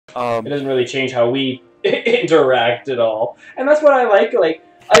It doesn't really change how we interact at all, and that's what I like. Like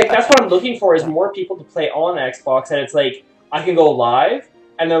that's what I'm looking for is more people to play on Xbox, and it's like I can go live,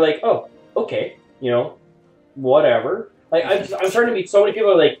 and they're like, oh, okay, whatever. Like I'm starting to meet so many people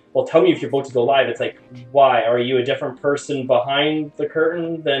who are like, well, tell me if you're about to go live. It's like, why? Are you a different person behind the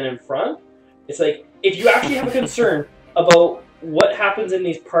curtain than in front? It's like if you actually have a concern about what happens in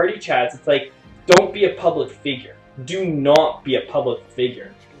these party chats, it's like, don't be a public figure. Do not be a public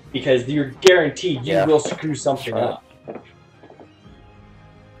figure. Because you're guaranteed you will screw something up.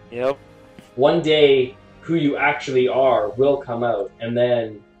 Yep. One day, who you actually are will come out, and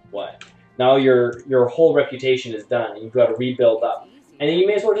then what? Now your whole reputation is done, and you've got to rebuild up. And then you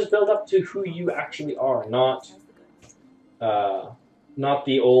may as well just build up to who you actually are, not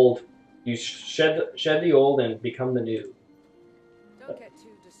the old. You shed the old and become the new. Don't get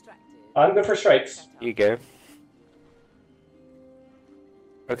too distracted. I'm good for strikes. You go.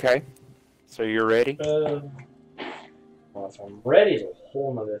 Okay, so you're ready? Well, so I'm ready is a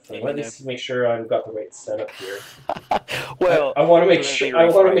whole nother thing. Let me make sure I've got the right setup here. Well, I want to make sure. I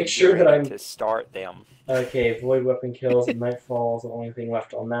want to make sure that I'm to start them. Okay. Void weapon kills. Nightfall is the only thing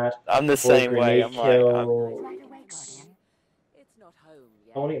left on that. I'm the same way. I'm kill. It's not home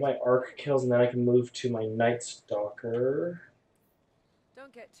yet. I want to get my arc kills, and then I can move to my Night Stalker.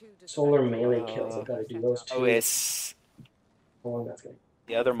 Don't get too distracted. Solar melee kills. I've got to do those two. Oh, it's how long that's going?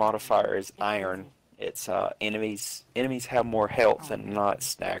 The other modifier is iron. It's enemies have more health and not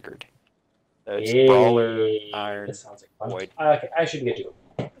staggered. So it's brawler, iron, This sounds like fun. void. Okay, I shouldn't get you.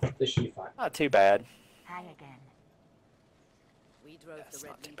 This should be fine. Not too bad. Hi again. We drove That's the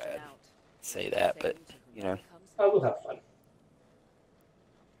Red not too Legion bad. out. Say that, but you know, I will have fun.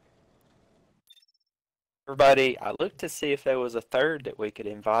 everybody. I looked to see if there was a third that we could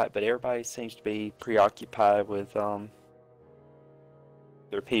invite, but everybody seems to be preoccupied with their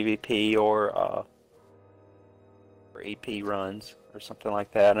PvP or EP runs or something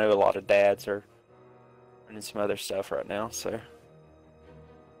like that. I know a lot of dads are running some other stuff right now, so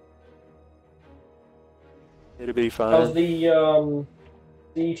it'll be fun. How's the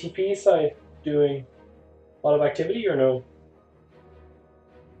TP side doing? A lot of activity or no?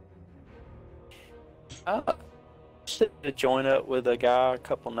 Just to join up with a guy a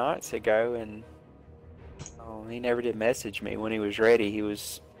couple nights ago, and he never did message me when he was ready. He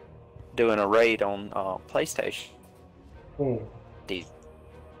was doing a raid on PlayStation.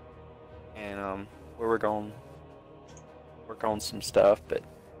 And we were going to work on some stuff, but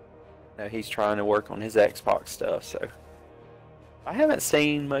he's trying to work on his Xbox stuff, so I haven't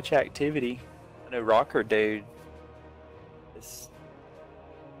seen much activity. I know Rocker Dude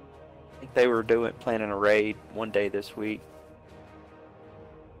I think they were planning a raid one day this week.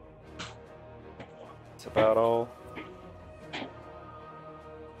 That's about all. I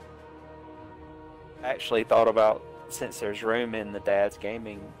actually thought about, since there's room in the Dad's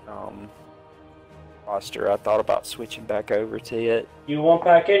Gaming roster, I thought about switching back over to it. You want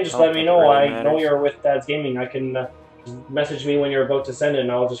back in? Just let me know. Really I know you're with Dad's Gaming. I can message me when you're about to send it,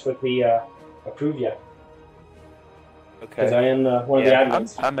 and I'll just quickly approve you. Okay. Because I am one of the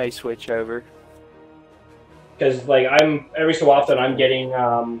admins. I may switch over. Because like every so often I'm getting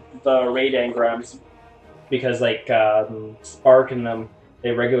the raid engrams because like Spark and them,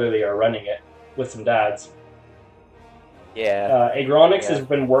 they regularly are running it with some dads. Yeah. Agronix has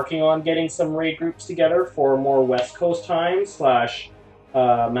been working on getting some raid groups together for more West Coast time /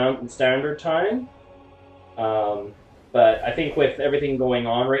 Mountain Standard Time. But I think with everything going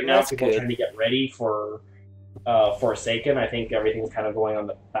on right now, people are trying to get ready for Forsaken. I think everything's kind of going on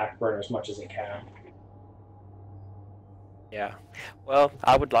the back burner as much as it can. Yeah. Well,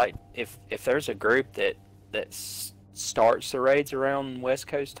 I would like, if there's a group that starts the raids around West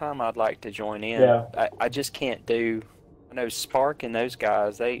Coast time, I'd like to join in. Yeah. I just can't do. I know Spark and those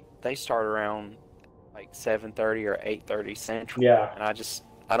guys, they start around like 7:30 or 8:30 Central. Yeah. And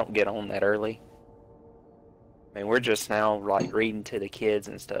I don't get on that early. I mean, we're just now like reading to the kids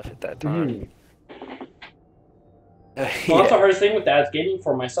and stuff at that time. Well, that's the hardest thing with Dad's Gaming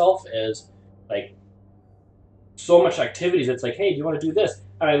for myself is like so much activities. It's like, hey, do you want to do this?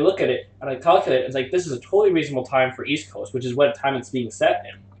 And I look at it and I calculate it. It's like, this is a totally reasonable time for East Coast, which is what time it's being set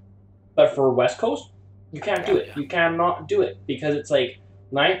in. But for West Coast, you can't do it. You cannot do it because it's like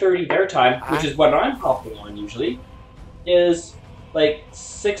 9:30 their time, which is what I'm hopping on usually, is like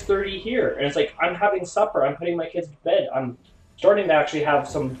 6:30 here. And it's like, I'm having supper. I'm putting my kids to bed. I'm starting to actually have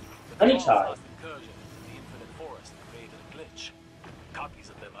some honey time. Copies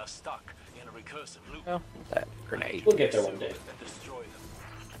of them are stuck in a recursive loop. Well, that grenade. We'll get there one day. Destroy them.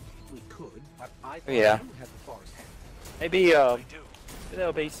 We could, but I Yeah. you have the forest hand. Maybe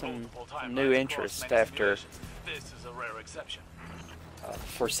there'll be some Multiple-time new Knights interest cross many after simulations. This is a rare exception.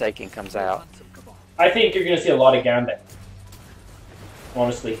 Forsaken comes out. I think you're going to see a lot of Gambit.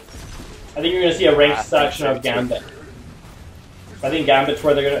 Honestly. I think you're going to see a ranked I think section so, of Gambit. I think Gambit's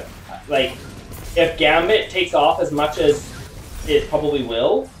where they're going to... Like, if Gambit takes off as much as it probably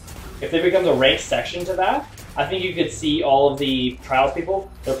will, if there becomes a ranked section to that, I think you could see all of the Trials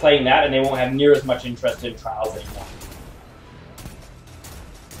people, they're playing that and they won't have near as much interest in Trials anymore.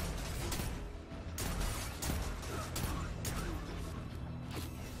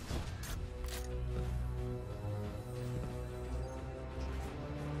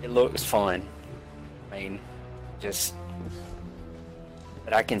 It looks fun. I mean, just...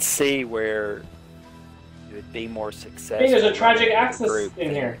 But I can see where it would be more successful. Hey, there's a tragic with axis group in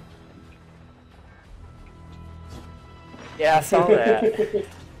than- here. Yeah, I saw that.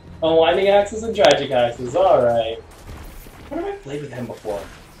 Unwinding axis and tragic axis, alright. What have I played with him before?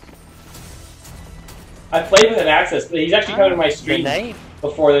 I played with an axis, but he's actually come to my The stream name?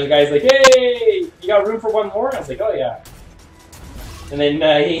 before. The guy's like, hey, you got room for one more? And I was like, oh yeah. And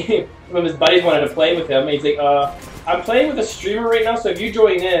then one of his buddies wanted to play with him, and he's like, I'm playing with a streamer right now, so if you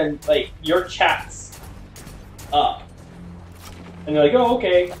join in, like, your chat's up. And they're like, oh,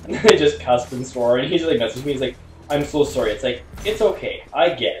 okay. And they just custom store, and he's like, messaged me, he's like, I'm so sorry. It's like, it's okay. I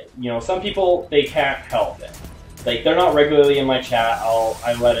get it. You know, some people, they can't help it. Like, they're not regularly in my chat.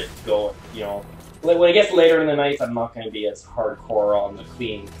 I let it go, you know. When it gets later in the night, I'm not going to be as hardcore on the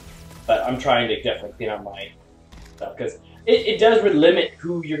clean. But I'm trying to definitely clean up my stuff, because it does limit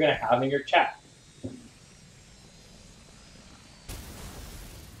who you're going to have in your chat.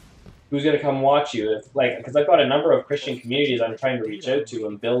 Who's going to come watch you? If, like, because I've got a number of Christian communities I'm trying to reach out to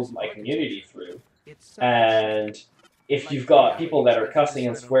and build my community through. And if you've got people that are cussing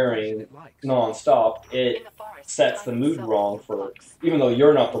and swearing non-stop, it sets the mood wrong for, even though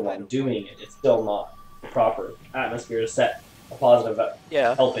you're not the one doing it, it's still not the proper atmosphere to set a positive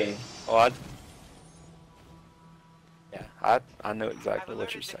helping. Oh, I know exactly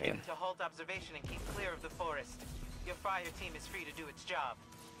what you're saying. To hold observation and keep clear of the forest. Your fire team is free to do its job.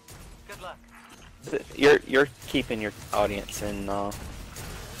 Good luck. You're keeping your audience in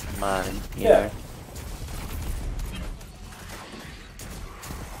mind. You Yeah. know?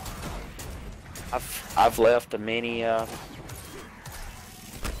 I've left a mini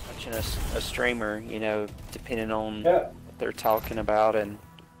watching a streamer, you know, depending on what they're talking about, and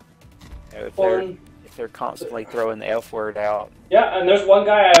you know, if they're constantly throwing the F word out. Yeah, and there's one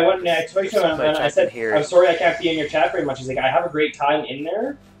guy I went and I spoke to him and I said, here. I'm sorry I can't be in your chat very much. He's like, I have a great time in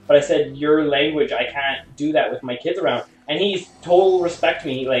there, but I said, your language, I can't do that with my kids around. And he's total respect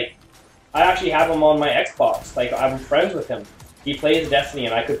me. Like, I actually have him on my Xbox. Like, I'm friends with him. He plays Destiny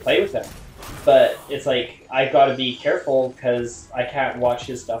and I could play with him. But it's like, I've got to be careful because I can't watch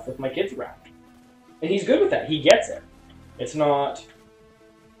his stuff with my kids around. And he's good with that. He gets it. It's not...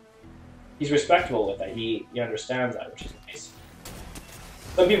 He's respectful with that. He understands that, which is nice.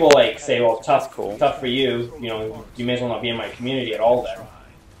 Some people like say, well, tough for you. You know, you may as well not be in my community at all then.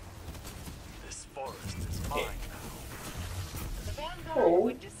 This forest is mine The Vanguard Oh.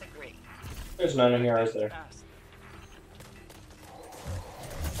 would disagree. There's none in here, is there?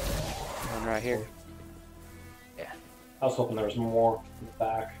 One right here. I was hoping there was more in the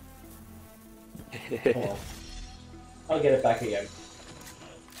back. Oh, well. I'll get it back again.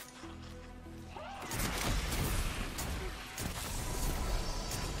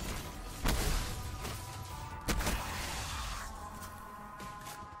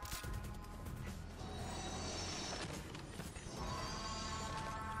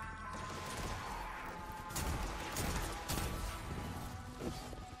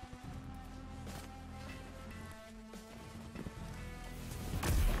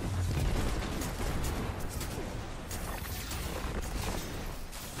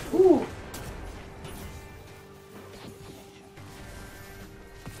 Whew.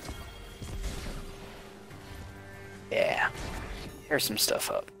 Yeah. Here's some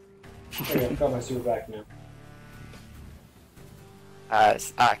stuff up. Okay, I've got my super back now.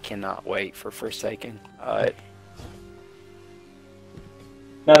 I cannot wait for Forsaken.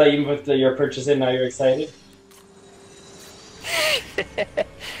 Now that you put your purchase in, now you're excited?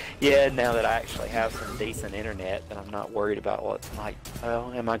 Yeah, now that I actually have some decent internet, then I'm not worried about what, like,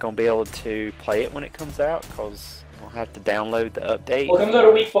 well, am I going to be able to play it when it comes out? Because I'll have to download the update. Well, it comes out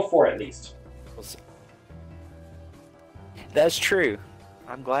a week before at least. That's true.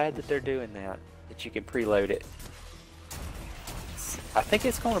 I'm glad that they're doing that you can preload it. I think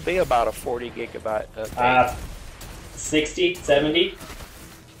it's going to be about a 40 gigabyte update. 60, 70?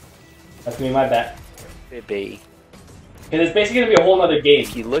 That's gonna be my bet. Could be. Because it's basically gonna be a whole other game.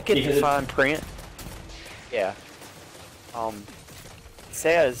 If you look at the fine print, yeah, it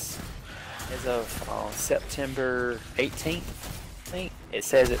says as of September 18th, I think it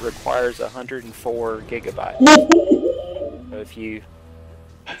says it requires 104 gigabytes. So if you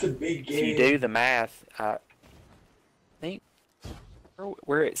That's a big game. If you do the math, I think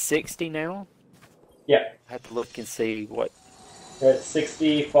we're at 60 now. Yeah. I have to look and see what. We're at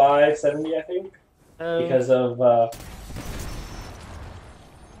 65, 70, I think. Because of. But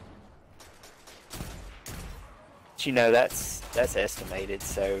you know, that's estimated.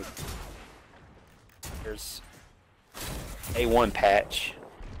 So there's a one patch.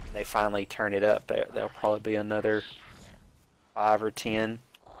 They finally turn it up. There'll probably be another 5 or 10.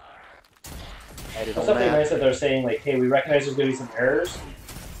 Something nice that they're saying, like, hey, we recognize there's going to be some errors.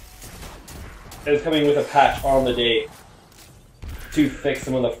 It's coming with a patch on the day to fix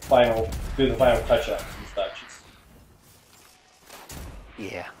some of the final, do the final touch-ups and such.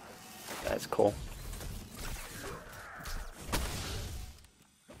 Yeah, that's cool.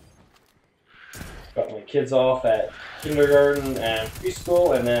 Got my kids off at kindergarten and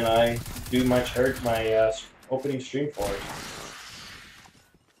preschool, and then I do my opening stream for it.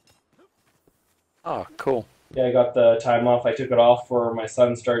 Oh, cool. Yeah, I got the time off. I took it off for my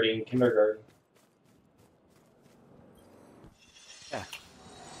son starting kindergarten. Yeah.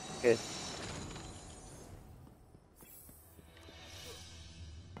 Good.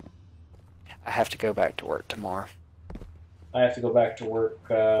 I have to go back to work tomorrow. I have to go back to work.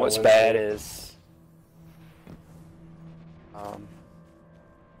 What's Wednesday. bad is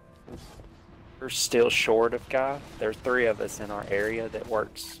we're still short of guy. There are 3 of us in our area that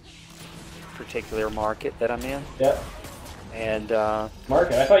works particular market that I'm in. Yep. And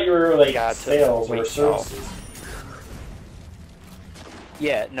market. I thought you were like sales or services.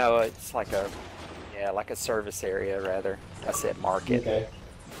 Yeah, no, it's like a service area rather. I said market. Okay.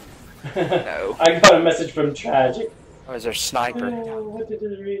 No. I got a message from Tragic. Oh, is there a sniper? What did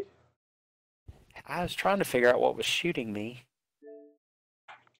it read? I was trying to figure out what was shooting me.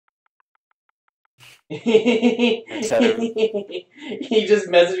 He just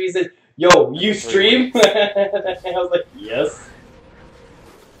messaged me and said, "Yo, you stream?" I was like, "Yes."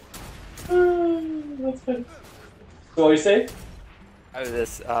 That's funny. So what you say? Oh,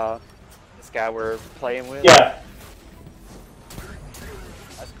 this guy we're playing with? Yeah.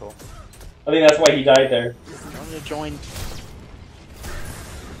 That's cool. I think that's why he died there. I'm gonna join.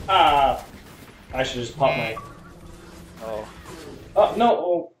 Ah! I should just pop my... Oh. Oh, no!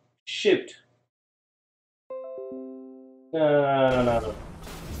 Oh, shoot. No.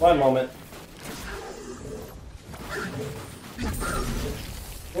 One moment.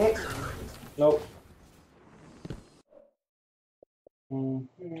 Nope. Come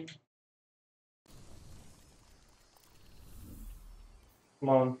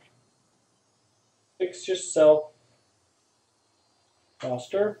on. Fix yourself.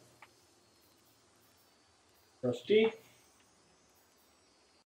 Foster. Rusty.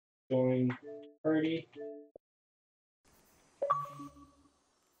 Join party.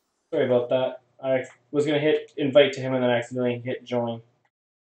 Sorry about that. I was gonna hit invite to him and then accidentally hit join.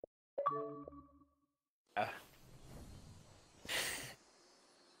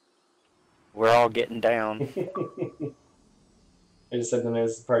 We're all getting down. I just sent them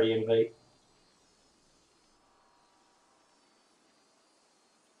his party invite.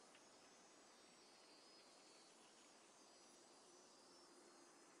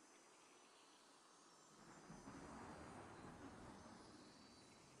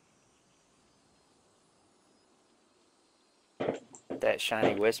 That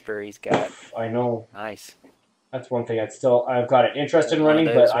shiny whisper he's got. I know. Nice. That's one thing I've got an interest in running,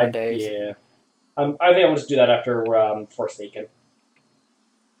 but I think I'm gonna just do that after Forsaken.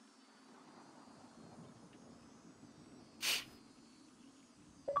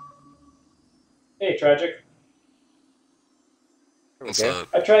 Hey, Tragic. What's up?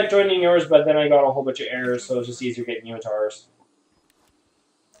 I tried joining yours, but then I got a whole bunch of errors, so it's just easier getting you into ours.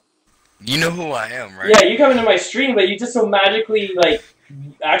 You know who I am, right? Yeah, you come into my stream, but you just so magically, like,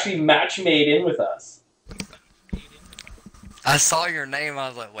 actually match made in with us. I saw your name, I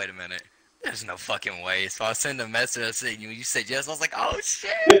was like, wait a minute. There's no fucking way. So I sent a message, I said, you said yes, I was like, oh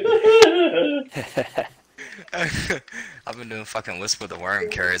shit! I've been doing fucking Whisper the Worm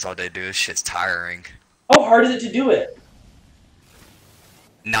carries all day, dude. This shit's tiring. How hard is it to do it?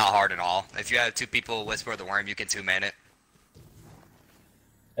 Not hard at all. If you have 2 people Whisper the Worm, you can 2-man it.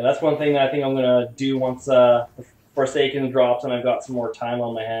 And that's one thing that I think I'm gonna do once the Forsaken drops and I've got some more time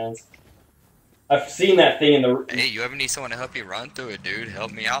on my hands. I've seen that thing in the. Hey, you ever need someone to help you run through it, dude?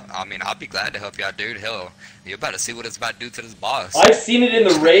 Help me out. I mean, I'll be glad to help you out, dude. Hell, you're about to see what it's about to do to this boss. I've seen it in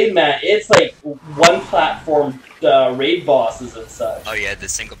the raid, man. It's like one platform raid bosses and such. Oh yeah, the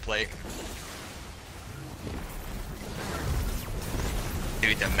single plate.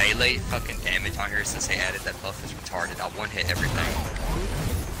 Dude, the melee fucking damage on here since they added that buff is retarded. I one hit everything.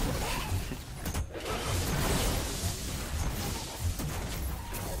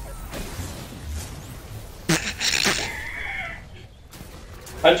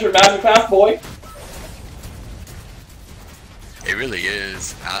 Hunter Masterclass, boy. It really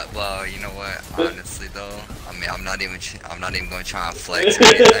is. Well, you know what? Honestly, though, I mean, I'm not even going to try and flex or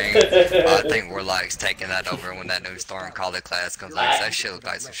anything. I think Warlock's taking that over when that new Storm Caller class comes out. That shit looks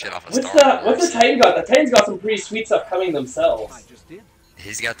like some shit off of Star Wars. What's the Titan got? The Titan's got some pretty sweet stuff coming themselves.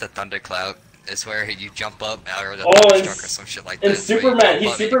 He's got the Thundercloud. It's where you jump up or the Oh, Thunderstruck or some shit like that. And Superman,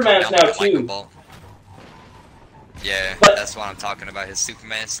 he's Superman's now too. Yeah, But- that's what I'm talking about. His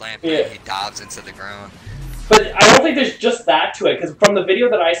Superman slam. Yeah. He dives into the ground. But I don't think there's just that to it, because from the video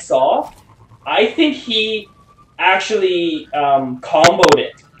that I saw, I think he actually comboed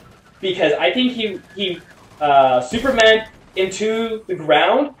it. Because I think he Superman into the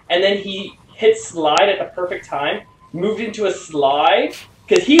ground, and then he hit slide at the perfect time, moved into a slide,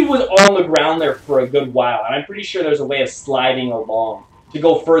 because he was on the ground there for a good while, and I'm pretty sure there's a way of sliding along to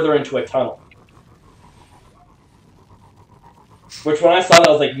go further into a tunnel. Which when I saw that,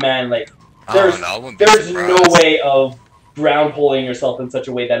 I was like, man, like, there's no way of ground holding yourself in such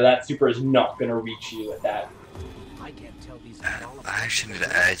a way that that super is not going to reach you at that. I can't tell these I actually need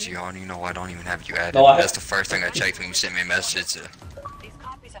to add you on. You know, I don't even have you added. No, That's the first thing I checked when you sent me a message. These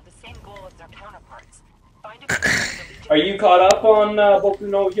copies have the same goal as their counterparts. Find a Are you caught up on Boku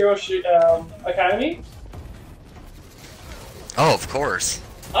no Hero Academy? Oh, of course.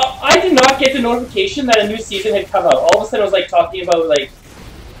 I did not get the notification that a new season had come out. All of a sudden, I was like talking about like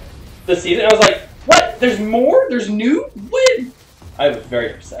the season. And I was like, "What? There's more? There's new? When?" I was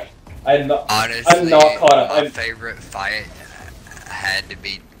very upset. Honestly, I'm not caught up. My favorite fight had to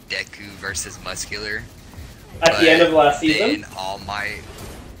be Deku versus Muscular. At the end of the last season. Then All Might.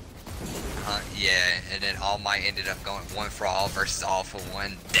 Yeah, and then All Might ended up going 1 for all versus all for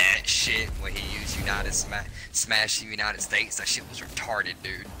one. That shit when he used United Smash the United States, that shit was retarded,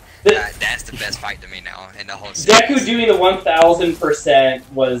 dude. That's the best fight to me now in the whole series. Deku doing the 1000%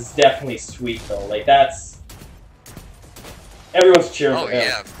 was definitely sweet though. Like that's everyone's cheering for him. Oh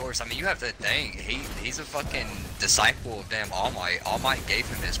yeah, of course. I mean, you have to think he's a fucking disciple of damn All Might. All Might gave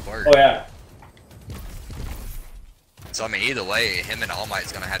him his word. Oh yeah. So I mean, either way, him and All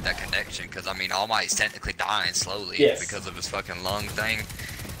Might's gonna have that connection because I mean, All Might's technically dying slowly because of his fucking lung thing,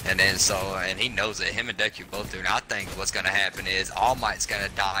 and then and he knows it. Him and Deku both do. And I think what's gonna happen is All Might's gonna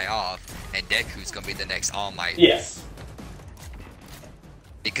die off, and Deku's gonna be the next All Might. Yes.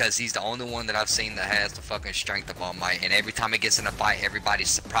 Because he's the only one that I've seen that has the fucking strength of All Might, and every time he gets in a fight, everybody's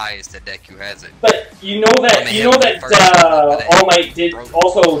surprised that Deku has it. But you know that All Might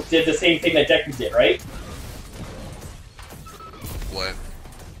also did the same thing that Deku did, right? What?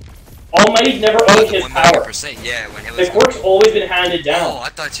 All Might never owned his power. Yeah, when it was the quirk's always been handed down. Oh, I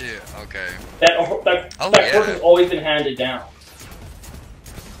thought you. Okay. That quirk has always been handed down.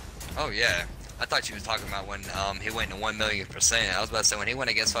 Oh yeah. I thought you was talking about when he went to 1,000,000%. I was about to say when he went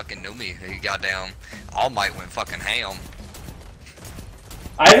against fucking Numi, he got down. All Might went fucking ham.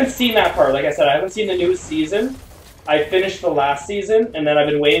 I haven't seen that part. Like I said, I haven't seen the newest season. I finished the last season, and then I've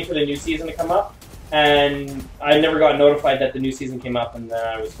been waiting for the new season to come up. And I never got notified that the new season came up, and then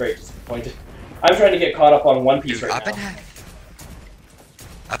I was very disappointed. I'm trying to get caught up on One Piece right now.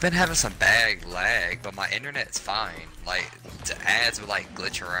 I've been having some bad lag, but my internet's fine. Like, the ads would like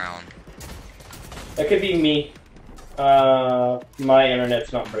glitch around. That could be me. My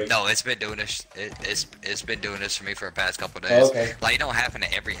internet's not breaking. No, it's been doing this. It's been doing this for me for the past couple of days. Oh, okay. Like, it don't happen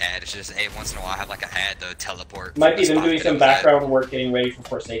to every ad. It's just once in a while I have like an ad to teleport. Might be them doing some background work, getting ready for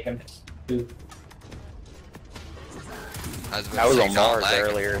Forsaken. Too. I was on Mars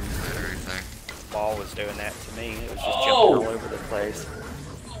earlier. Ball was doing that to me. It was just jumping all over the place.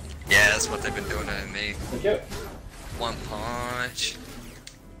 Yeah, that's what they've been doing to me. Thank you. One Punch.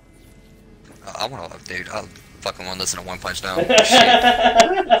 I want to, dude. I fucking want to listen to One Punch Down.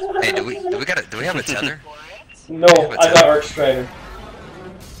 Hey, do we have a tether? No, I got Arc Strider.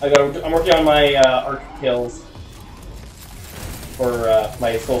 I'm working on my Arc kills for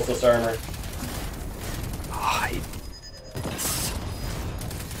my Solstice armor.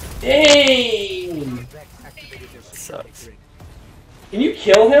 Dang! Sucks. Can you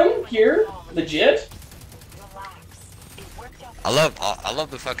kill him here? Legit? I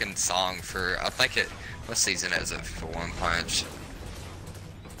love the fucking song for, I think it, what season is it for One Punch?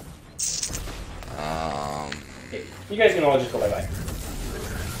 Okay, you guys can all just go bye-bye.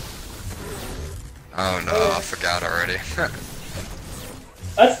 Oh no, I forgot already.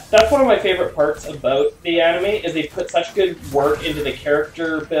 That's one of my favorite parts about the anime, is they put such good work into the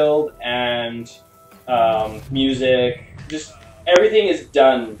character build and music. Just everything is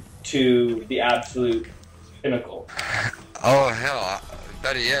done to the absolute pinnacle. Oh hell,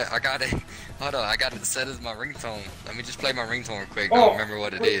 better yet, I got it. Hold on, I got it set as my ringtone. Let me just play my ringtone real quick. I don't remember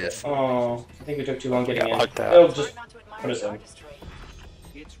what it is. Oh, I think we took too long getting in. like that. It'll just put us in.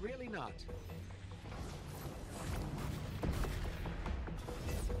 It's really not.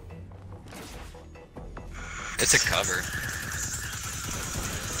 It's a cover.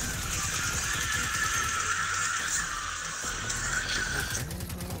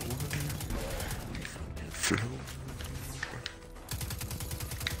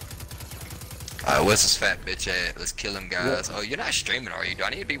 Alright, where's this fat bitch at? Let's kill him, guys. Oh, you're not streaming, are you? Do I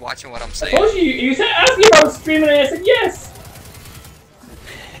need to be watching what I'm I saying? told you, you said ask me if I was streaming and I said yes!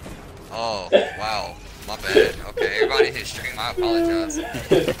 Oh, wow. My bad. Okay, everybody hit stream, I apologize.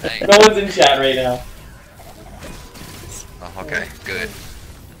 Dang. No one's in chat right now. Oh, okay, good.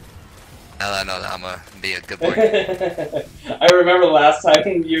 Now that I know that I'm gonna be a good boy. I remember last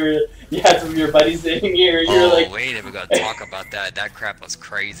time you had some of your buddies in here, you were like... we ain't even gonna talk about that. That crap was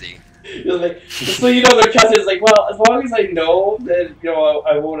crazy. You're like, so you know their cousin is like, well, as long as I know that, you know,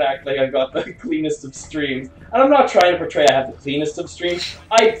 I won't act like I've got the cleanest of streams. And I'm not trying to portray I have the cleanest of streams.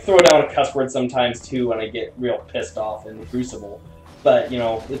 I throw down a cuss word sometimes too when I get real pissed off in the Crucible. But, you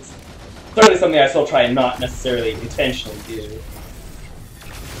know, it's certainly something I still try and not necessarily intentionally do.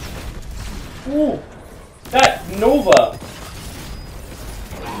 Ooh, that Nova!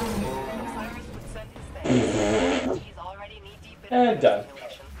 And done.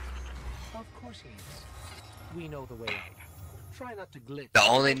 Of course he is. We know the way out. Try not to glitch. The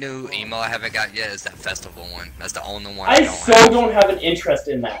only new emo I haven't got yet is that festival one. That's the only one I don't so have. don't have an interest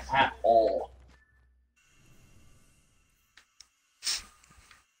in that at all.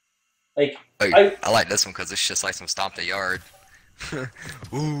 Like, I like this one because it's just like some Stomp the Yard. Ooh,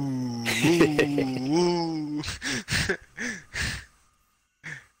 ooh, ooh.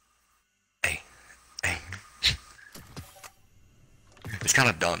 Hey, hey. It's kind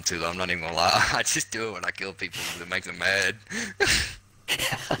of dumb too, though. I'm not even gonna lie. I just do it when I kill people because it makes them mad.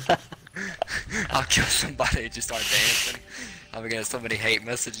 I'll kill somebody and just start dancing. I'm getting so many hate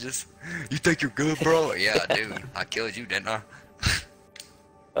messages. You think you're good, bro? Yeah, dude. I killed you, didn't I?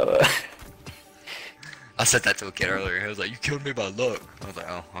 I said that to a kid earlier. He was like, "You killed me by luck." I was like,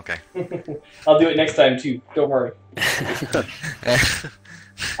 "Oh, okay." I'll do it next time too. Don't worry. I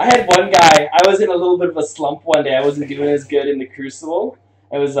had one guy. I was in a little bit of a slump one day. I wasn't doing as good in the Crucible.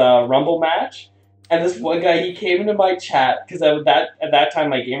 It was a Rumble match, and this one guy, he came into my chat because at that time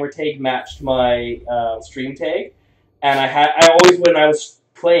my gamer tag matched my stream tag, and I always, when I was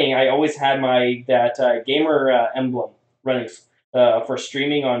playing, I always had that gamer emblem running for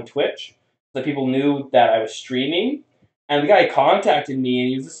streaming on Twitch. So people knew that I was streaming, and the guy contacted me, and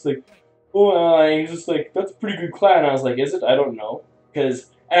he was just like, "Oh," he was just like, "That's a pretty good clan." I was like, "Is it? I don't know," and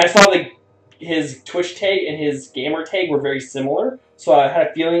I saw like his Twitch tag and his gamer tag were very similar, so I had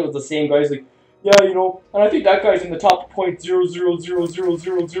a feeling it was the same guy. He's like, "Yeah, you know, and I think that guy's in the top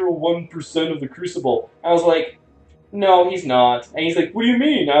 0.0000001% of the Crucible." I was like, "No, he's not." And he's like, "What do you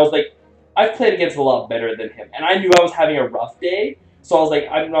mean?" I was like, "I've played against a lot better than him," and I knew I was having a rough day. So I was like,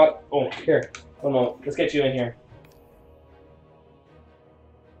 I'm not... Oh, here. Oh, no. Let's get you in here.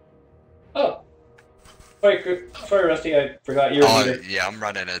 Oh. Sorry, Rusty. I forgot you were muted. Yeah, I'm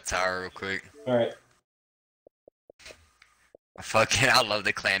running a tower real quick. Alright. I love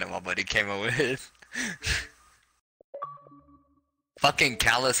the clan that my buddy came up with. Fucking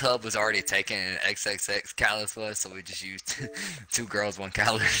Callus Hub was already taken and XXX Callus was, so we just used 2 girls, 1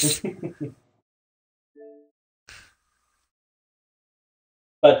 Callus.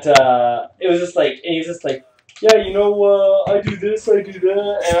 But it was just like, and he was just like, "Yeah, you know, I do this, I do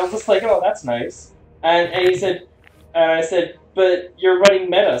that," and I was just like, "Oh, that's nice." And he said, and I said, "But you're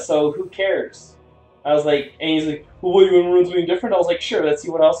running meta, so who cares?" I was like, and he's like, "Well, what, you want to run something different?" I was like, "Sure, let's see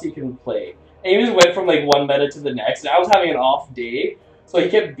what else you can play." And he just went from like one meta to the next, and I was having an off day, so he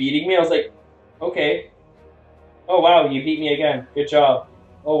kept beating me. I was like, "Okay, oh wow, you beat me again. Good job.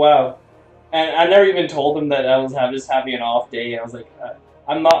 Oh wow." And I never even told him that I was just having an off day. I was like,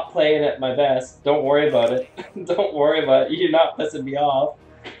 "I'm not playing at my best. Don't worry about it. Don't worry about it. You're not pissing me off."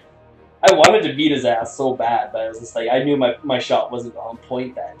 I wanted to beat his ass so bad, but I was just like, I knew my shot wasn't on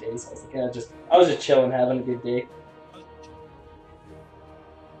point that day, so I was like, I was just chilling, having a good day.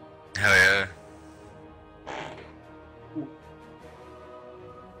 Hell yeah.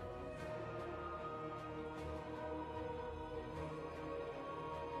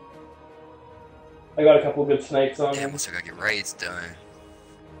 I got a couple good snipes on Damn, him. once I gotta get raids done.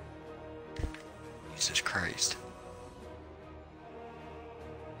 Jesus Christ.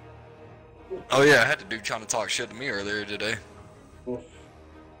 Oh yeah, I had the dude trying to talk shit to me earlier today.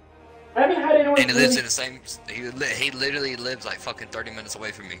 I haven't had anyone. And he lives in the same. He literally lives like fucking 30 minutes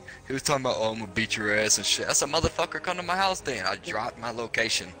away from me. He was talking about, oh, I'm gonna beat your ass and shit. I said, motherfucker, come to my house then. I dropped my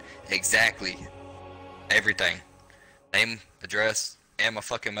location. Exactly. Everything. Name, address, and my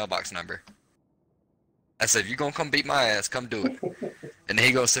fucking mailbox number. I said, if you gonna come beat my ass, come do it. And then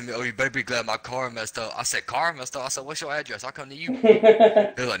he goes to me, oh, you better be glad my car messed up. I said, car messed up? I said, what's your address? I'll come to you. He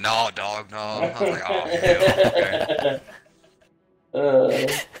was like, no, dog, no. I was like, oh, hell,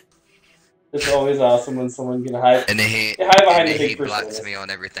 okay. It's always awesome when someone can hide. And then he behind the big blocked me on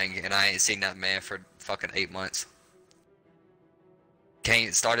everything, and I ain't seen that man for fucking 8 months.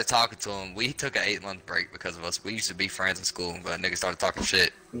 Kane started talking to him. We took an 8-month break because of us. We used to be friends in school, but nigga started talking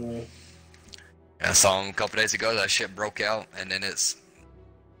shit. Mm. I saw him a couple days ago. That shit broke out, and then it's.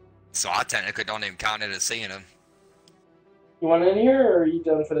 So I technically don't even count it as seeing him. You want in here, or are you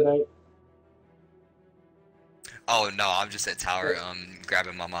done for the night? Oh no, I'm just at tower,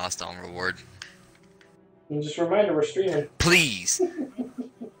 grabbing my milestone reward. And just a reminder, we're streaming. Please,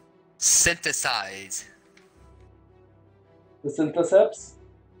 synthesize. The Syntheseps?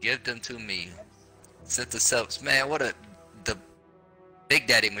 Give them to me. Syntheseps, man, the Big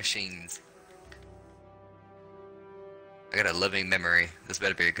Daddy machines. I got a living memory. This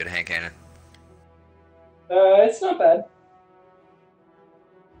better be a good hand cannon. It's not bad.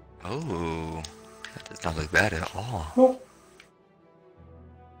 Oh, that does not look bad at all. Nope.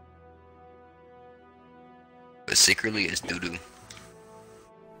 But secretly, it's doo-doo.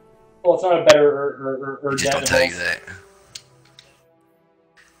 Well, it's not a better or Just don't tell you that.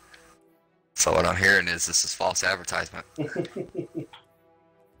 So what I'm hearing is this is false advertisement.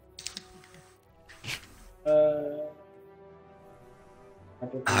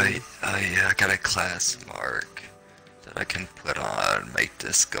 I got a class mark that I can put on, make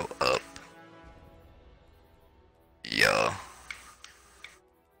this go up. Yeah.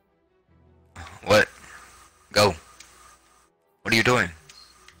 What? Go. What are you doing?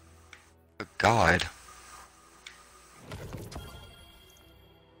 Good God.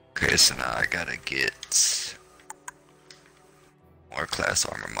 Okay, so now I gotta get more class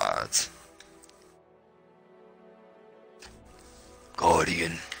armor mods.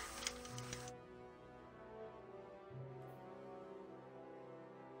 Guardian.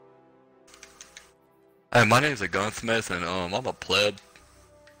 Hey, my name's a gunsmith, and I'm a pleb.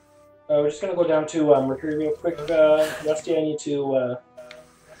 We're just gonna go down to Mercury real quick. Rusty, I need to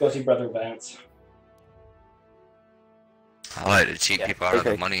go see Brother Vance. I like to cheat people out of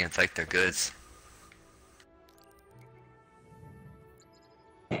their money and take their goods.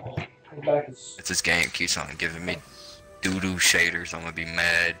 If this game keeps on giving me doo-doo shaders, I'm gonna be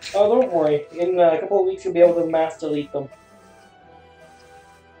mad. Oh, don't worry. In a couple of weeks, you'll be able to mass delete them.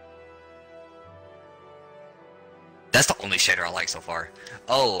 That's the only shader I like so far.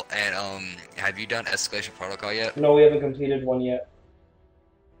 Oh, and have you done Escalation Protocol yet? No, we haven't completed one yet.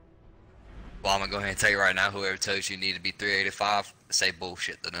 Well, I'm gonna go ahead and tell you right now, whoever tells you need to be 385, say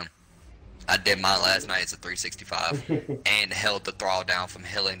bullshit to them. I did mine last night, it's a 365, and held the thrall down from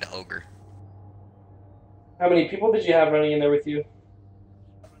healing to ogre. How many people did you have running in there with you?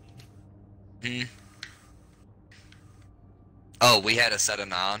 Oh, we had a set of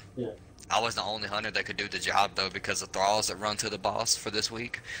 9. Yeah. I was the only hunter that could do the job though, because the thralls that run to the boss for this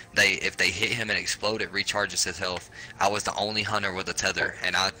week, if they hit him and explode, it recharges his health. I was the only hunter with a tether,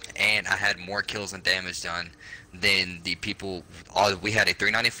 and I had more kills and damage done than the people. We had a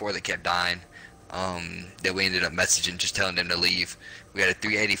 394 that kept dying, that we ended up messaging, just telling them to leave. We had a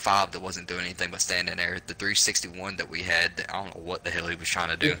 385 that wasn't doing anything but standing there. The 361 that we had, I don't know what the hell he was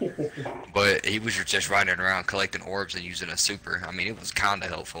trying to do, but he was just riding around collecting orbs and using a super. I mean, it was kind of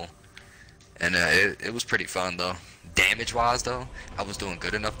helpful. And it was pretty fun though. Damage-wise though, I was doing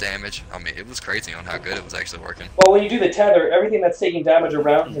good enough damage. I mean, it was crazy on how good it was actually working. Well, when you do the tether, everything that's taking damage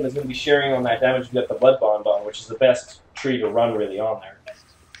around him is going to be sharing on that damage you get the blood bond on, which is the best tree to run really on there.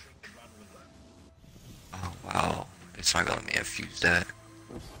 Oh wow, it's not gonna let me infuse that.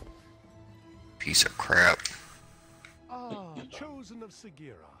 Piece of crap. Ah, chosen of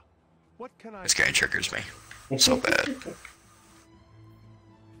Sagira. What can I? This game triggers me so bad.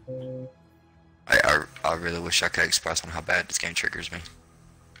 I really wish I could express on how bad this game triggers me.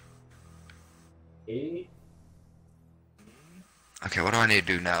 Okay, what do I need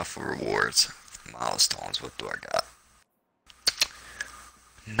to do now for rewards? Milestones, what do I got?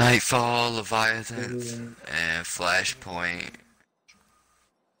 Nightfall, Leviathan, and Flashpoint.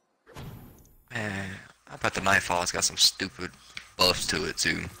 Man, I bet the Nightfall's got some stupid buffs to it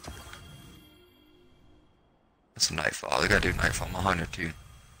too. That's a Nightfall. I gotta do Nightfall. I'm 100 too.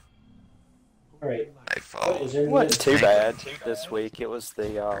 Alright. Nightfall. It wasn't too bad this week. It was the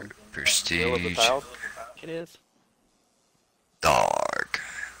Will of the Prestige. Child. It is. Dark.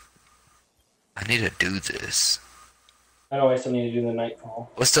 I need to do this. I know I still need to do the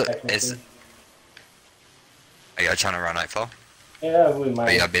Nightfall. What's the technically. Are y'all trying to run Nightfall? Yeah, we might.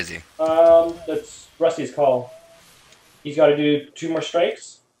 Are y'all busy? That's Rusty's call. He's got to do 2 more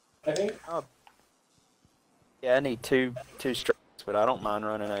strikes, I think. Yeah, I need two strikes, but I don't mind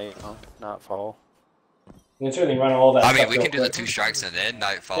running a Nightfall. You can certainly run all that. I mean, stuff we real can do the quick. 2 strikes and then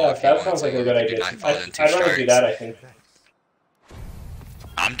Nightfall. Yeah, if you that want sounds to. like a We good can do idea. Nightfall, then 2 I'd rather do strikes. that, I think.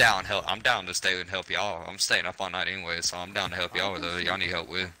 I'm down. I'm down to stay and help y'all. I'm staying up all night anyway, so I'm down to help y'all with whatever y'all need help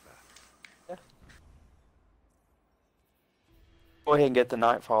with. Go ahead and get the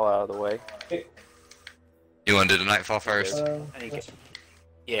Nightfall out of the way. You want to do the Nightfall first?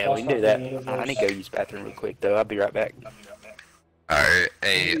 Yeah, we can do that. I need to go use the bathroom real quick, though. I'll be right back. Alright,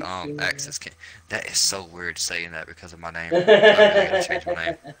 hey, Access King. That is so weird saying that because of my name. I really gotta change my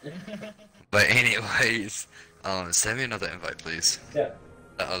name. But anyways, send me another invite, please. Yeah.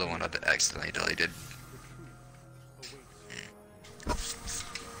 The other one I accidentally deleted.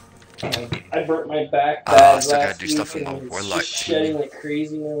 I burnt my back I bad still gotta last do week stuff in my and it's Warlock just shedding too. like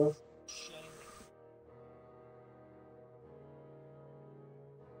crazy now.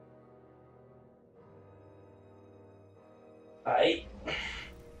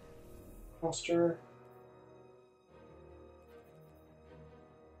 Monster.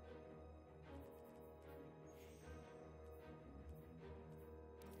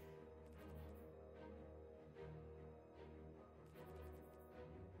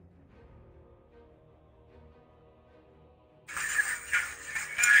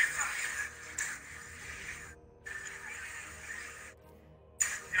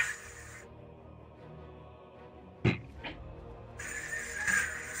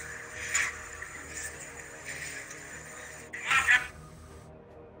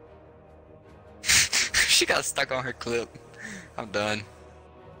 She got stuck on her clip. I'm done.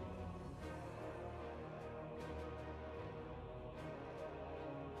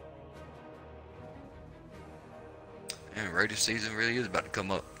 And radio season really is about to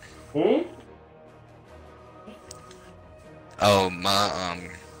come up. Hmm? Oh, my,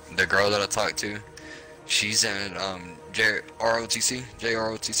 the girl that I talked to, she's in,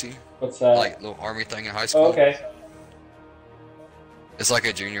 JROTC. What's that? Like, little army thing in high school. Oh, okay. It's like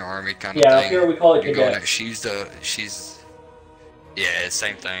a junior army kind of Yeah, thing. up here we call it You're going cadets. Yeah,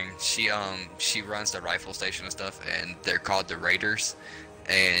 same thing. She runs the rifle station and stuff, and they're called the Raiders,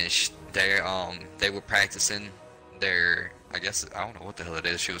 and they were practicing their, I guess, I don't know what the hell it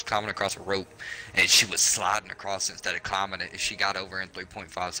is. She was climbing across a rope, and she was sliding across instead of climbing it. She got over in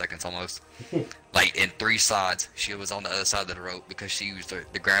 3.5 seconds almost. Like in 3 slides, she was on the other side of the rope because she used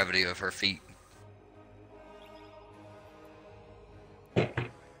the gravity of her feet.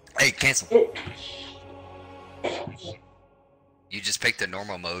 Hey, cancel. You just picked the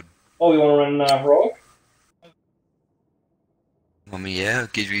normal mode. Oh, you want to run heroic? I mean, yeah,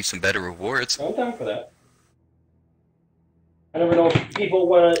 gives you some better rewards. I'm down for that. I never know if people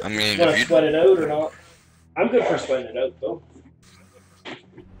want to if you sweat it out or not. I'm good for sweating it out, though.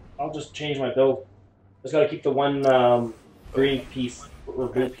 I'll just change my build. Just gotta keep the one green piece or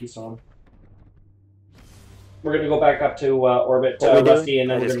blue piece on. We're gonna go back up to orbit Rusty,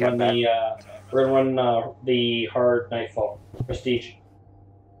 and then we're gonna run the hard Nightfall Prestige.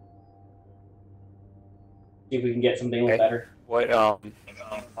 See if we can get something a little better. What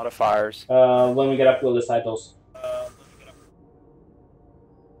modifiers? When we get up, we'll decide those.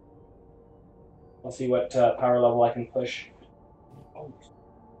 I'll see what power level I can push. Oh.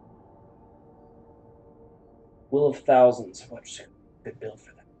 Will of Thousands. What's a good build for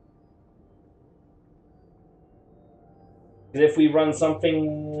that? If we run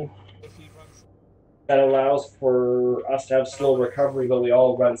something that allows for us to have slow recovery, but we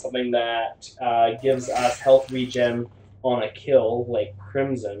all run something that gives us health regen on a kill, like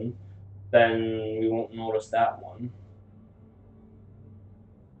Crimson, then we won't notice that one.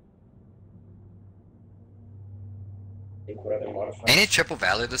 I think what other modifiers? Any triple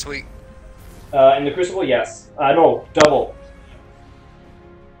valor this week? In the Crucible, yes. No, double.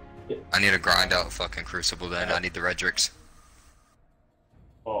 I need to grind out fucking Crucible then. I need the Redrix.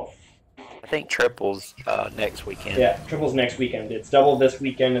 Oh. think triples next weekend. Yeah, triple's next weekend. It's double this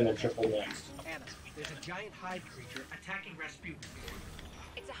weekend and then triple next. Anna, there's a giant hive creature attacking Rasputin.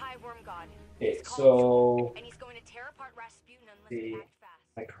 It's a high worm god. Okay, It's called so and he's going to tear apart Rasputin unless see we act fast.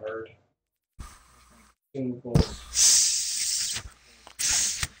 my card. Symbols.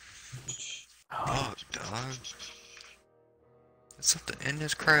 Oh, dog. There's something in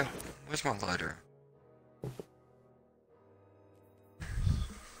this crap. Where's my lighter?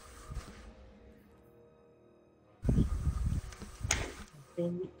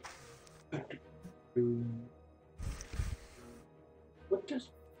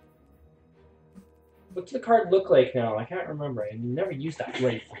 What's the card look like now? I can't remember. I never used that for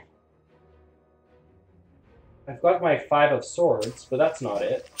anything. I've got my 5 of swords, but that's not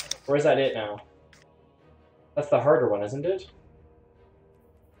it. Or is that it now? That's the harder one, isn't it?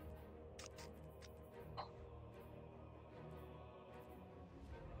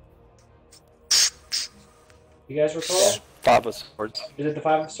 You guys recall? 5 of swords. Is it the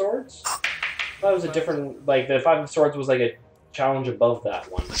 5 of swords? That was a different, like, the 5 of swords was like a challenge above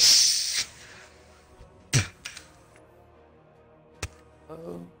that one.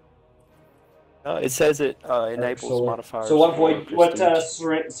 It says it enables modifiers. So what void, what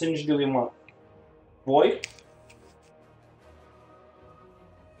singe do we want? Void?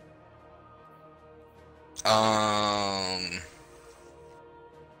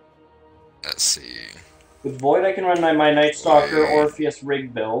 Let's see. With Void, I can run my Night Stalker Orpheus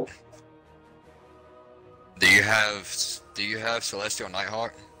rig build. Do you have Celestial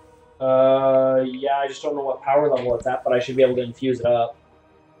Nighthawk? Yeah, I just don't know what power level it's at, but I should be able to infuse it up.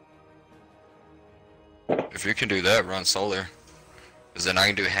 If you can do that, run Solar. Because then I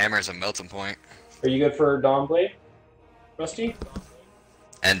can do Hammers and Melting Point. Are you good for Dawnblade, Rusty?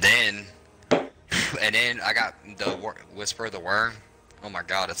 And then I got the Whisper of the Worm. Oh my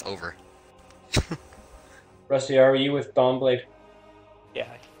god, it's over. Rusty, are you with Dawnblade? Yeah.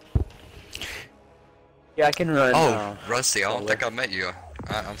 Yeah, I can run. Oh, Rusty, I don't think I met you.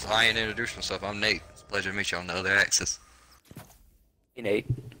 I ain't introduced myself. I'm Nate. It's a pleasure to meet you on the other axis. Hey, Nate.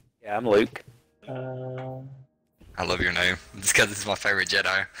 Yeah, I'm Luke. I love your name. It's because it's my favorite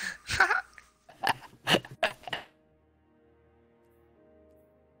Jedi.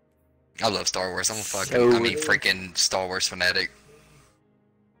 I love Star Wars. I'm a freaking Star Wars fanatic.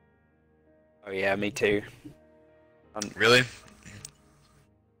 Oh yeah, me too. Really?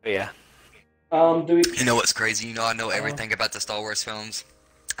 Yeah. Do we? You know what's crazy? You know I know everything about the Star Wars films.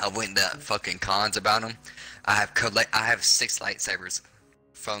 I went to fucking cons about them. I have 6 lightsabers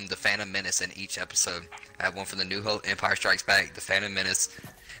from the Phantom Menace in each episode. I have one from the New Hope, Empire Strikes Back, the Phantom Menace,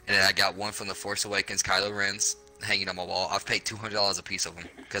 and then I got one from the Force Awakens, Kylo Ren's, hanging on my wall. I've paid $200 a piece of them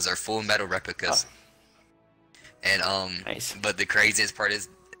because they're full metal replicas. And nice. But the craziest part is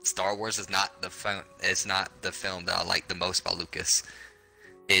Star Wars is not the film. It's not the film that I like the most by Lucas.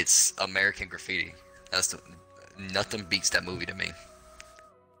 It's American Graffiti. Nothing beats that movie to me.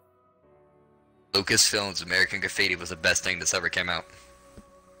 Lucasfilm's American Graffiti was the best thing that's ever came out.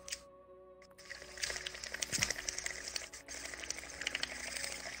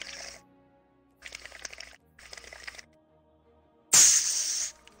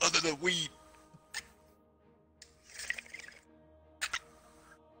 Other than weed.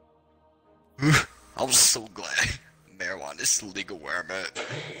 I'm so glad marijuana is legal where I'm at.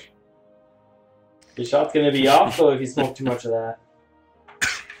 Your shot's gonna be off though if you smoke too much of that.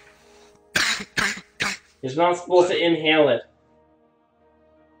 You're not supposed to inhale it.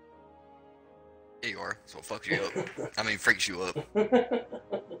 Yeah, you are. So it fucks you up. I mean, freaks you up.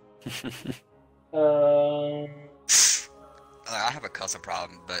 I have a cussing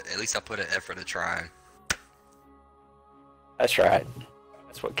problem, but at least I put an effort to try. That's right.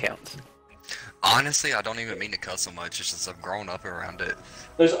 That's what counts. Honestly, I don't even mean to cuss so much. It's just I've grown up around it.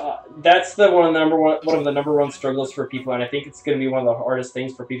 There's that's the one of the number one struggles for people, and I think it's going to be one of the hardest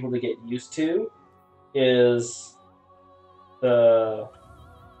things for people to get used to, is the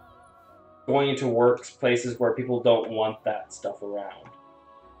going into workplaces where people don't want that stuff around.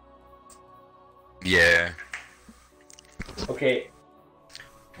 Yeah. Okay.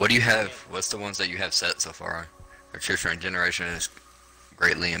 What do you have? What's the ones that you have set so far? Attrition and generation is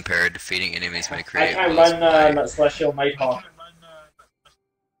greatly impaired. Defeating enemies may create. I can't run Celestial Nighthawk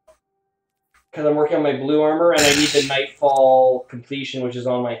because I'm working on my blue armor, and I need the Nightfall completion, which is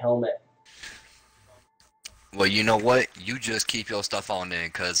on my helmet. Well, you know what? You just keep your stuff on then,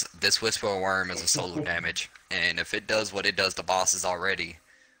 because this Whisper Worm is a solo damage, and if it does what it does to bosses already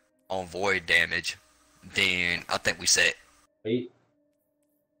on void damage, then I think we set. Wait.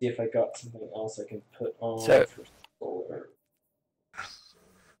 See if I got something else I can put on So, for solar.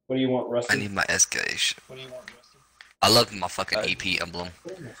 What do you want, Rusty? I need my escalation. What do you want, Rusty? I love my fucking EP emblem.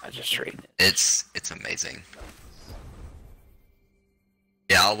 I just traded it. It's amazing.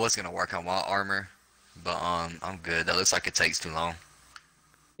 Yeah, I was gonna work on my armor, but I'm good. That looks like it takes too long.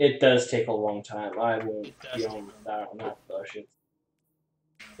 It does take a long time. I won't be on that push. It's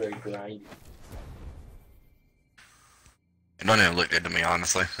very grindy. It don't even look good to me,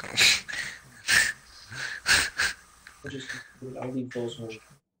 honestly. I'll leave those ones.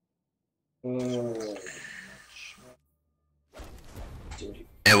 Yeah,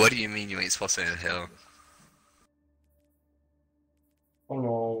 what do you mean you ain't supposed to inhale? Oh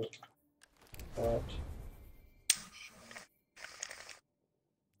no. But...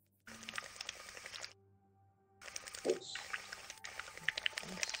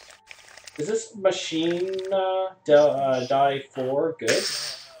 Is this machine die 4 good?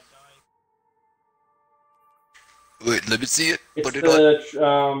 Wait, let me see it. It's Put it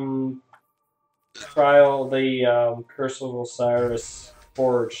on. the trial, the Curse of Osiris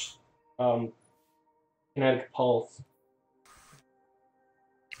Forge, kinetic pulse.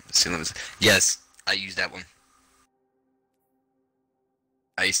 Let's see, let me see. Yes, I use that one.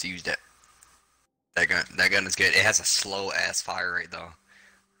 I used to use that. That gun is good. It has a slow ass fire rate though.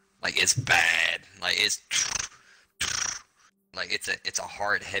 Like it's bad. Like it's a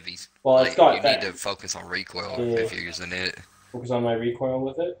hard heavy. Well, like, it's got you that. need to focus on recoil Yeah. if you're using it. Focus on my recoil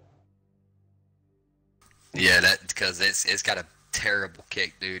with it. Yeah, that because it's got a terrible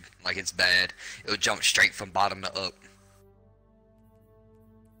kick, dude. Like it's bad. It'll jump straight from bottom to up.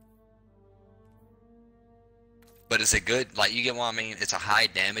 But is it good? Like you get what I mean? It's a high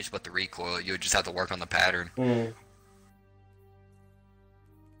damage, but the recoil you just have to work on the pattern. Mm.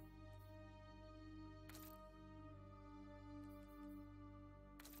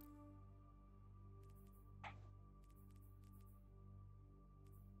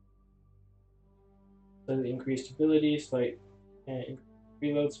 Slightly increased stability, slight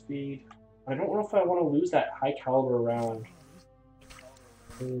reload speed. I don't know if I want to lose that high caliber round.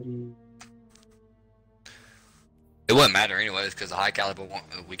 It wouldn't matter anyways, because the high caliber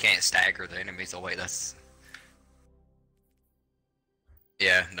we can't stagger the enemies away. That's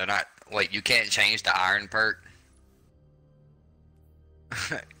yeah, they're not. Wait, you can't change the iron perk.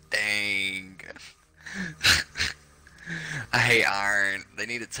 Dang. I hate iron. They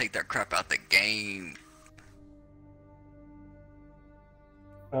need to take that crap out the game.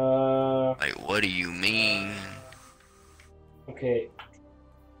 Like, what do you mean? Okay.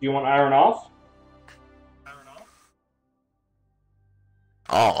 Do you want iron off?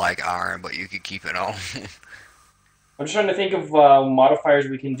 I don't like iron, but you could keep it on. I'm just trying to think of modifiers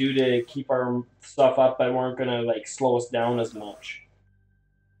we can do to keep our stuff up that weren't gonna like slow us down as much.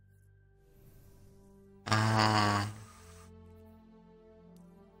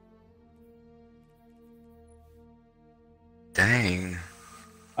 Dang.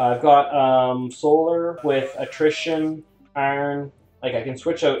 I've got solar with attrition, iron. Like I can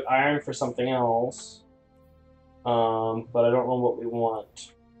switch out iron for something else, but I don't know what we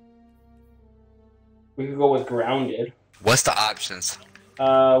want. We could go with grounded. What's the options?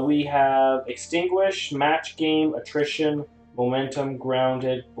 We have extinguish, match game, attrition, momentum,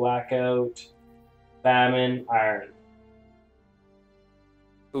 grounded, blackout, famine, iron.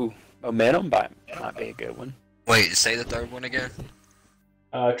 Ooh, momentum might be a good one. Wait, say the third one again.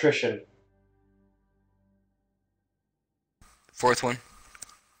 Attrition. Fourth one.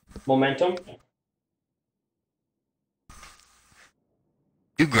 Momentum.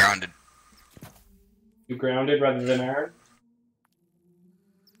 You grounded. You grounded rather than iron.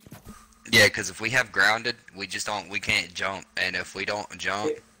 Yeah, because if we have grounded, we can't jump, and if we don't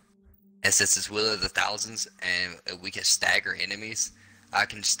jump, and since it's Will of the Thousands, and we can stagger enemies, I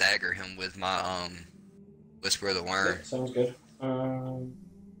can stagger him with my Whisper of the Worm. Yeah, sounds good.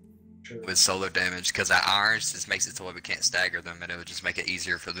 Sure. With solar damage, because that iron just makes it so we can't stagger them, and it would just make it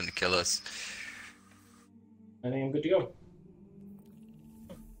easier for them to kill us. I think I'm good to go.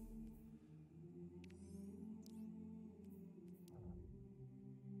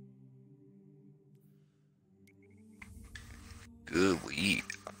 Good, we eat.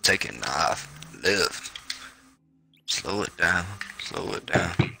 I'm taking knife, lift. Slow it down, slow it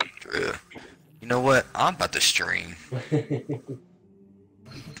down. Drill. You know what? I'm about to stream.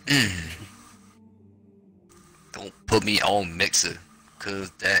 Don't put me on Mixer, cause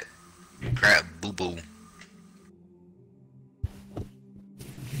that crap boo boo.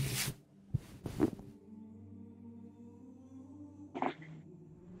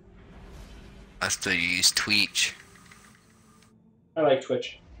 I still use Twitch. I like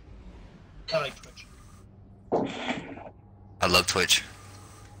Twitch. I love Twitch.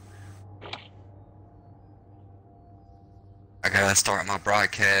 I start my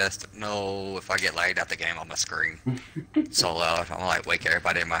broadcast. No, if I get lagged out the game, I'm gonna scream so loud. I'm gonna like wake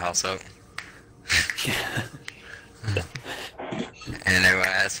everybody in my house up. And everyone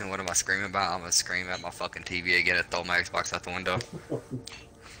asks me what am I screaming about, I'm gonna scream at my fucking TV again and throw my Xbox out the window.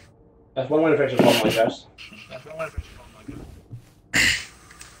 That's one way to fix a problem like this.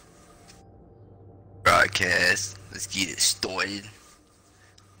 Broadcast. Let's get it started.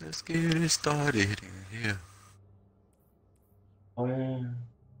 Let's get it started in here. Oh yeah.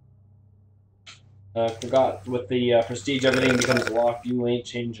 I forgot, with the prestige, everything becomes locked. You ain't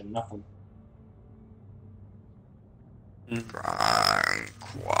changing nothing. Grind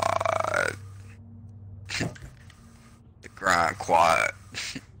quad. The grind quad.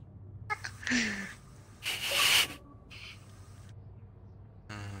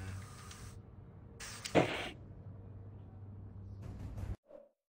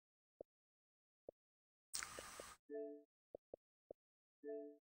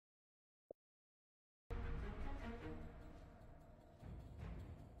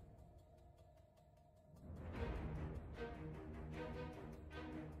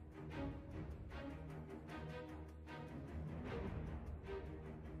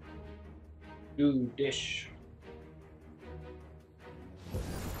 Do dish.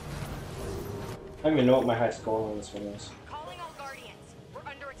 I don't even know what my high score on this one is. Calling all Guardians. We're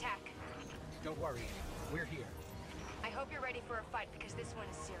under attack. Don't worry, we're here. I hope you're ready for a fight because this one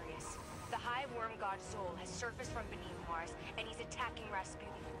is serious. The High Worm God Soul has surfaced from beneath Mars, and he's attacking Rasputin.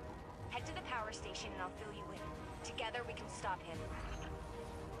 Head to the power station and I'll fill you in. Together we can stop him.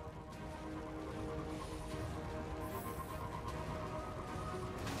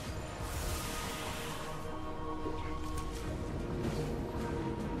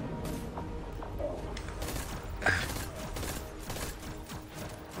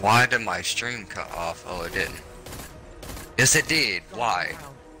 Why did my stream cut off? Oh, it didn't. Yes, it did. Why?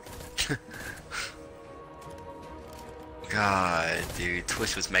 God, dude,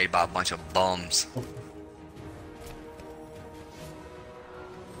 Twitch was made by a bunch of bums.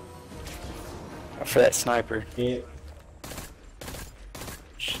 For that sniper. Yeah.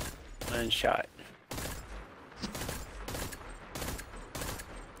 One shot.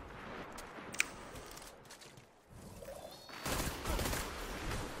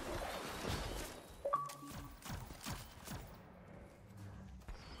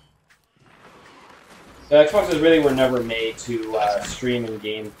 The Xboxes really were never made to stream and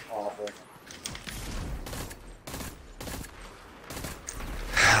game awful.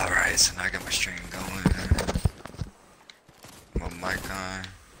 Alright, so now I got my stream going. My mic on.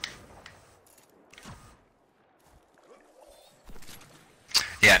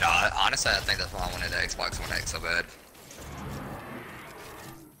 Yeah, no, honestly, I think that's why I wanted the Xbox One X so bad.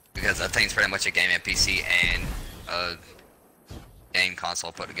 Because that thing's pretty much a gaming PC and a game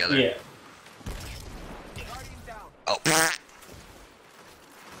console put together. Yeah. Oh. I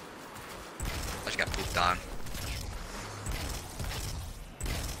just got pooped on.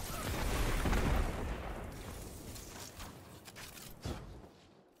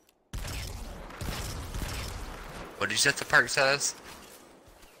 What did you set the perk says?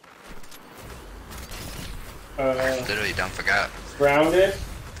 Literally done forgot. Grounded.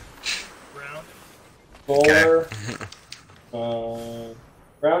 Solar.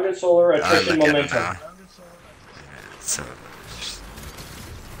 Grounded, solar, attrition, momentum. So,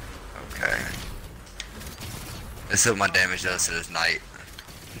 okay. Let's see what my damage does to this knight.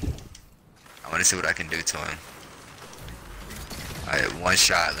 I want to see what I can do to him. Alright, one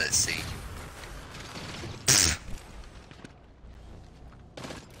shot, let's see.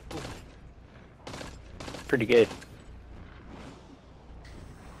 Pretty good.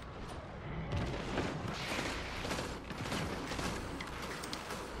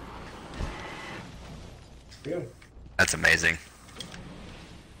 Yeah. That's amazing.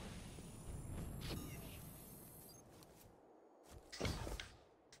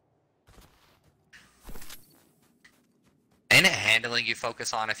 Ain't it handling you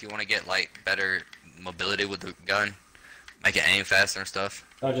focus on if you want to get like better mobility with the gun? Make it aim faster and stuff?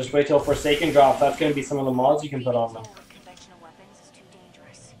 No, just wait till Forsaken drops. That's going to be some of the mods you can put on them. Conventional weapons is too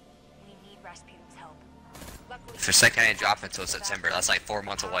dangerous. We need Rasputin's help. Luckily, Forsaken ain't dropping until September. That's like 4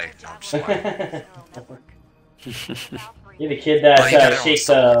 months away. No, I'm just playing. You're the kid that Oh, you got it on shakes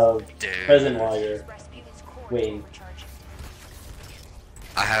solar. the Dude. present while you're waiting.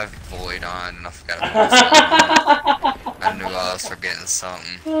 I have Void on, and I forgot about something. I knew I was forgetting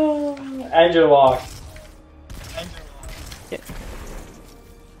something. And you're locked. Yeah.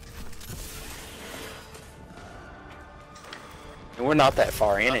 And we're not that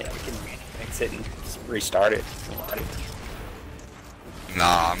far in it. We can exit and restart it.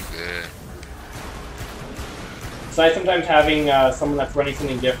 Nah, I'm good. It's nice sometimes having someone that's running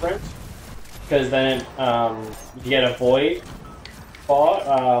something different, because then if you get a void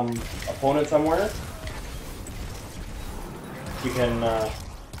opponent somewhere, you can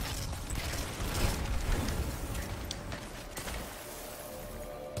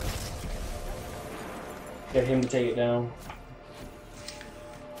get him to take it down.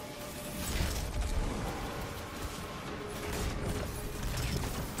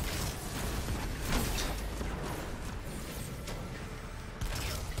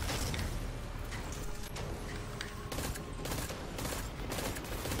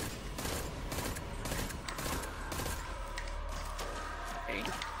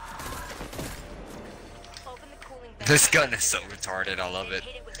 Open the cooling vent. This gun is so retarded. I love it.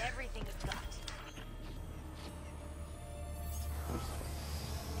 Hit it with everything you've got.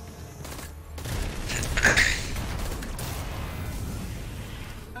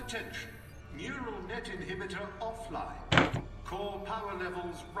 Attention. Neural net inhibitor offline. Core power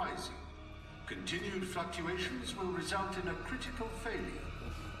levels rising. Continued fluctuations will result in a critical failure.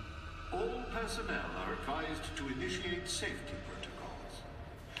 All personnel are advised to initiate safety protocols.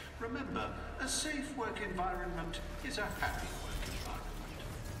 Remember, a safe work environment is a happy work environment.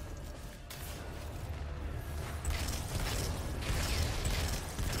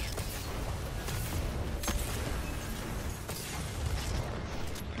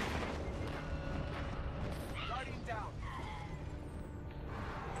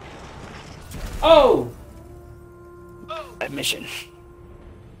 Oh! That mission.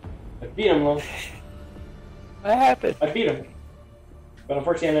 I beat him, though. What happened? I beat him. But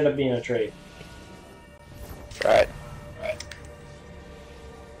unfortunately, it ended up being a trade. Right.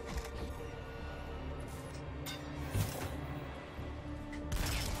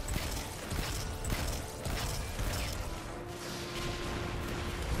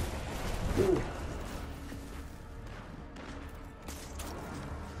 Ooh.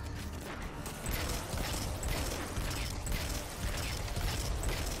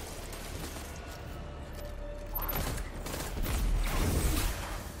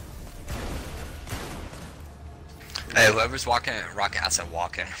 Hey, whoever's walking, I said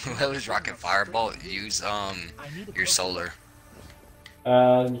walking. Whoever's rocking Firebolt, use your solar.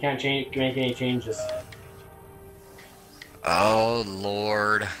 You can't make any changes. Oh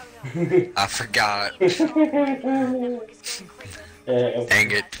Lord, I forgot. Dang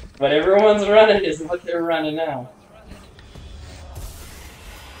Dang it. But everyone's running is what they're running now.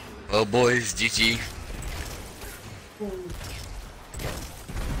 Well, boys, GG.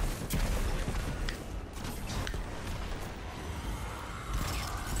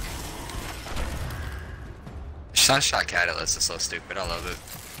 Sunshot Catalyst is so stupid. I love it.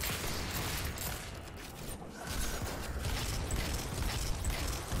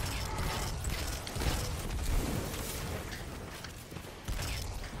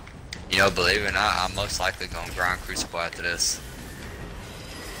 You know, believe it or not, I'm most likely going to grind Crucible after this.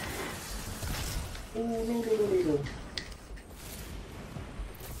 Got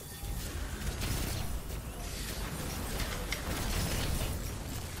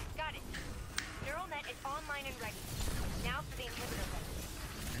it. Neural net is online and ready. Now for the inhibitor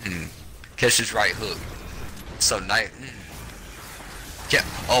vent. Catch his right hook. So nice. Yeah.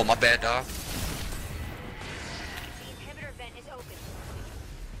 Oh, my bad, dog. The inhibitor vent is open.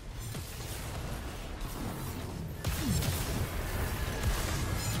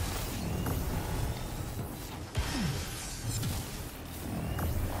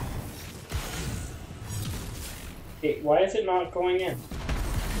 Hey, why is it not going in?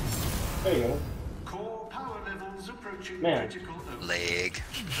 There you go. Core power levels approaching Man. critical open. Leg.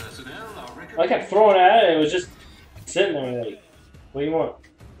 Personnel are I kept throwing at it, it was just sitting there like, what do you want?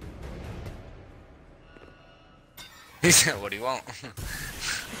 He said, what do you want?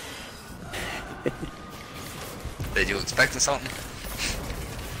 Did you expect something?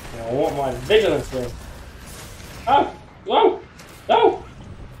 I want my vigilance ring. Oh! No! No!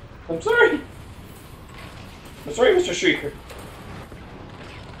 I'm sorry! I'm sorry, Mr. Shrieker.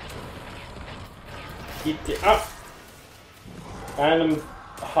 Get it up! Random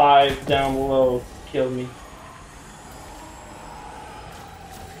hive down below killed me.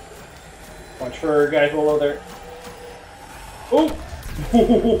 Watch for guys below there. Oh!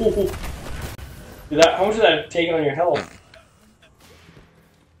 Did that? How much did that take on your health?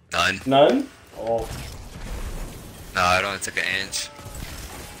 None. None? Oh. No, it only took an inch.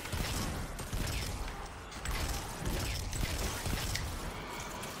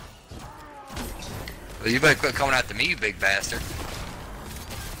 Well, you better quit coming after me, you big bastard.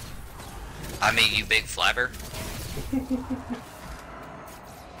 I mean, you big flabber.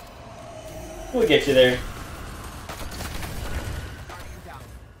 We'll get you there.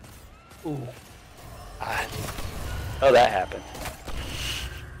 Ooh. Oh, that happened.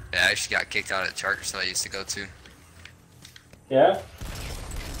 Yeah, I actually got kicked out of the church that I used to go to. Yeah?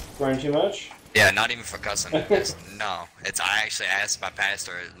 Wearing too much? Yeah, not even for cussing. No, I actually asked my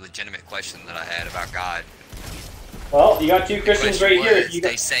pastor a legitimate question that I had about God. Well, you got two Christians right here.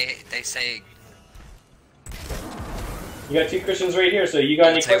 They say. You got two Christians right here, so you got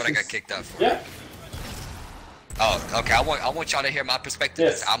any Tell questions? you what I got kicked out for. Yeah. Oh, okay. I want y'all to hear my perspective.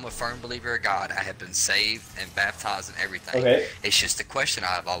 Yes. I'm a firm believer of God. I have been saved and baptized and everything. Okay. It's just a question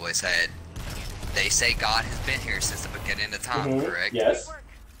I've always had. They say God has been here since the beginning of time, correct? Yes.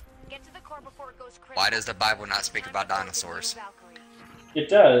 Get to the core before it goes crazy. Why does the Bible not speak about dinosaurs? It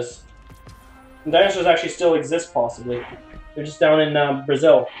does. And dinosaurs actually still exist, possibly. They're just down in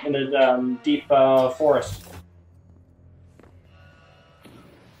Brazil, in the deep forest.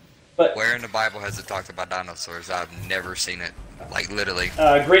 But Where in the Bible has it talked about dinosaurs? I've never seen it. Like, literally.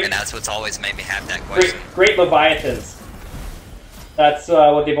 great, And that's what's always made me have that question. great leviathans. That's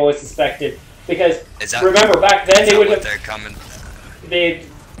what they've always suspected. Because Is that, remember, back then they would have. They're coming.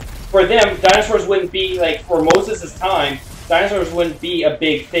 For them, dinosaurs wouldn't be like for Moses' time. Dinosaurs wouldn't be a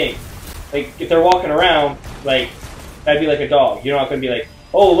big thing. Like if they're walking around, like that'd be like a dog. You're not gonna be like,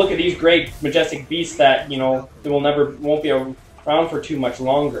 oh, look at these great majestic beasts that they won't be around for too much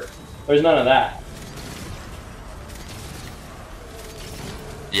longer. There's none of that.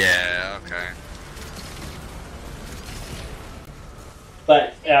 Yeah. Okay.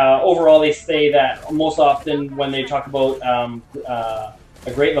 But overall, they say that most often when they talk about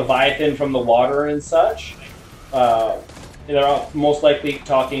a great leviathan from the water and such, they're most likely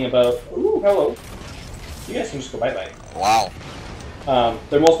talking about. Ooh, hello. You guys can just go bye-bye. Wow.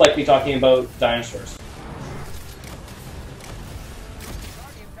 They're most likely talking about dinosaurs.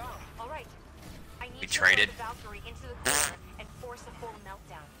 All right. I need We to traded. throw the Valkyrie into the corner and force a full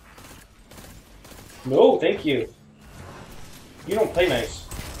meltdown. No, thank you. You don't play nice.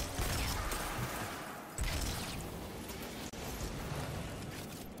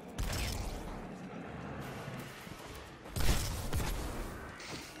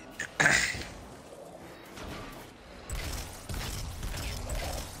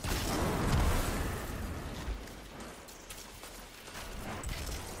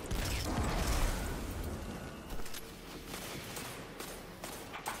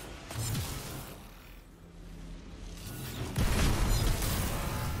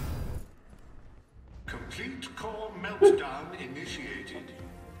 Complete core meltdown initiated.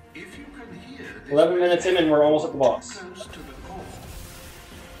 If you can hear this 11 minutes in and we're almost at the boss. close to the core.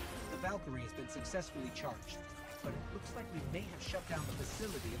 The Valkyrie has been successfully charged, but it looks like we may have shut down the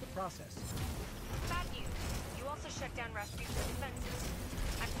facility in the process. Bad news. You also shut down Rasputin's defenses.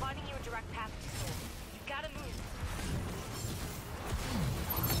 I'm finding you a direct path to Seoul. You gotta move.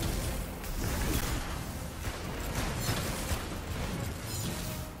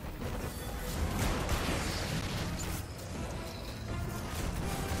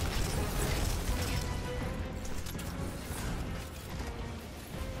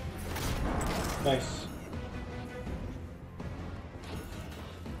 Nice.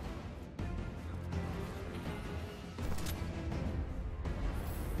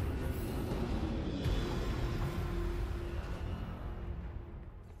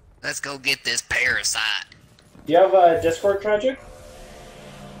 Let's go get this parasite. Do you have a Discord, Tragic?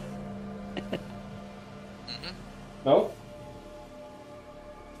 No?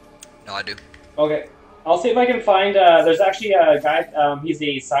 No, I do. Okay. I'll see if I can find, there's actually a guy, he's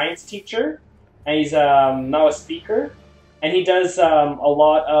a science teacher, and he's now a speaker, and he does a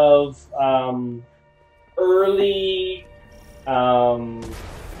lot of early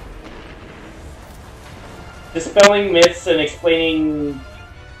dispelling myths and explaining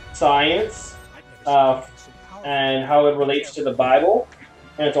science and how it relates to the Bible,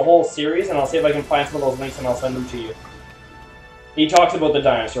 and it's a whole series, and I'll see if I can find some of those links and I'll send them to you. He talks about the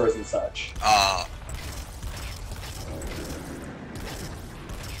dinosaurs and such.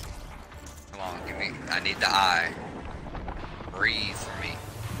 Come on, give me. I need the eye. Breathe for me.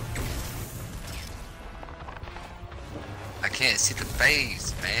 I can't see the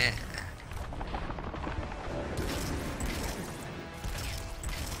face, man.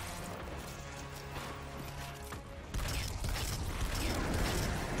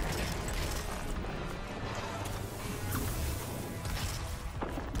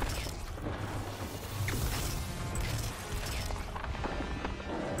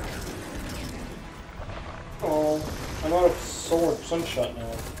 Oh, I'm out of sword sunshot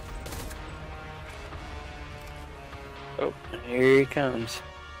now. Oh, here he comes.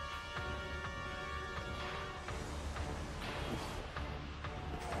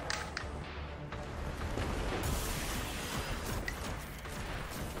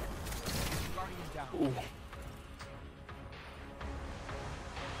 Ooh.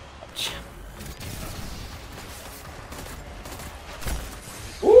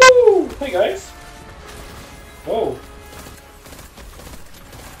 Woo! Hey guys. Whoa.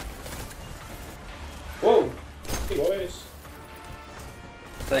 Whoa. Hey boys.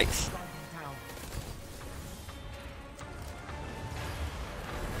 Thanks.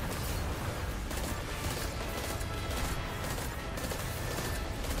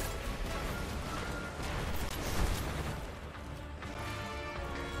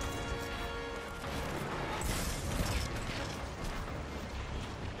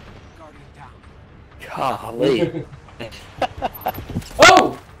 Golly.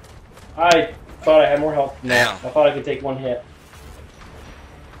 Oh! I thought I had more health. No, Damn. I thought I could take one hit.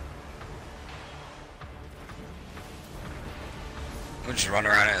 We'll just run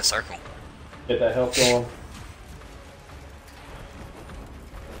around in a circle. Get that health going.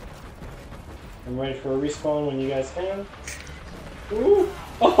 I'm ready for a respawn when you guys can. Ooh!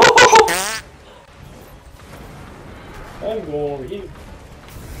 Oh! I'm going over here.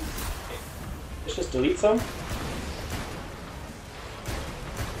 Let's just delete some.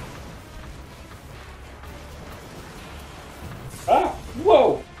 Ah!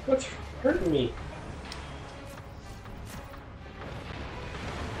 Whoa! What's hurting me?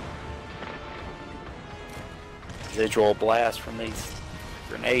 Residual blast from these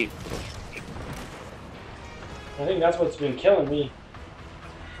grenades. I think that's what's been killing me.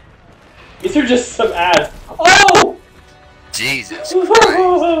 These are just some ads. Oh! Jesus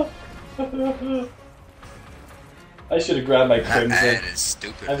Christ. I should have grabbed my That crimson. ad is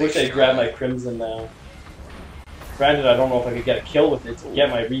stupid. I wish I grabbed my crimson now. Granted, I don't know if I could get a kill with it to get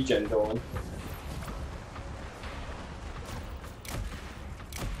my regen going.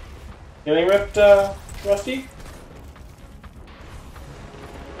 Healing ripped, Rusty?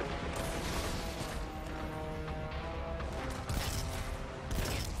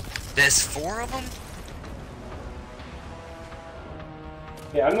 There's 4 of them?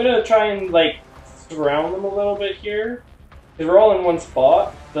 Yeah, I'm gonna try and, like, surround them a little bit here. Because we're all in one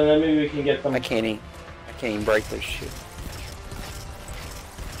spot, so then maybe we can get them. I can't even break this shit.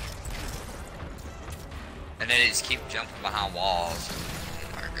 And then they just keep jumping behind walls.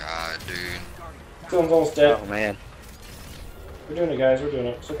 Oh my god, dude. This one's almost dead. Oh man. We're doing it, guys. We're doing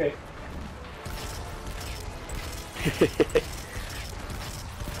it. It's okay.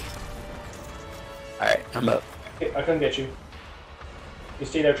 Alright, I'm up. Okay, I come get you. You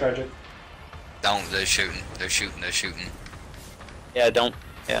stay there, Tragic. Don't, they're shooting. They're shooting, they're shooting. Yeah, don't.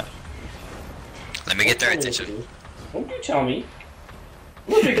 Yeah. Let me get their Don't tell me what to attention. do. Don't you tell me.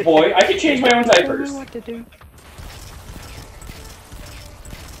 I'm a big boy. I can change my own diapers. What to do?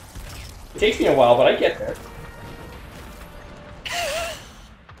 It takes me a while, but I get there.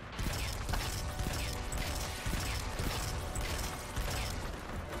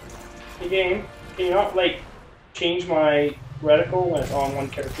 Hey game, can you not, like, change my reticle when it's on one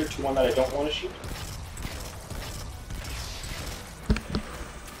character to one that I don't want to shoot?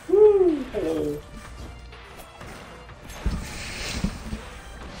 Woo! Hello.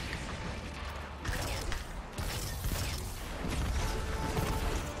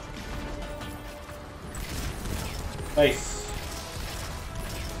 Nice.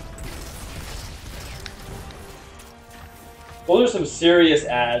 Those are some serious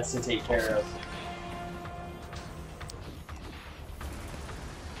ads to take care of.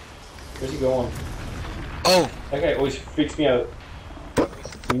 Where's he going? Oh! That guy always freaks me out.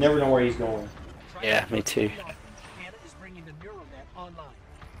 You never know where he's going. Yeah, me too. Hannah is bringing the neural net online.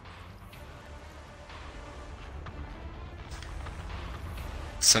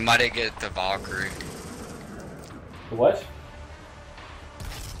 Somebody get the Valkyrie. The what?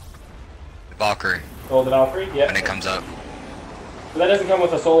 The Valkyrie. Oh, the Valkyrie? Yeah. When it comes up. But that doesn't come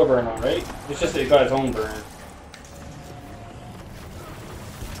with a solar burn on, right? It's just that it got its own burn.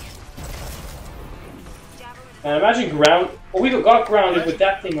 And imagine ground. Oh, we got grounded with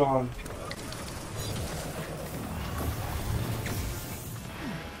that thing on.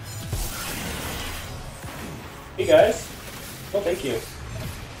 Hey guys. Oh, thank you.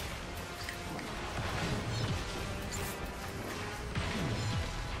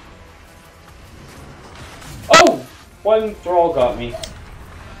 Oh! One thrall got me.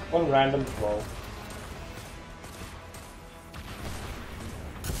 One random thrall.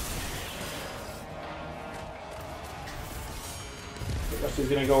 Rusty's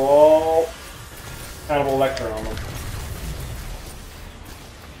gonna go all Hannibal Lecter on them.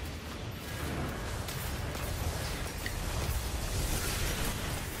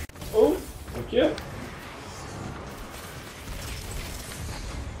 Oh, thank you.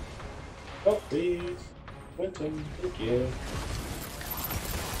 Oh, please. Quentin, thank you.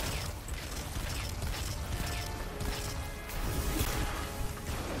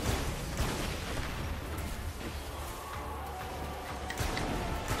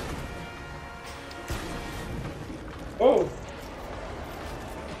 Oh!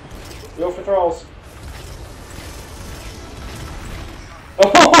 Go for trolls.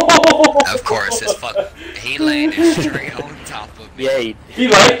 Of course, his fuck. He landed straight on top of me. Yeah, he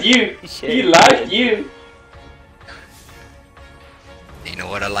liked you. He liked you. You know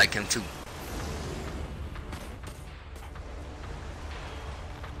what? I like him too.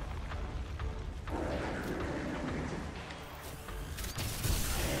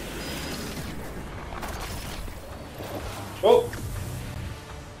 Oh!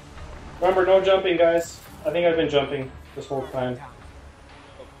 Remember, no jumping, guys. I think I've been jumping this whole time.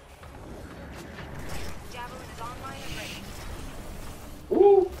 Javelin is online and ready.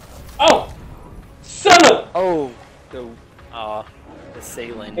 Ooh! Oh! Son of! Oh, the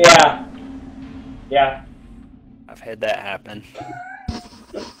ceiling. Yeah. Yeah. I've had that happen.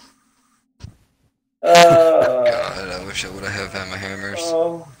 God, I wish I would have had my hammers.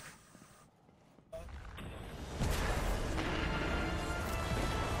 Oh.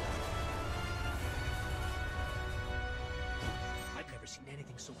 I've never seen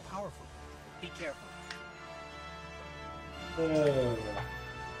anything so powerful. Be careful.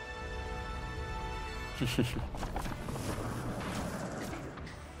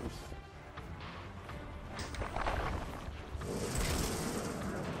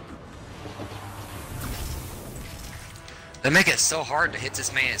 They make it so hard to hit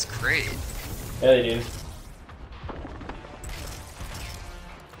this man's crit. Yeah, they do.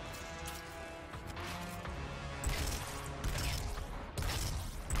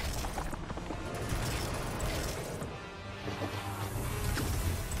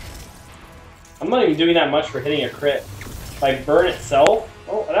 I'm not even doing that much for hitting a crit. Like, burn itself.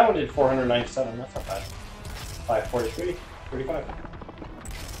 Oh, that one did 497. That's not bad. 543. 35.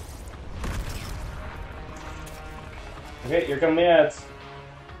 Okay, here come the ads.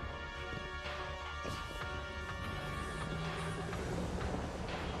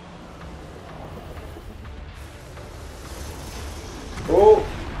 Oh!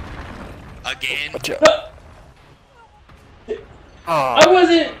 Again? I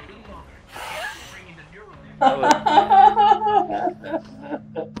wasn't! Come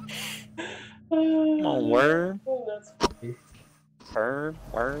on, worm. Oh, that's funny. Worm.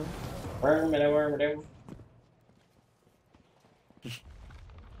 Worm and a worm and a worm.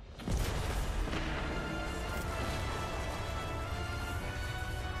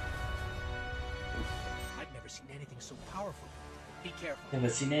 I've never seen anything so powerful. Be careful. Never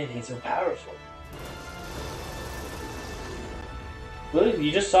seen anything so powerful. Really?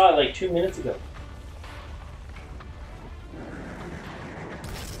 You just saw it like 2 minutes ago.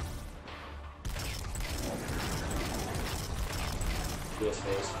 Yes,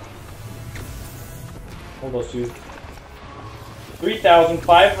 face. Hold those two.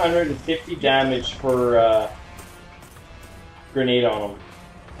 3,550 damage for grenade on them.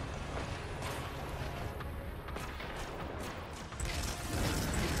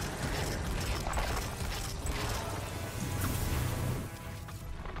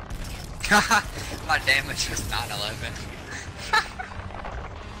 My damage was 911.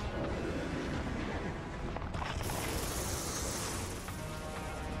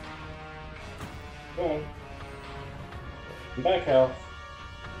 Go on. Come back, Hal.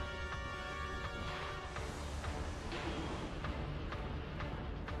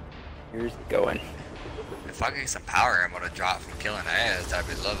 Here's going. If I could get some power ammo to drop from killing ads, that'd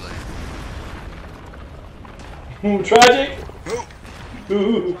be lovely. Tragic! Ooh.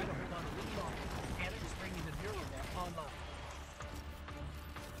 Ooh. Canada's bringing the neural net online.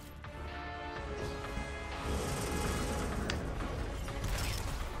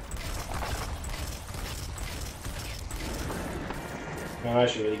 Man, I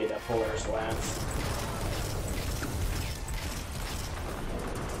should really get that Polaris Lance.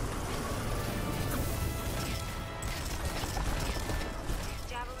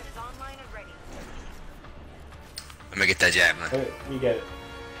 Javelin is online and ready. Let me get that javelin. Okay, you get it.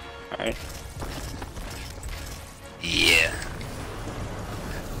 Alright. Yeah.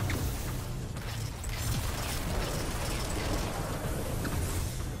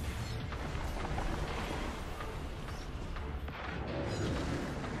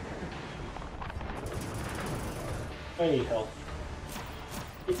 I need help.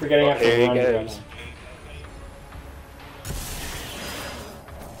 Keep forgetting I have There to he run. goes.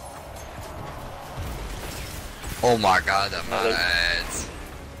 Oh my god, the amount of ads.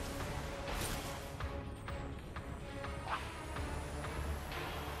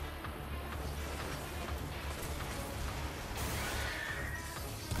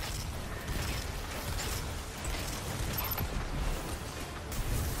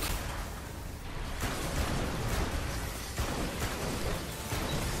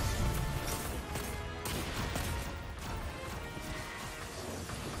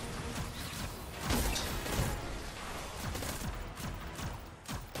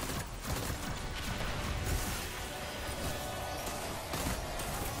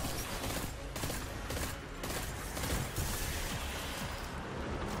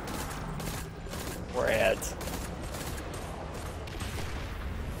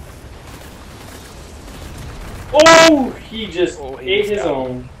 Oh, he just ate his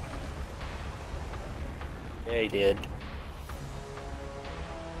own. Yeah, he did.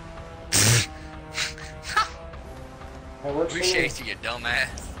 That works for me. Appreciate you,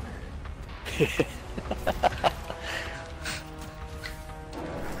 dumbass.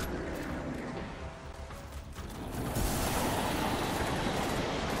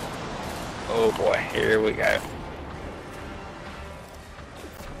 Oh boy, here we go.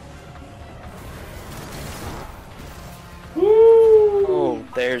 Woo! Oh,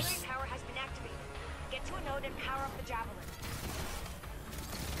 there's. Power has been activated. Get to a node and power up the javelin.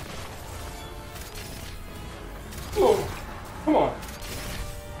 Oh, come on.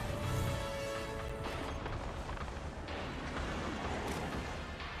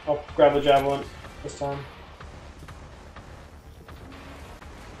 I'll grab the javelin this time.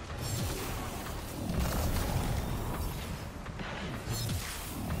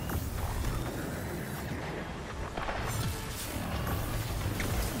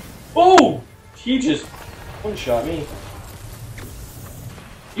 Oh! He just one-shot me.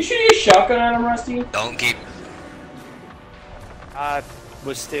 You shooting a shotgun at him, Rusty? Don't keep. I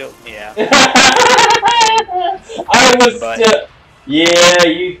was still, yeah. I was still. Yeah,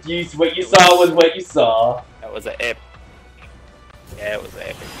 you what you saw was what you saw. That was an epic. Yeah, it was an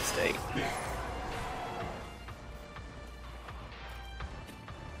epic mistake.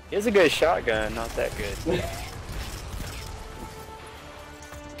 It's a good shotgun, not that good.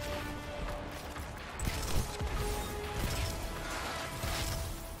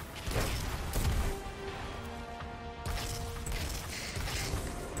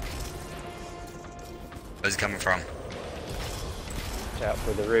 Where's it coming from? Watch out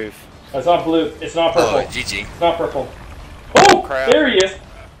for the roof. It's not blue. It's not purple. Oh, GG. It's not purple. Oh, crap. There he is.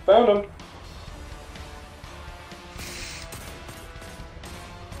 Found him.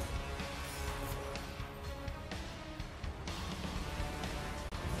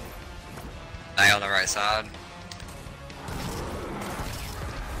 Eye on the right side.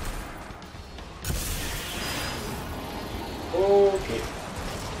 Okay.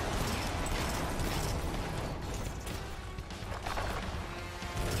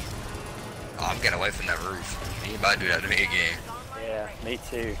 Oh, I'm getting away from that roof. Anybody do that to me again? Yeah, me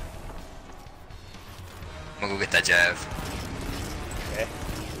too. I'm gonna go get that jab. Okay.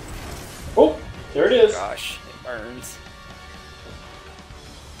 Oh, there it is. Gosh, it burns.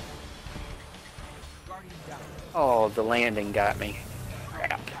 Oh, the landing got me.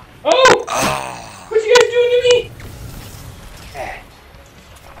 Crap. Oh! Oh, What you guys doing to me?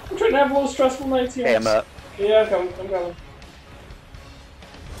 I'm trying to have a little stressful nights here. Hey, I'm up. Yeah, I'm coming. I'm coming.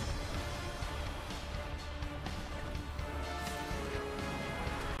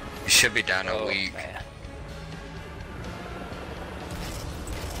 you should be down a Oh, week. man.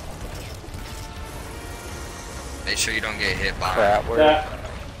 Make sure you don't get hit by Crap, where? That.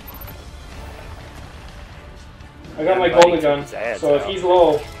 I got my Everybody golden took gun, his ads so if out. he's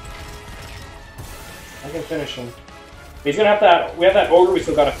low, I can finish him. He's gonna have that. We have that ogre. We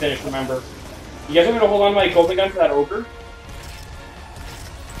still gotta finish. Remember. You guys want me to hold on to my golden gun for that ogre?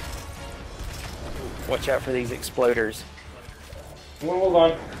 Watch out for these exploders. I'm gonna hold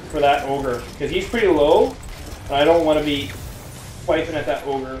on for that ogre because he's pretty low, and I don't want to be wiping at that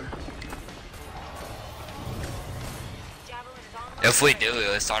ogre. Javelin is on. If we do,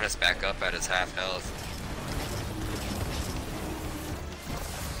 it'll start us back up at its half health.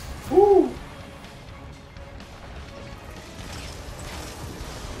 Woo!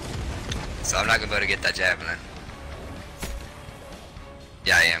 So I'm not gonna be able to get that javelin.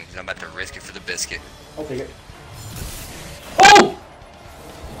 Yeah, I am, because I'm about to risk it for the biscuit. I'll take it. Oh!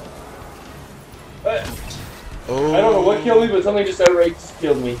 I don't know what killed me, but something just outright just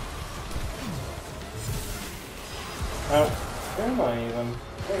killed me. Where am I even?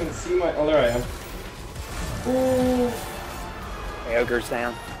 I can't even see my. Oh, there I am. Ooh. The ogre's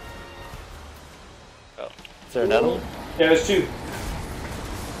down. Oh, is there another one? Yeah, there's two.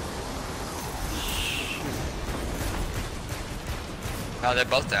 Oh, they're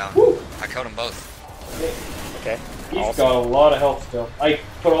both down. Woo. I killed them both. Okay. He's Awesome. got a lot of health still. I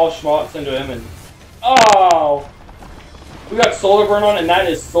put all schmots into him and. Oh! We got solar burn on, and that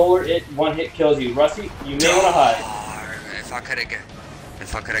is solar. It one hit kills you. Rusty, you may want to hide. Darn, if I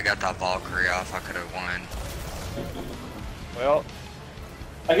could have got that Valkyrie off, I could have won. Well,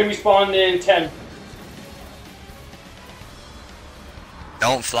 I can respawn in 10.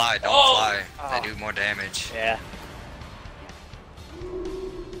 Don't fly, don't fly. Oh. They do more damage. yeah.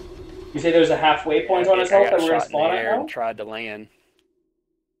 You say there's a halfway point I on his think I health that got we're gonna shot in the spawn at air now? and tried to land.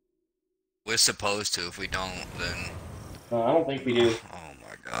 We're supposed to. If we don't, then No, I don't think we do. oh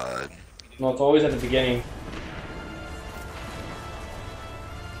my god. No, it's always at the beginning.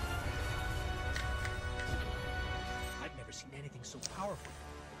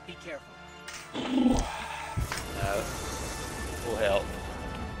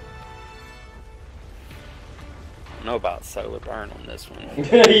 don't know about solar burn on this one.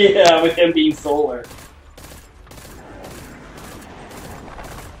 Yeah, with him being solar.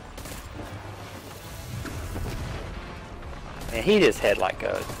 And he just had like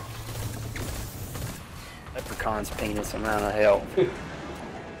a leprechaun's penis amount of health.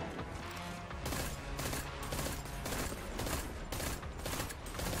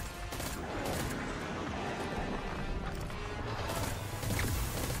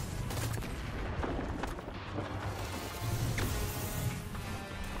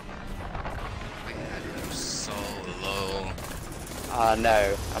 So low.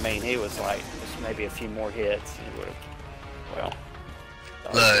 No, I mean he was like just maybe a few more hits. He would have. Well.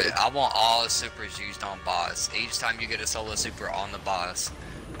 Look, I want all supers used on boss. Each time you get a solo super on the boss,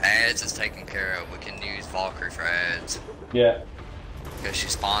 ads is taken care of. We can use Valkyrie for ads. Yeah. Because she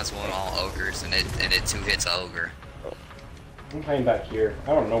spawns one on ogres and it 2 hits ogre. I'm hiding back here.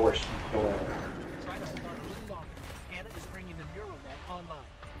 I don't know where she's going. Try to hold on a little longer. Anna is bringing the neural net online.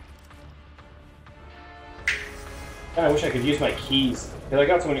 God, I wish I could use my keys. Because I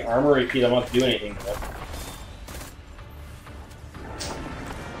got so many armory keys, I'm not to do anything with them.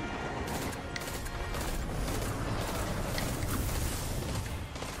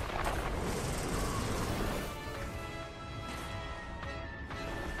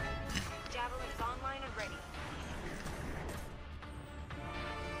 Javelin's online and ready.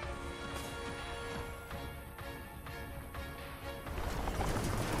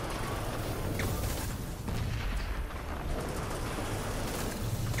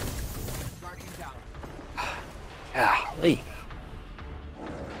 Guardian down. Golly.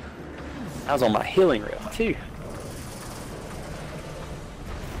 I was on my healing reel too.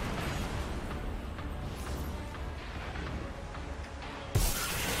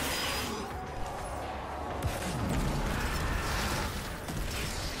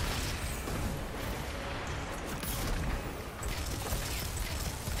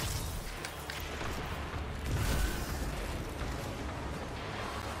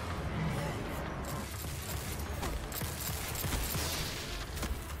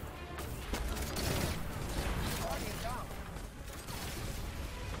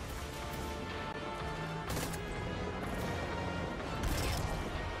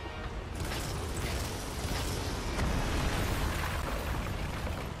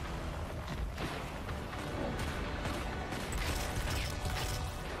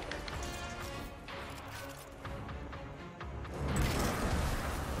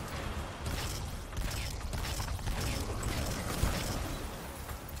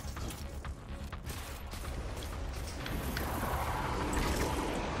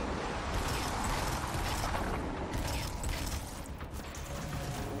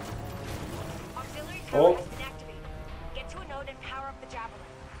 Auxiliary Oh. power has been activated. Get to a node and power up the javelin.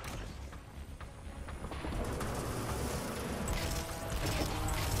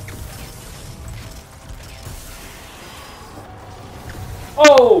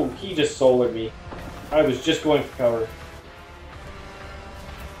 Oh! He just solared me. I was just going for cover.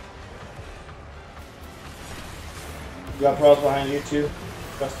 You got pearls behind you too,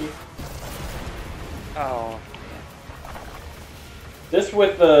 Dusty? Oh. This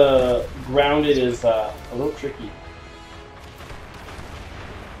with the grounded is a little tricky.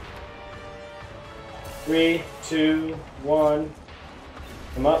 3, 2, 1.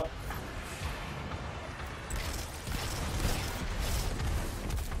 Come up.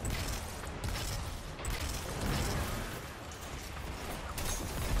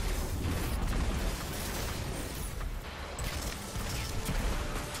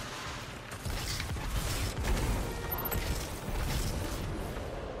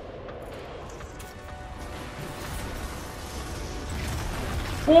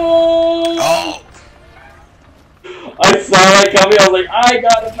 Oh! I saw that coming, I was like, I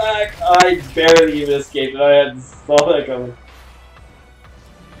got it back! I barely even escaped it, I had saw that coming.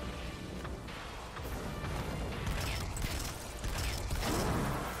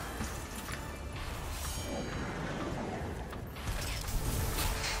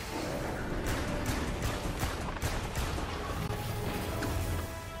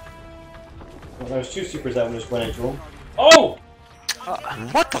 Well, there was 2 supers that one just went into him. Oh!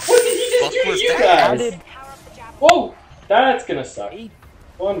 What the What did he just fuck do to was you that? guys? Whoa! That's gonna suck.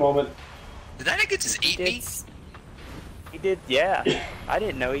 One moment. Did that nigga just eat me? He did, yeah. I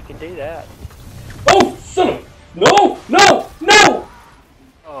didn't know he could do that. Oh, son of... No! No! No!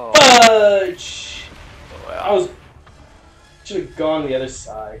 Oh. Fudge! Well, I was... Should have gone the other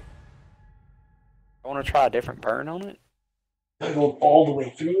side. I want to try a different burn on it. I go all the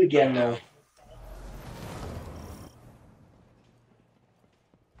way through again now.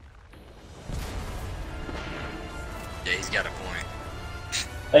 Yeah, he's got a point.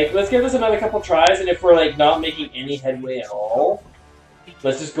 Like, let's give this another couple tries, and if we're like not making any headway at all,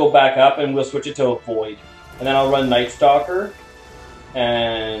 let's just go back up and we'll switch it to a void. And then I'll run Night Stalker,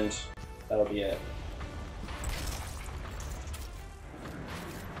 and that'll be it.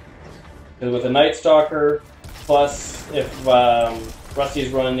 Because with a Night Stalker, plus if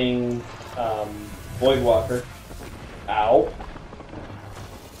Rusty's running Void Walker, ow.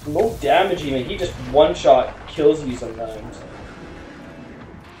 No damage even, he just one-shot kills you sometimes.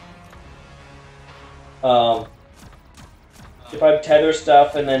 If I tether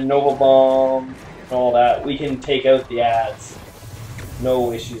stuff and then Nova Bomb and all that, we can take out the ads.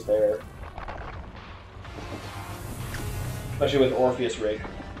 No issues there. Especially with Orpheus Rig.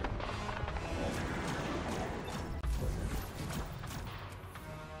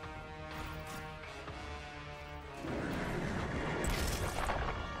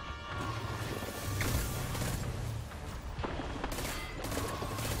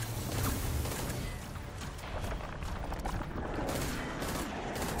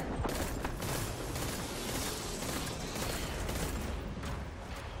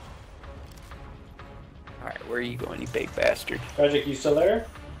 Alright, where are you going, you big bastard? Tragic, you still there?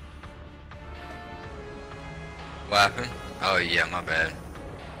 What happened? Oh yeah, my bad.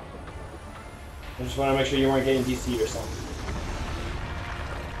 I just want to make sure you weren't getting DC or something.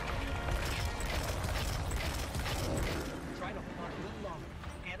 Try to hold on a little longer.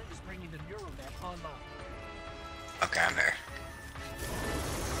 Anna is bringing the neural net online. Okay, I'm here.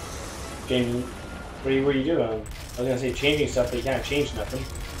 Changing. What are you doing? I was gonna say changing stuff, but you can't change nothing.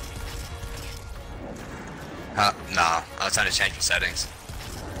 Nah, I was trying to change the settings.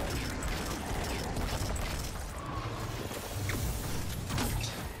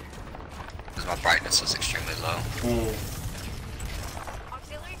 Because my brightness was extremely low.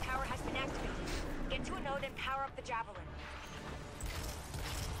 Auxiliary power has been activated. Get to a node and power up the javelin.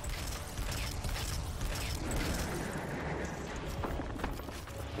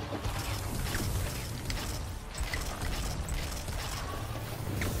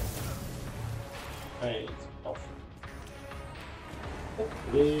 Alright.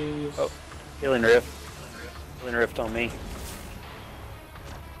 Please. Oh, Healing Rift. Healing Rift on me.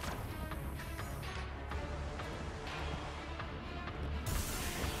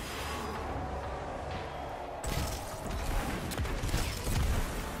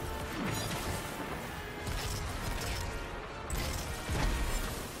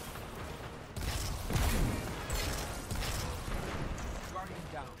 Guardian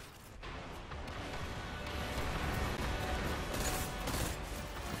down.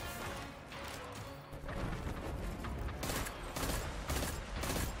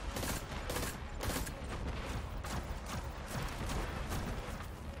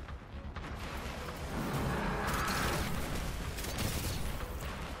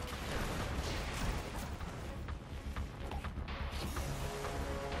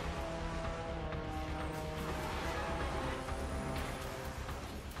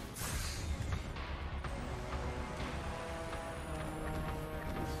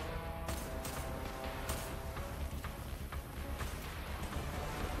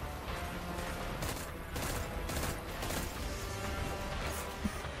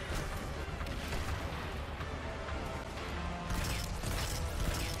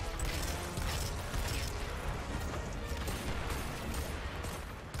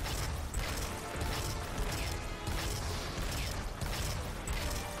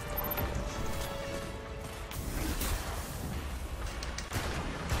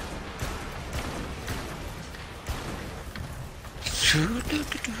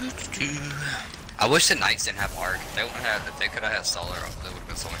 I wish the Knights didn't have arc. If they could have had solar, it would have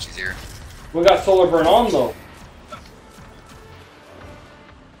been so much easier. We got solar burn on though.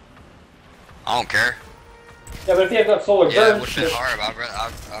 I don't care. Yeah, but if you have got solar Yeah, burn, it would have been hard.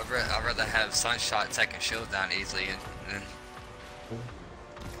 I'd rather have Sunshot taking shield down easily, and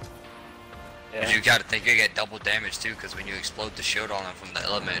Yeah. you gotta think you get double damage too, because when you explode the shield on them from the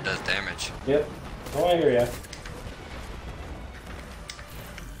element, it does damage. Yep. Oh, I hear ya.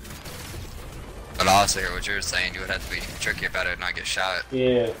 But I also hear what you're saying. You would have to be tricky about it and not get shot.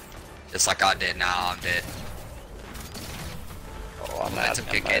 Yeah. Just like I did. Now I'm dead. Oh, I'm Momentum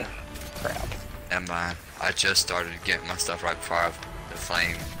kicking. Crap. Never mind. I just started getting my stuff right before the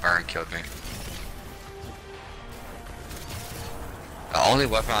flame burn killed me. The only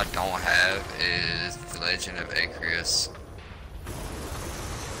weapon I don't have is the Legend of Acreus.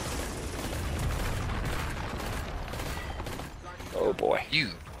 Oh boy. You.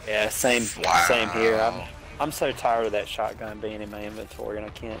 Yeah, same Wow. same here. I'm so tired of that shotgun being in my inventory and I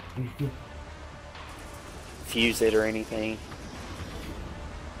can't defuse it or anything.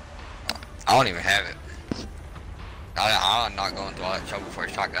 I don't even have it. I'm not going through all that trouble for a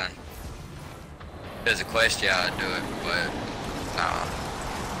shotgun. If there's a quest, yeah, I'd do it, but nah.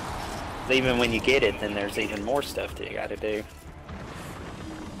 Even when you get it, then there's even more stuff that you gotta do.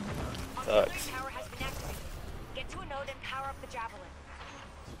 Sucks. Power has been activated. Get to a node and power up the javelin.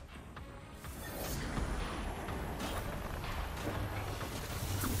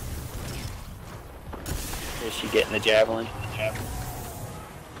 Is she getting the javelin?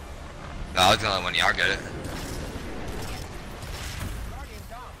 No, I was the only one y'all got it.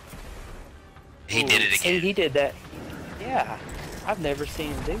 He did it again. See, he did that. Yeah, I've never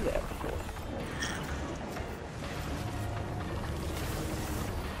seen him do that before.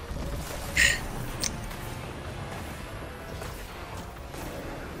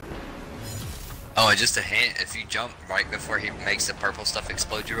 Oh, and just a hint, if you jump right before he makes the purple stuff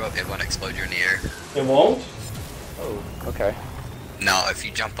explode you up, it won't explode you in the air. It won't? Oh, okay. No, if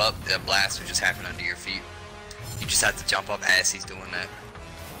you jump up, the blast will just happen under your feet. You just have to jump up as he's doing that.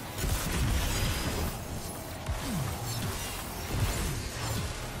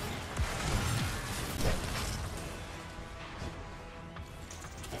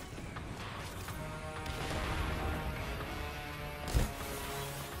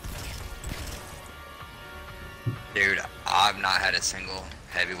 Dude, I've not had a single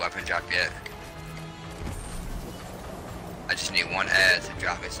heavy weapon drop yet. I just need one ad to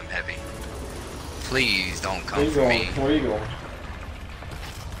drop me some heavy. Please don't come for me. Where are you going?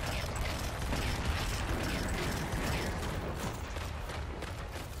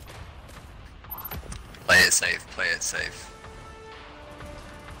 Play it safe, play it safe.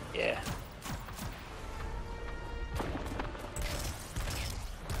 Yeah.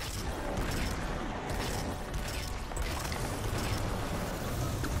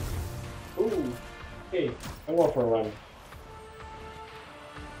 Ooh. Hey, I'm going for a run.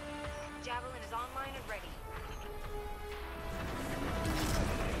 Javelin is online and ready.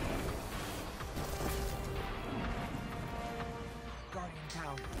 Guardian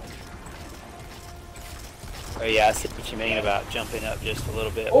down. Oh yeah, I see what you mean about jumping up just a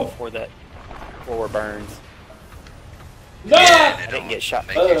little bit Oh. before that floor burns. No! Yeah, I didn't get shot.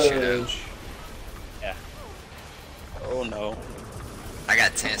 make you shoot out. Yeah. Oh no. I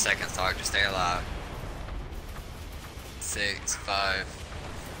got 10 seconds, dog. Just stay alive. 6, 5,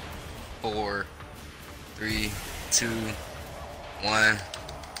 4, 3, 2, 1.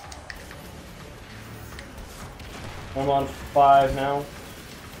 I'm on 5 now.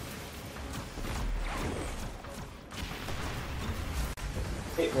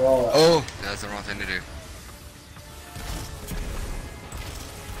 Hey, we're all up. Oh, that's the wrong thing to do.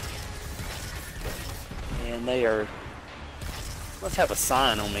 And they are. Let's have a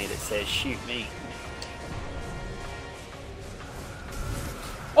sign on me that says "Shoot me."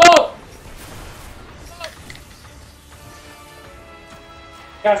 Oh!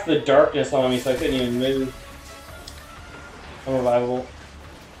 Cast the darkness on me so I couldn't even move. I'm revivable.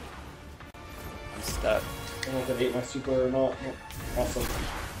 I'm stuck. I don't know if it ate my super or not. Oh, awesome.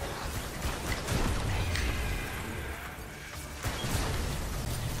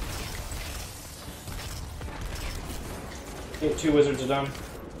 Okay, 2 wizards are done.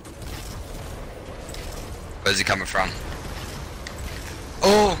 Where's he coming from?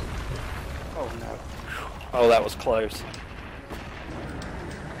 Oh! Oh no. Oh, that was close.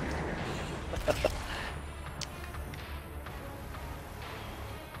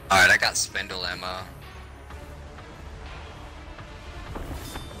 Alright, I got spindle ammo.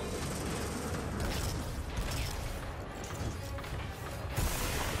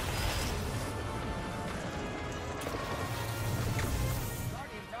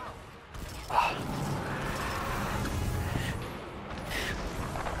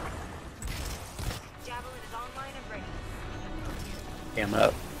 Javelin is online and ready. Him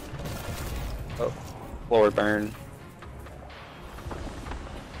up. Oh, floor burn.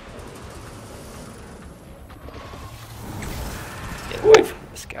 Get away from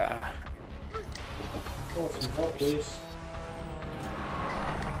this guy. Oh, some help, please.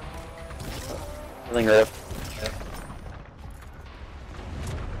 Linger up.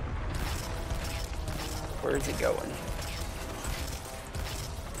 Where is he going?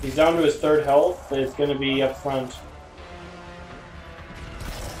 He's down to his 3rd health. It's going to be up front.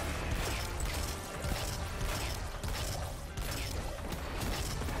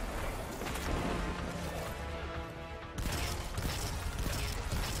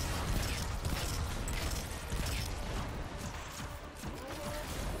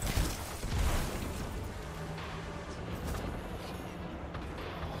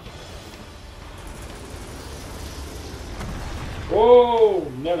 Whoa,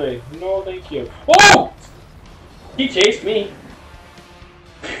 Nelly, no thank you. Whoa! He chased me.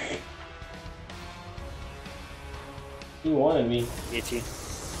 He wanted me. Get you.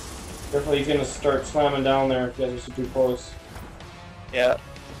 Careful, he's gonna start slamming down there if you guys are too close. Yeah.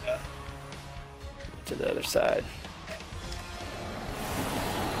 To the other side.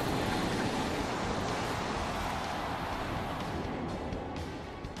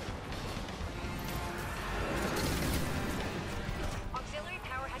 Auxiliary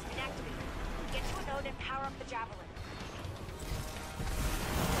power has been activated. Get to a node and power up the javelin.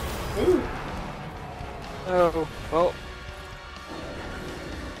 Ooh. Oh, well.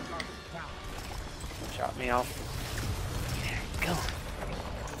 Shot me off. Go.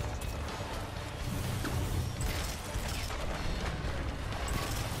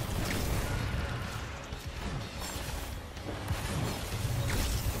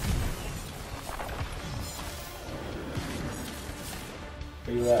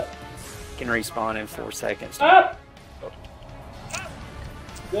 Where you at? Can respawn in 4 seconds. Ah!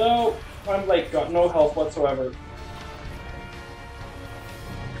 No, I'm like got no health whatsoever.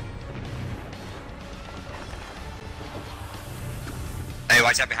 Hey,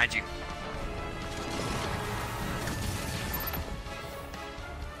 watch out behind you.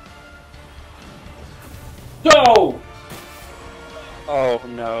 No! Oh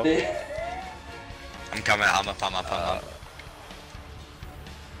no. I'm coming. I'm up.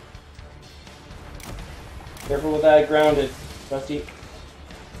 Careful with that grounded, Rusty.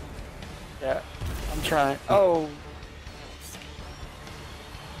 Yeah. I'm trying. Oh.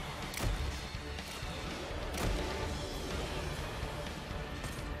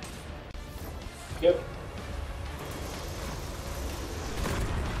 Yep.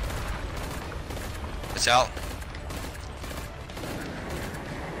 Watch out.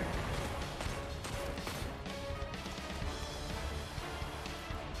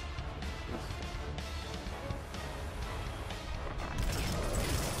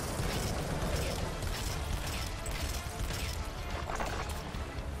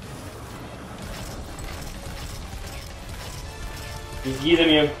 He's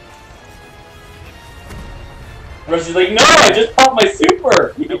yeeting you. Rusty's like, no, I just popped my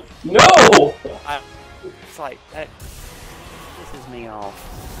super! No! It's like, that pisses me off.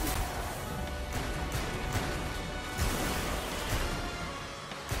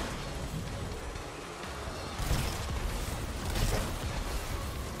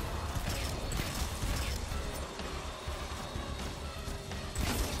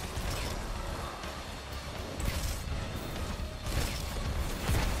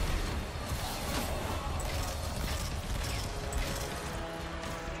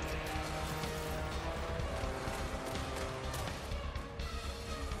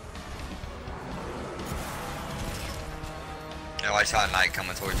 Yeah, I saw a knight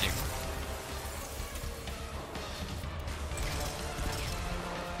coming towards you.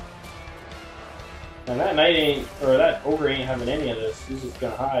 And that knight ain't, or that ogre ain't having any of this. He's just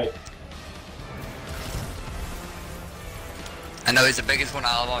gonna hide. I know he's the biggest one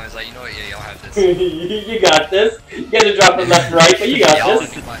out of them. He's like, you know what? Yeah, y'all have this. You got this. You got to drop it left and right, but you got Y'all this.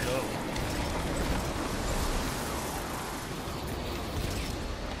 look at my hook.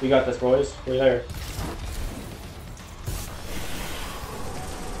 We got this, boys. We're there.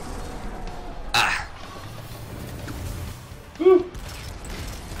 Ah. Woo.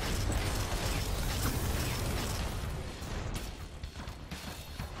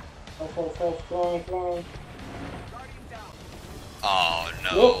 Fall. Oh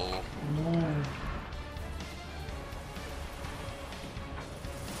no. Whoa.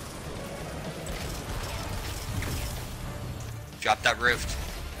 Drop that rift.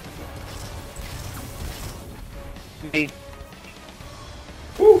 Me.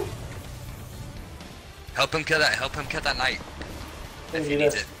 Woo. Help him kill that. Help him kill that knight. If he do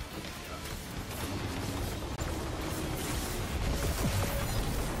needs this. it.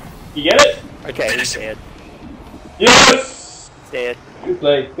 You get it? Okay, he's Finish him. dead. Yes! He's dead. Good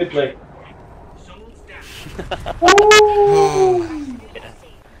play. Good play. Yeah.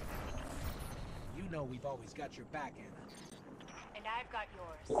 You know we've always got your back, Anna. And I've got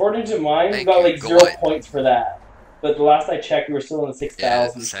yours. According to mine, we Thank got you, like 0 God. points for that. But the last I checked, we were still in the Yeah,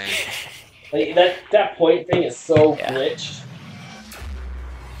 6,000. same. Like that point thing is so Yeah. glitched.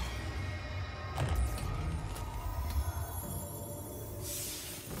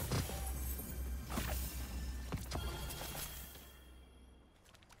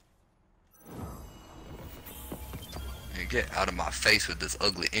 You get out of my face with this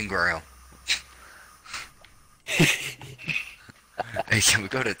ugly engram. Hey, can we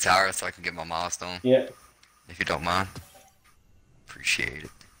go to the tower so I can get my milestone? Yeah. If you don't mind. Appreciate it.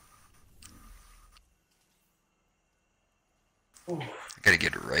 Ooh. I gotta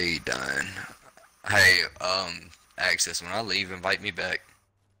get a raid done. Hey, Access, when I leave, invite me back.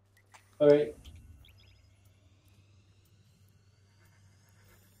 Alright.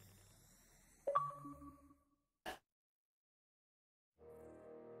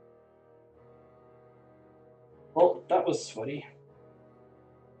 Oh, that was sweaty.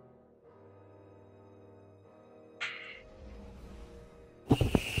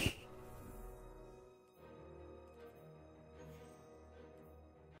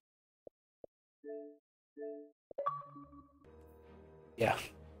 Yeah.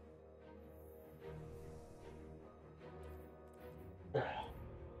 Yeah,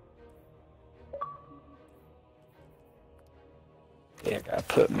 I gotta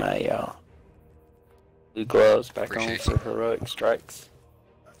put my blue gloves back Appreciate on for heroic strikes.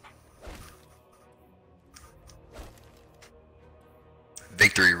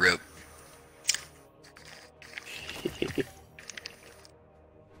 Victory rip.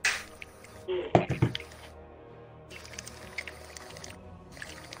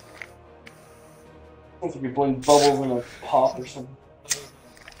 Sounds like you're blowing bubbles in a pot or something.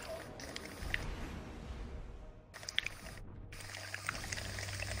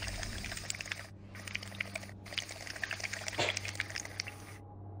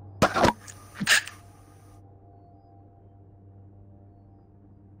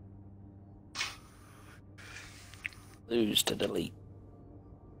 Lose to delete.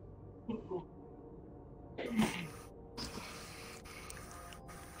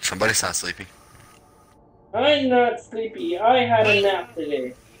 Somebody sounds sleepy. I'm not sleepy. I had a nap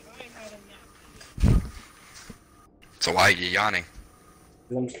today. So why are you yawning?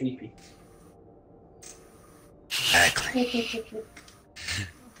 Because I'm sleepy. Exactly.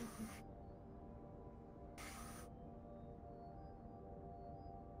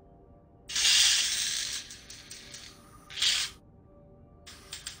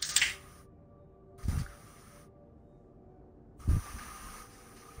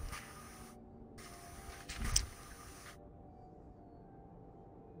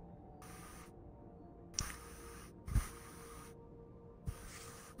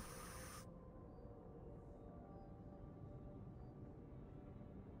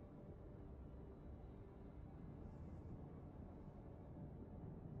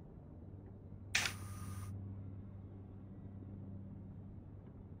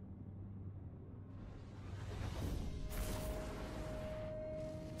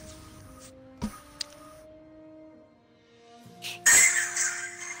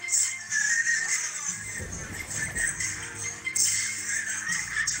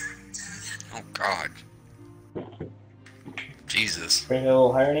 Oh God. Jesus. Bring it a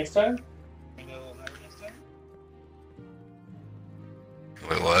little higher next time?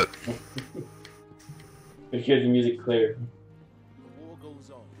 Wait, what? If you have the music clear. The war goes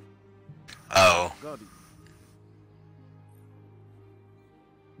on. Oh. Guardian,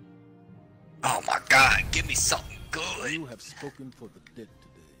 Oh my God, give me something good. you have spoken for the dead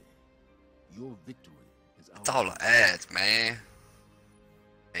today. Your victory is That's our all I ask, man.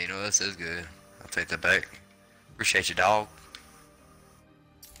 Hey, you know, this is good. I'll take that back. Appreciate you, dog.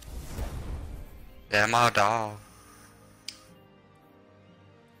 Yeah, my dog.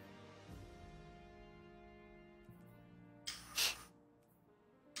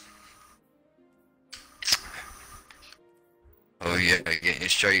 Oh yeah, getting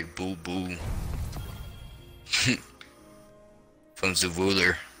straight boo boo from the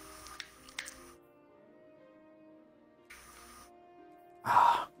ruler.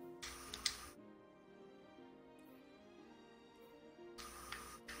 Ah.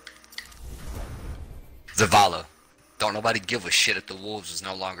 Zavala. Don't nobody give a shit if the wolves is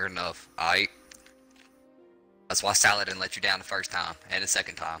no longer enough, alright? That's why Salad didn't let you down the first time and the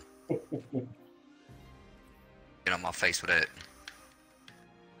second time. Get on my face with it.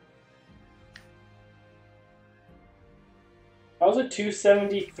 How's a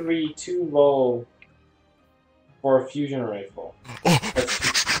 273 too low for a fusion rifle?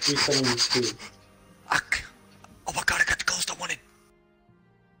 That's 272. Oh my God, I got the ghost I wanted.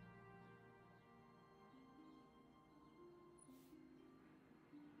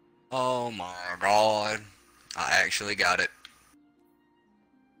 Oh my God. I actually got it.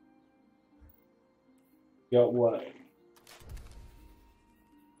 Got what?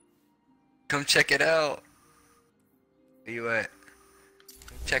 Come check it out. Where you at?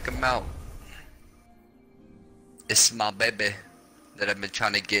 Come check him out. It's my baby that I've been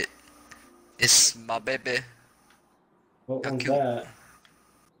trying to get. It's my baby. What How was cute. that?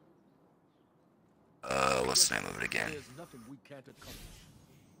 what's the name of it again? There's nothing we can't accomplish.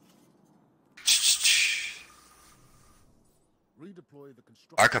 Redeploy the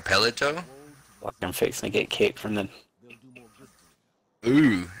construction. Archipelago? Like I'm fixing to get kicked from the. They'll do more good to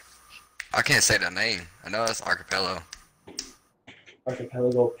you. Ooh. I can't say that name. I know it's Archipelago.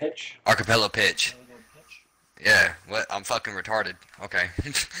 Archipelago pitch. Archipelago pitch. Yeah, what? I'm fucking retarded. Okay.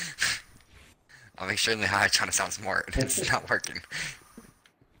 I'm extremely high trying to sound smart. It's not working.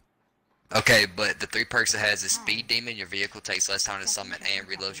 Okay, but the 3 perks it has is Speed Demon, your vehicle takes less time to summon and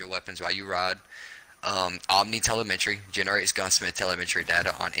reloads your weapons while you ride. Omni Telemetry generates gunsmith telemetry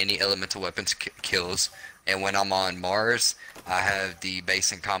data on any elemental weapons kills. And when I'm on Mars, I have the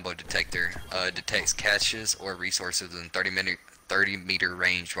base and combo detector. Detects caches or resources in 30 meter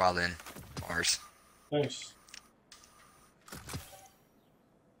range while in Mars. Nice.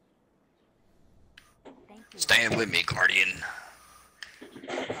 Stand with me, Guardian.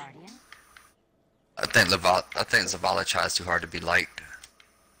 Guardian? I think Zavala tries too hard to be liked.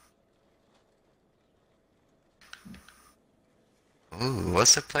 Ooh,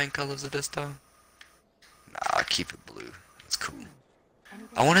 what's the plain colors of this though? Nah, keep it blue. That's cool.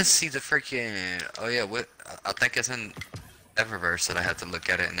 I want to see the freaking. Oh yeah, what? I think it's in Eververse that I have to look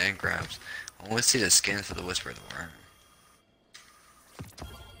at it in engrams. I want to see the skins for the Whisper of the Worm.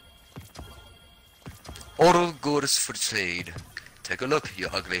 All goods for trade. Take a look, you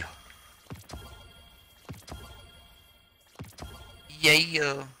ugly.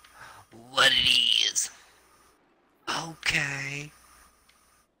 Yeah, what it is. Okay.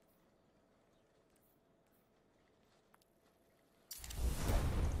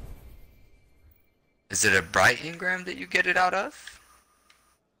 Is it a bright engram that you get it out of?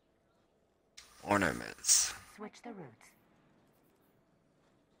 Ornaments. Switch the routes.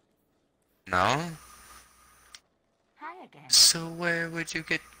 No? Hi again. So where would you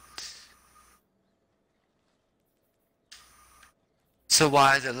get... So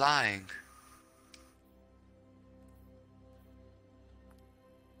why is it lying?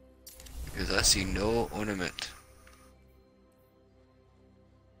 Because I see no ornament.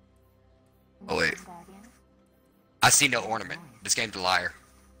 Oh wait. I see no ornament. This game's a liar.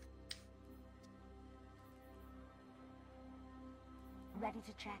 Ready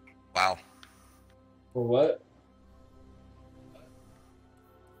to check. Wow. For what?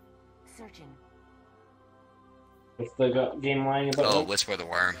 Searching. What's the game lying about? Oh, Whisper of the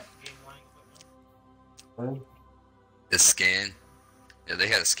Worm. Worm? The skin. Yeah, they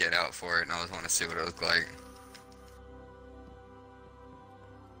had a skin out for it, and I always want to see what it looked like.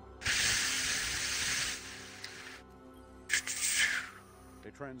 A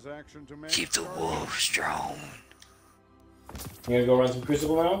transaction to make. Keep the wolves strong. You gonna go run some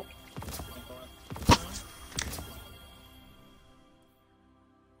Crucible now?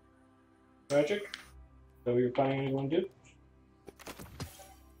 Magic? Is that what you're planning to go and do?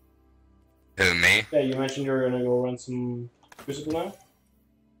 Who, me? Yeah, you mentioned you were gonna go run some Crucible now?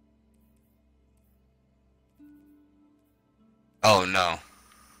 Oh, no.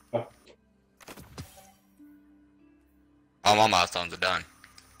 Oh. All my milestones are done.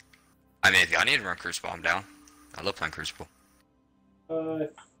 I mean, if y'all need to run Crucible, I'm down. I love playing Crucible.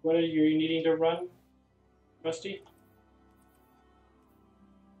 What are you needing to run, Rusty?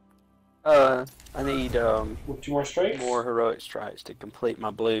 I need 2 more strikes? more heroic strikes to complete my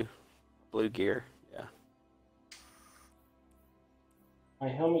blue gear. Yeah. My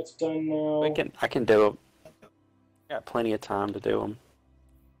helmet's done now. I can do them. Got plenty of time to do them.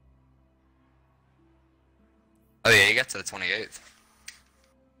 Oh yeah, you got to the 28th.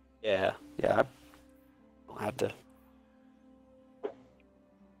 Yeah, I don't have to.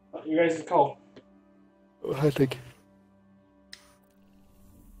 You guys' call. I think.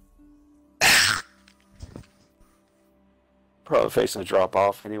 Probably facing a drop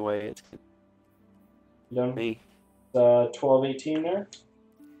off anyway. It's You done? me. 12:18 there.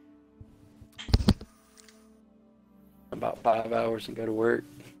 About 5 hours and go to work.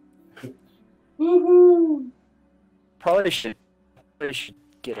 Woohoo! Probably should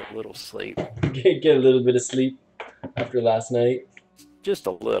get a little sleep. Get a little bit of sleep after last night. Just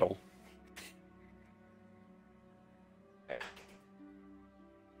a little.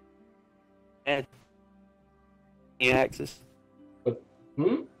 And Axis.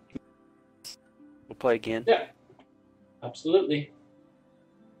 Hmm? We'll play again. Yeah. Absolutely.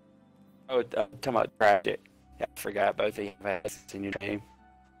 Oh, talking about draft it. Yeah, I forgot both of you have Axis in your name.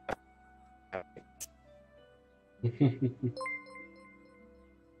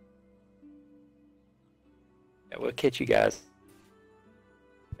 Yeah, we'll catch you guys.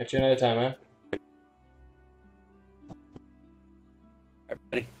 Catch you another time, man.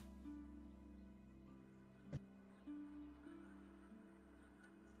 Everybody.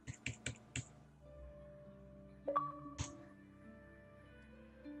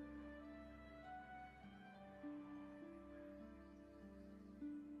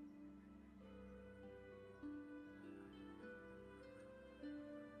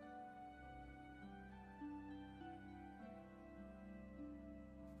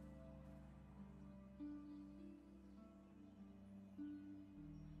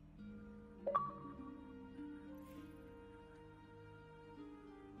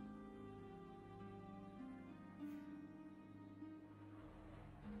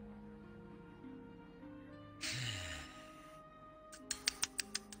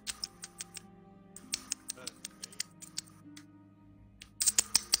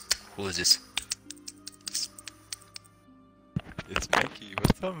 Who is this? It's Mickey.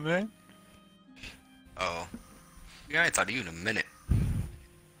 What's up, man? Oh. Yeah, I ain't thought of you in a minute.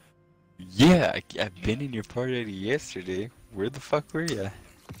 Yeah, I've been in your party yesterday. Where the fuck were ya?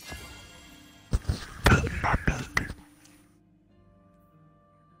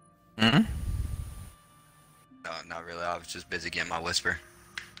 Hmm? No, not really. I was just busy getting my whisper.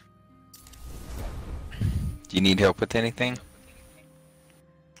 Do you need help with anything?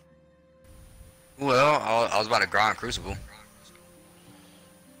 Well, I was about to grind Crucible.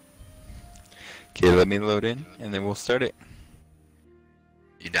 Okay, let me load in, and then we'll start it.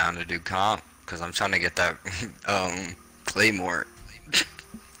 You down to do comp? Cause I'm trying to get that Claymore.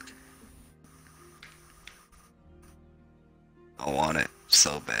 I want it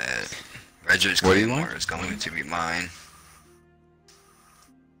so bad. Register's What do you Claymore want? is going to be mine.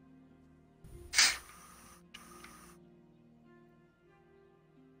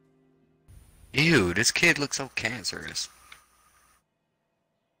 Ew, this kid looks so cancerous.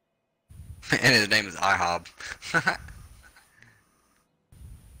 And his name is IHOB.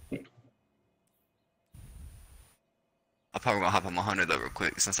 I'm probably gonna hop on my 100 though real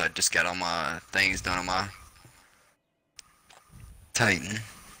quick since I just got all my things done on my Titan.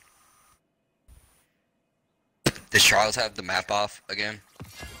 Does Charles have the map off again?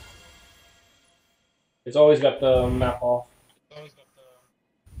 It's always got the map off.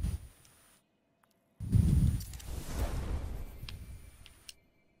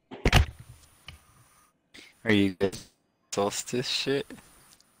 Are you guys solstice shit?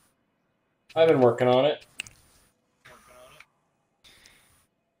 I've been working on it.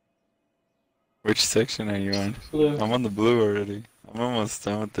 Which section are you on? Blue. I'm on the blue already. I'm almost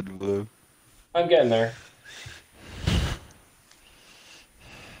done with the blue. I'm getting there.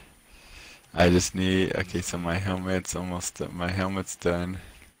 I just need, okay, so my helmet's almost done. My helmet's done.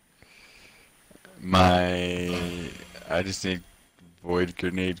 I just need void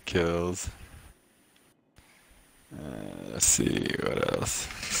grenade kills. Let's see, what else?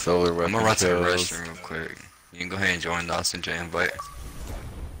 Solar weapon I'm gonna run to the kills. restroom real quick. You can go ahead and join the Austin J invite.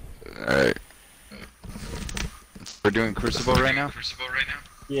 Alright. We're doing Crucible right now?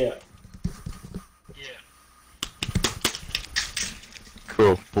 Yeah.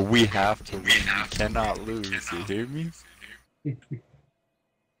 Cool, but we have to win. We cannot lose, you hear me?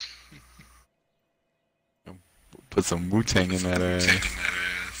 Put some Wu-Tang in that ass.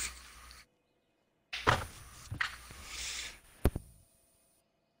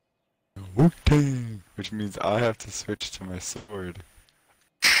 Wu-Tang! Which means I have to switch to my sword.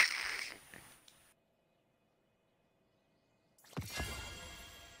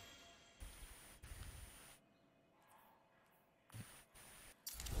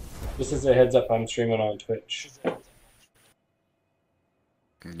 Just as a heads up, I'm streaming on Twitch.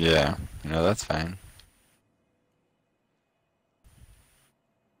 Yeah, no, that's fine.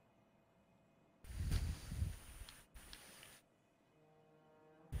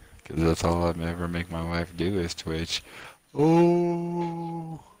 Because that's all I'd ever make my wife do is Twitch.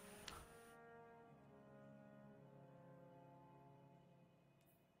 Oh!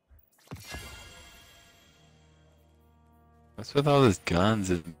 What's with all these guns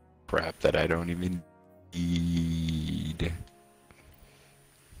and crap that I don't even need?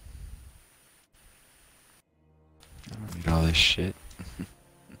 I don't need all this shit.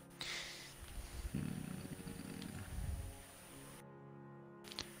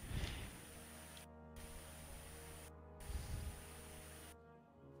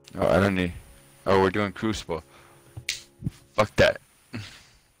 Oh, I don't need... Oh, we're doing Crucible. Fuck that.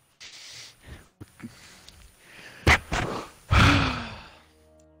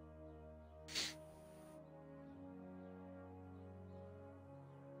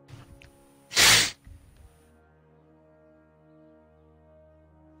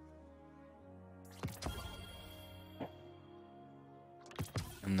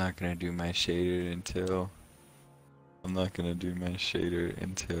 I'm not gonna do my shader until... I'm not gonna do my shader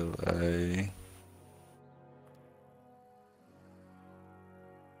until I...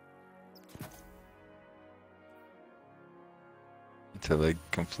 Until I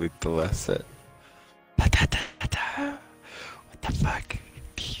complete the last set. What the fuck?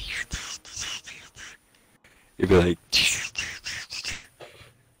 It'd be like...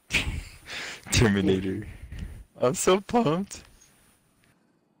 Terminator. I'm so pumped.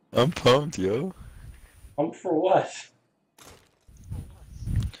 I'm pumped, yo. For what?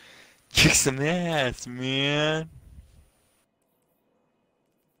 Kick some ass, man.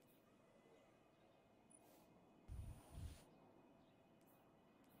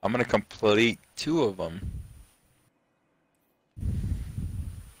 I'm gonna complete 2 of them.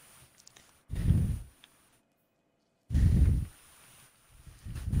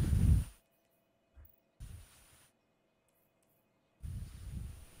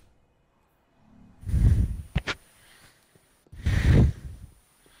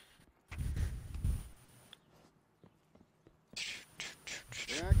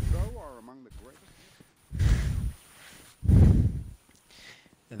 The Axo are among the greatest.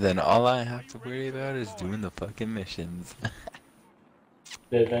 And then all I have to worry about is doing the fucking missions.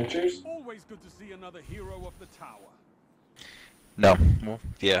 The adventures? Always good to see another hero of the tower. No. Well,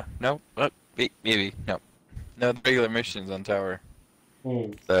 yeah. No. Maybe. No. No, the regular missions on tower.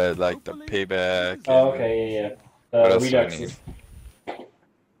 The, like, the payback. Oh, okay, yeah. What else do I Redux. need?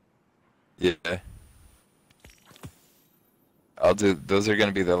 Yeah. I'll do. Those are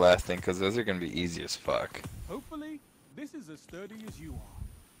gonna be the last thing, because those are gonna be easy as fuck. Hopefully, this is as sturdy as you are.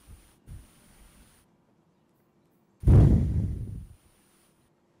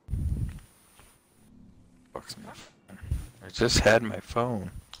 Fuck's my phone. I just had my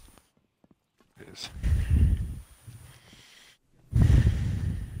phone. It is.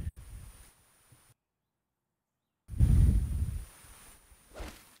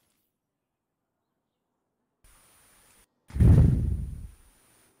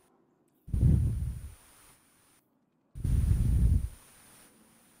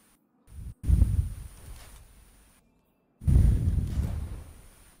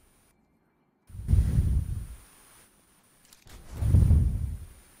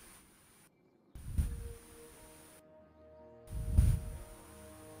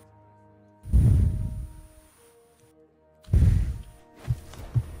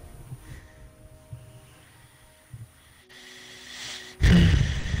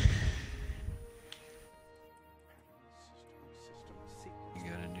 You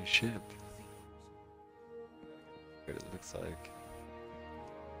got a new ship. What it looks like.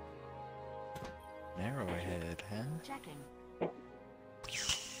 Narrowhead, huh? Checking.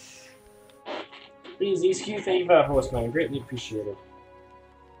 Please excuse me for hostman. Greatly appreciated.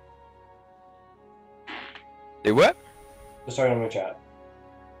 Hey, what? Just starting on my chat.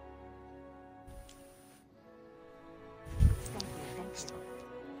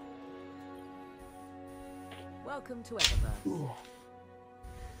 Welcome to Eververse.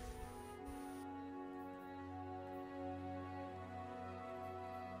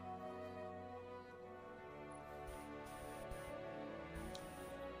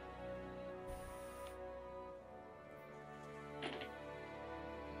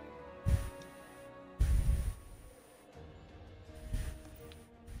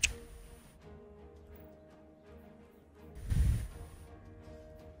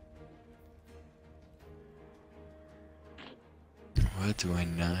 What, do I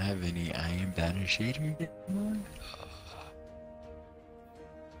not have any iron banner shader anymore?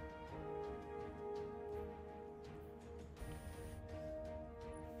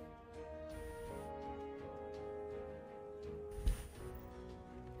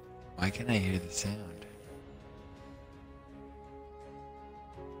 Why can't I hear the sound?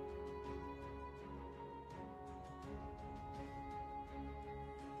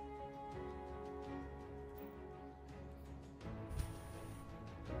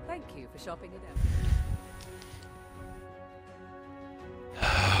 Thank you for shopping it out.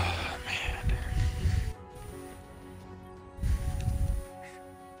 Oh, man.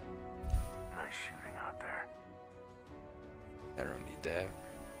 Nice shooting out there. I don't need that.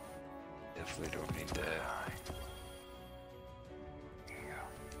 Definitely don't need that. Here you go.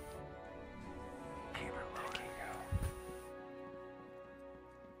 Keep it rolling.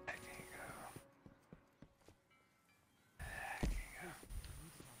 There you go.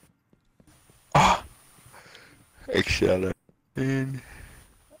 Oh! Excel in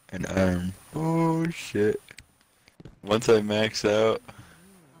an arm. Oh shit. Once I max out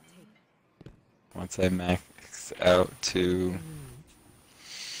to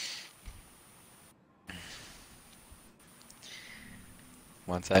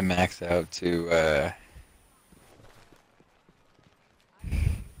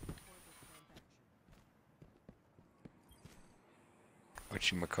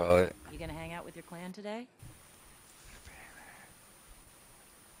whatchamacallit. You gonna hang out with your clan today?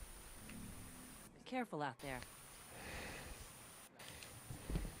 Be careful out there.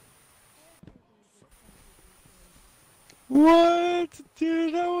 What?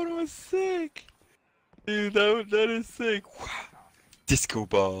 Dude, I wanna was sick. Dude, that is sick. Disco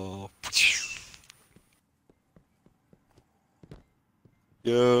ball.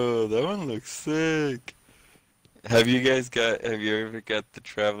 Yo, that one looks sick. Have you ever got the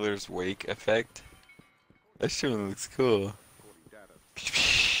Traveler's Wake effect? That shit looks cool.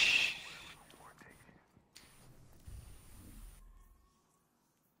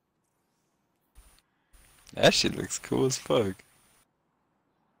 That shit looks cool as fuck.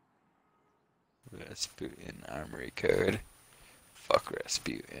 Rasputin armory code. Fuck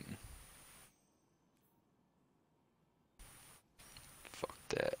Rasputin. Fuck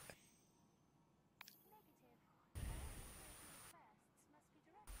that.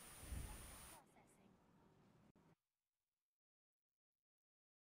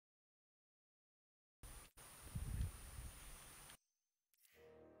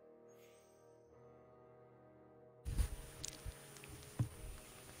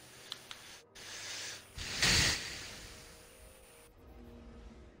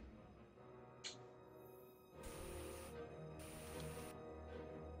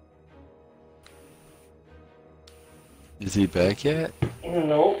 Is he back yet?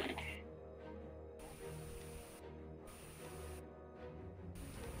 No.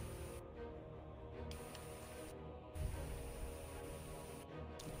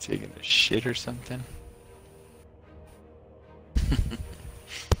 Taking a shit or something?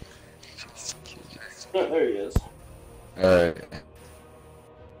 Oh, there he is. Alright.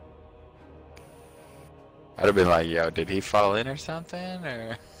 I'd have been like, yo, did he fall in or something?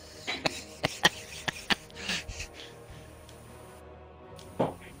 Or.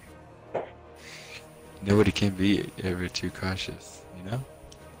 Nobody can be ever too cautious, you know?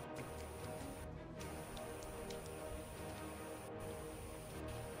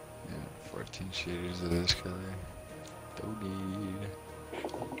 Yeah, 14 shaders of this color. Don't need.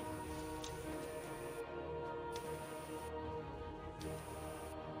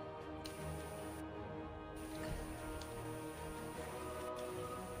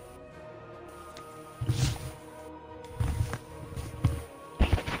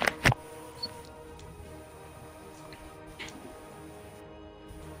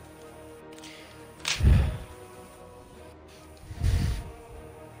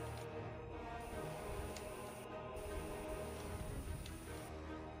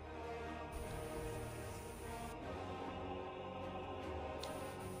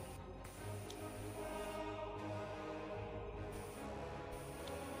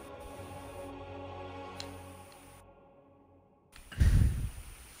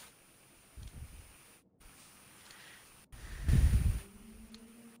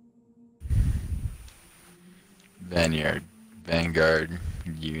 Vanguard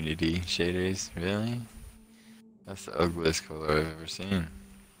Unity shaders, really? That's the ugliest color I've ever seen.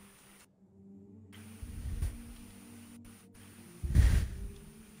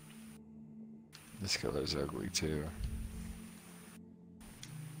 This color's ugly too.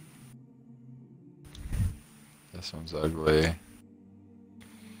 This one's ugly.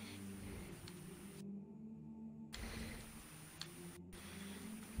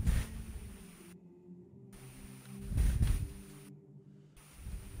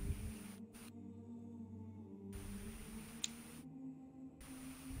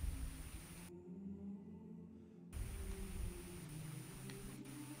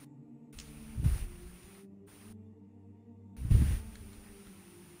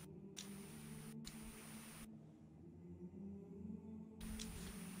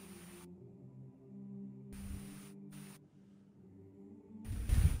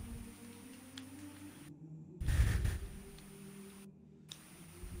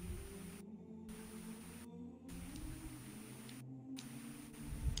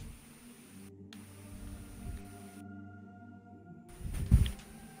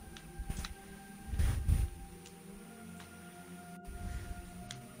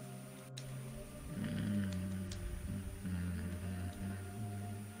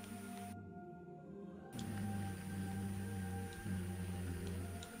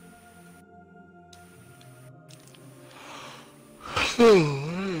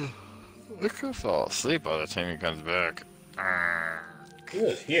 I could fall asleep by the time he comes back. He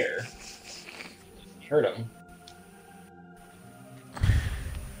was here. Heard him.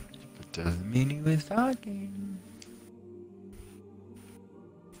 But doesn't mean he was talking.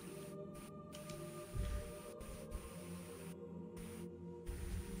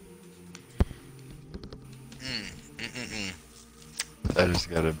 That has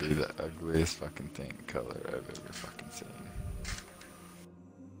gotta be the ugliest fucking thing color I've ever fucking seen.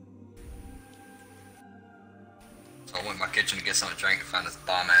 So when my kitchen to get something to drink and find this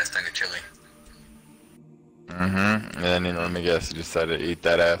bomb-ass thing of chili. Mm-hmm. And then, let me guess, you decided to eat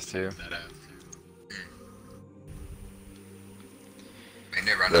that ass too?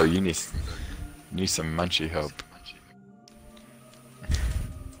 Bro, you need some munchie help.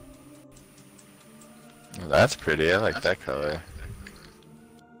 Well, that's pretty, I like that color.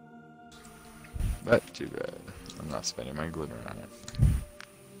 But too bad. I'm not spending my glitter on it.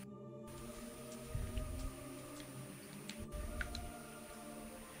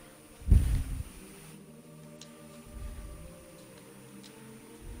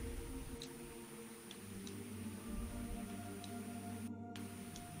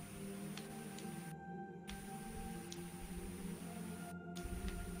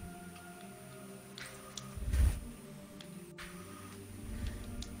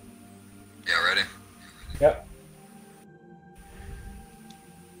 Yeah, ready? Yep.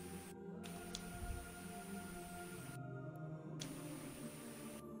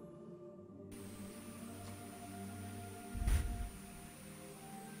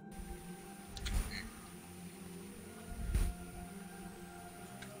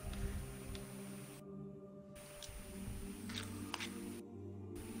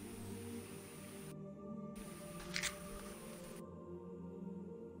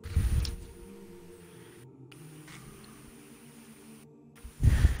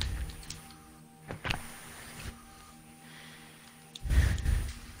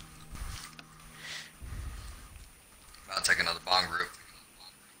 I'll take another bong group.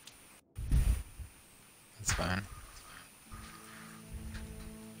 That's fine.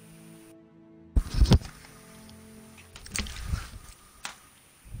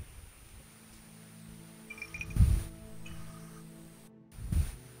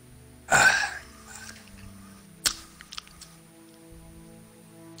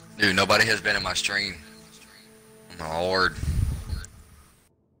 Dude, nobody has been in my stream. Oh my lord.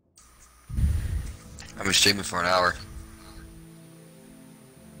 I've been streaming for an hour.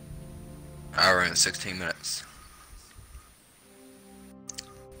 An hour and 16 minutes.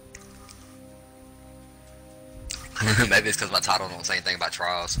 Maybe it's because my title don't say anything about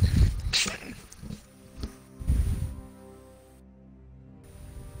trials.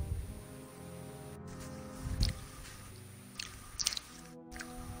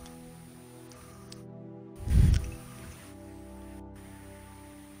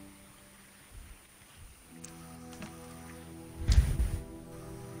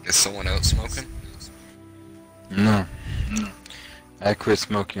 Is someone else smoking? No. I quit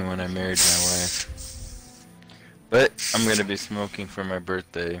smoking when I married my wife. But I'm gonna be smoking for my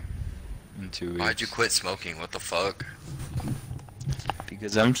birthday in 2 weeks. Why'd you quit smoking? What the fuck?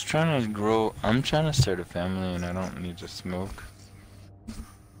 Because I'm just trying to grow. I'm trying to start a family, and I don't need to smoke.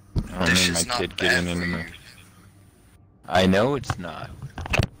 I don't This need my shit's not kid bad getting for into you. my. I know it's not,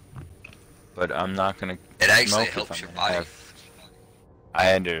 but I'm not gonna. It actually smoke if helps I'm your gonna body. have-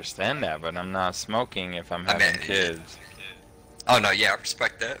 I understand that, but I'm not smoking if I'm having kids. Oh no, yeah, I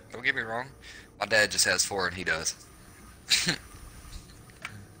respect that. Don't get me wrong. My dad just has 4 and he does.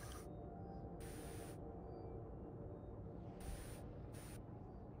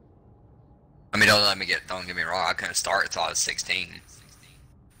 I mean, don't get me wrong. I couldn't start until I was 16.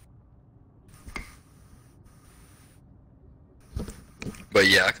 But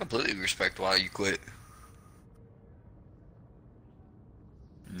yeah, I completely respect why you quit.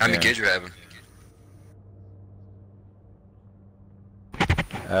 How many Yeah. kids you having?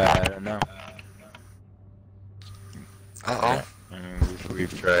 I don't know. Uh-oh. I mean,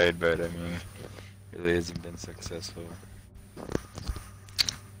 we've tried, but I mean, it really hasn't been successful.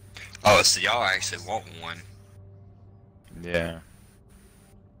 Oh, so y'all actually want one. Yeah.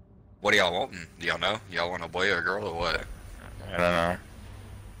 What do y'all wanting? Do y'all know? Y'all want a boy or a girl or what? I don't know.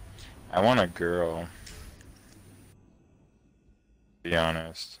 I want a girl. To be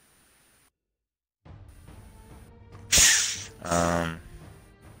honest.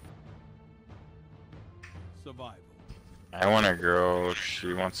 Survival. I want a girl,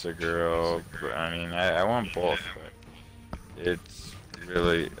 she wants a girl, but I mean, I want both, but it's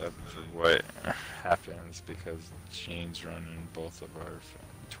really up to what happens because genes run in both of our,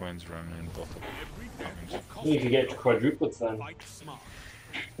 twins run in both of our families. You need to get quadruplets then.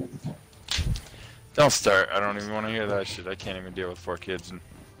 Don't start, I don't even want to hear that shit, I can't even deal with 4 kids.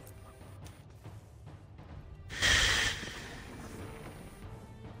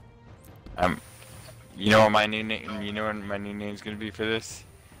 You know what my new name? You know what my new name's gonna be for this?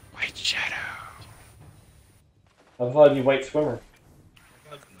 White Shadow. I thought you white swimmer.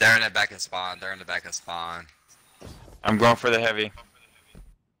 They're in the back of spawn. They're in the back of spawn. I'm going for the heavy.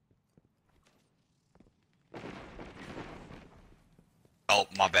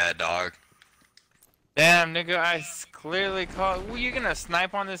 My bad, dog. Damn, nigga, clearly called. Well, you gonna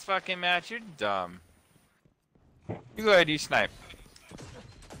snipe on this fucking match? You're dumb. You go ahead, you snipe.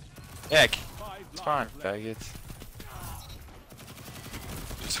 Yeah, it's fine, faggots.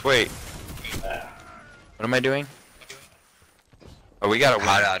 Just wait. What am I doing? Oh, we gotta win.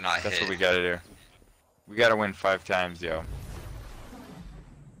 How did I not That's hit? what we gotta do. We gotta win 5 times, yo.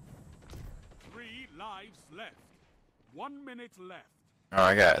 3 lives left. 1 minute left. Oh,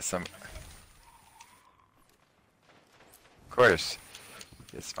 I got some. Of course.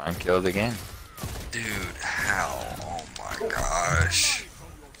 It's fine, killed again. Dude, how? Oh my gosh.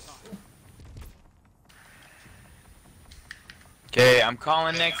 Okay, I'm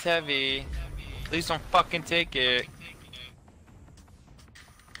calling next heavy. Please don't fucking take it.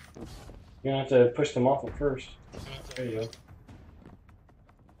 You're gonna have to push them off at first. There you go.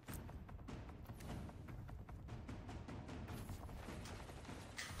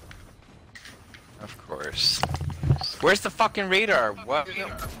 Of course. Where's the fucking radar? What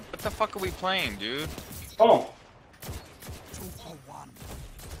the fuck are we playing, dude? Oh. 2 for 1.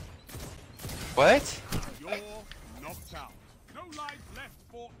 What? You're knocked out. No lives left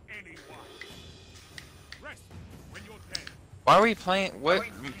for anyone. Rest when you're dead. Why are we playing? What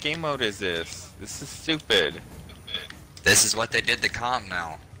game mode is this? This is stupid. This is what they did to comp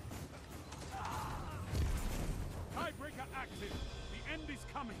now. Tiebreaker active. The end is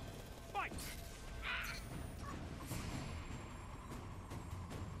coming. Fight!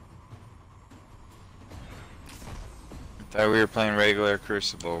 I thought we were playing regular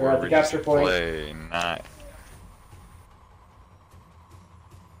Crucible We're where at the we just capture point. play, not...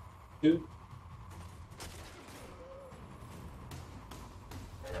 Dude.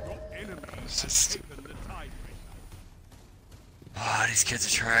 This is stupid. Oh, these kids are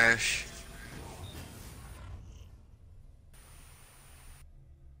trash.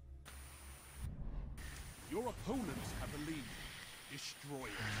 Your opponents have a lead. Destroy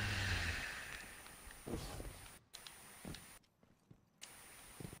it.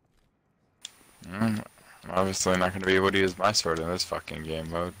 I'm obviously not going to be able to use my sword in this fucking game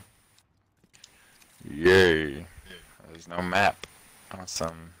mode. Yay. There's no map.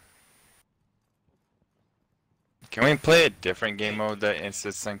 Awesome. Can we play a different game mode that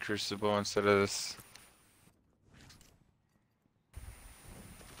insists on Crucible instead of this?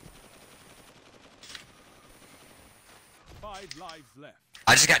 Five lives left.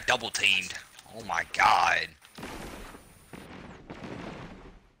 I just got double teamed. Oh my god.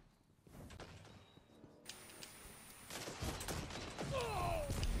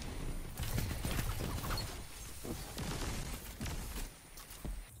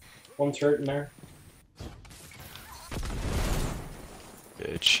 One's hurt in there.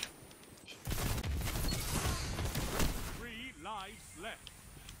 Bitch. 3 lives left.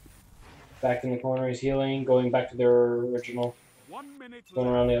 Back in the corner, he's healing, going back to their original. 1 minute Going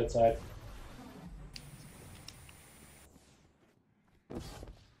left. around the outside.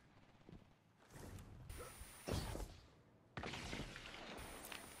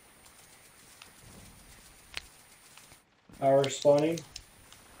 Power spawning.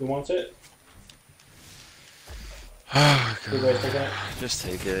 Who wants it? Oh, Good way taking it. Just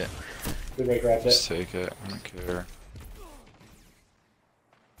take it. Good way grabbed Just it. take it. I don't care.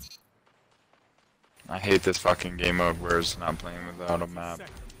 I hate this fucking game mode where it's not playing without a map.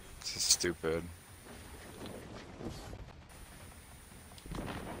 This is stupid.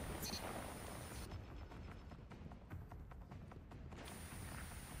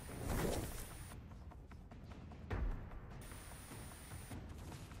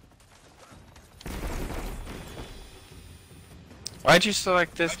 Why'd you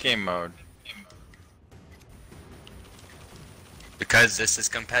select this game mode? Because this is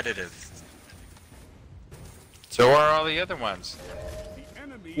competitive. So are all the other ones.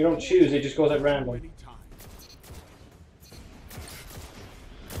 You don't choose, it just goes at random. You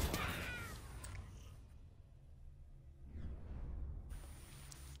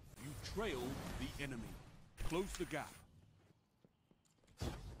trailed the enemy. Close the gap.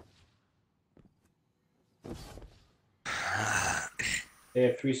 They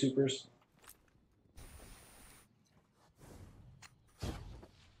have 3 supers.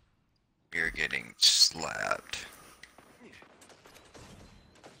 You're getting slapped.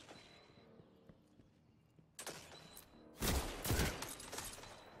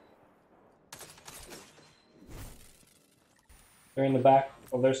 They're in the back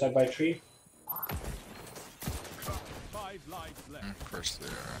of their side by tree. 5 lives left. Of course they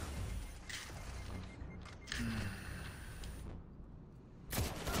are.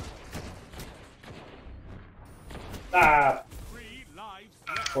 Ah! 3 lives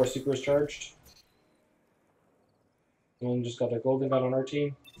lives left. 4 supers charged. Someone just got a golden gun on our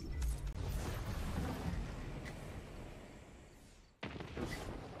team.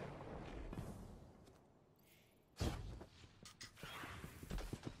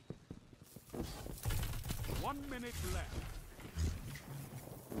 One minute left.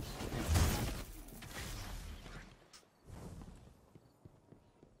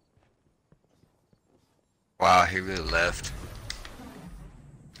 Wow, he really left.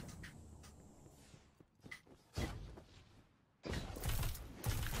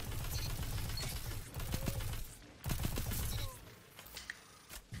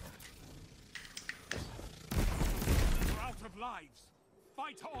 You're out of lives.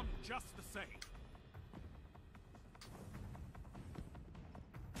 Fight on just the same.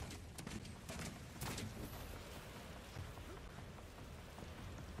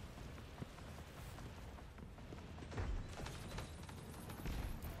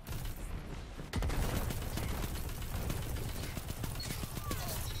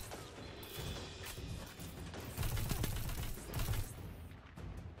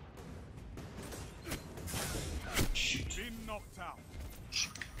 Been knocked out.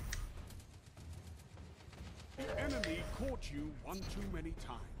 The enemy caught you one too many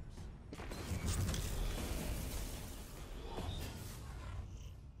times.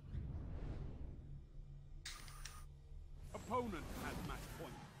 Opponent has match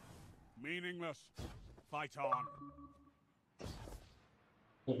point. Meaningless. Fight on.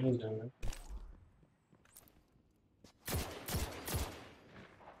 He's done that.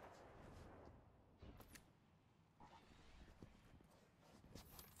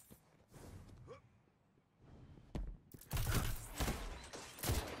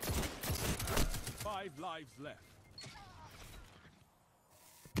 Five lives left.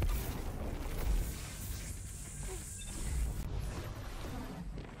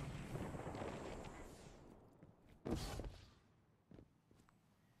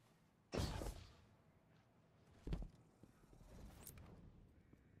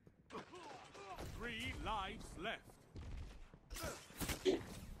 Three lives left.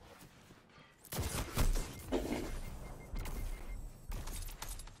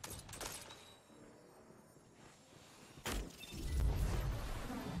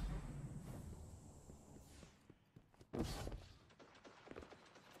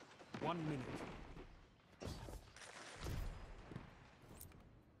 One minute.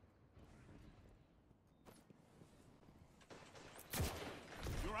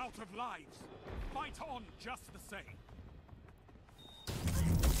 You're out of lives. Fight on just the same.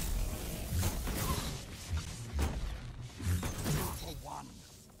 For one.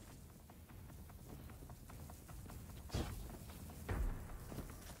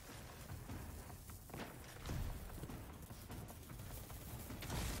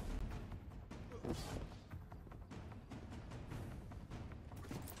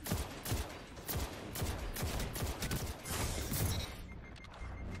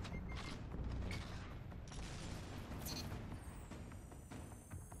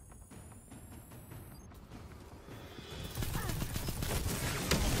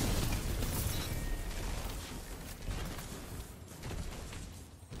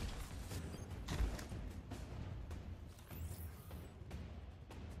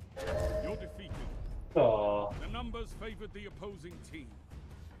 You're defeated. Aww. The numbers favored the opposing team.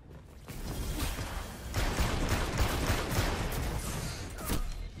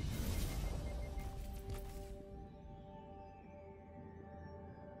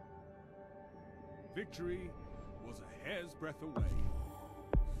 Victory was a hair's breadth away.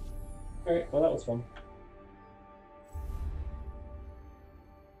 Alright, well that was fun.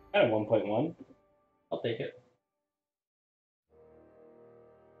 I had 1.1. I'll take it.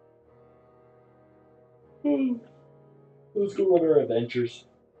 Let's go run our adventures.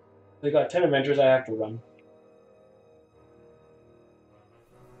 They got 10 adventures I have to run.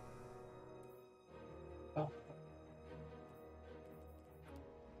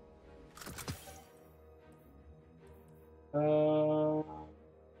 Oh.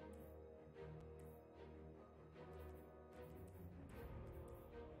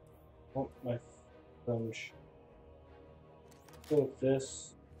 Oh, my phone. Go with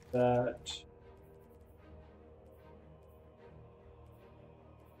this, that.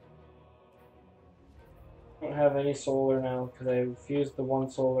 I don't have any solar now because I fused the one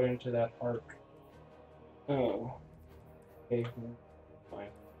solar into that arc. Oh. Okay, fine.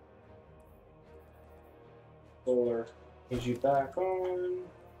 Solar. Need you back on.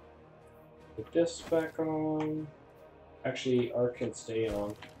 Put this back on. Actually, arc can stay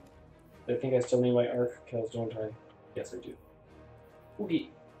on. I think I still need my arc kills, don't I? Yes, I do.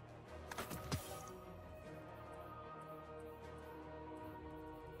 Oogie.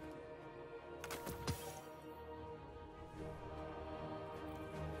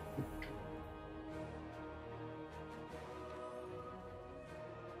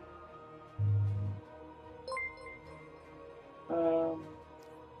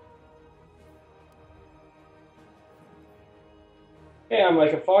 Hey, I'm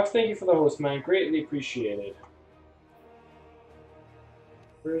like a fox. Thank you for the host, man. Greatly appreciated.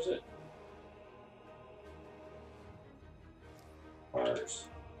 Where is it? Mars.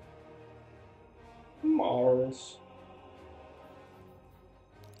 Mars.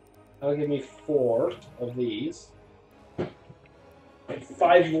 That'll give me 4 of these. And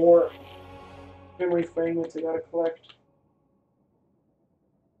 5 more memory fragments I gotta collect.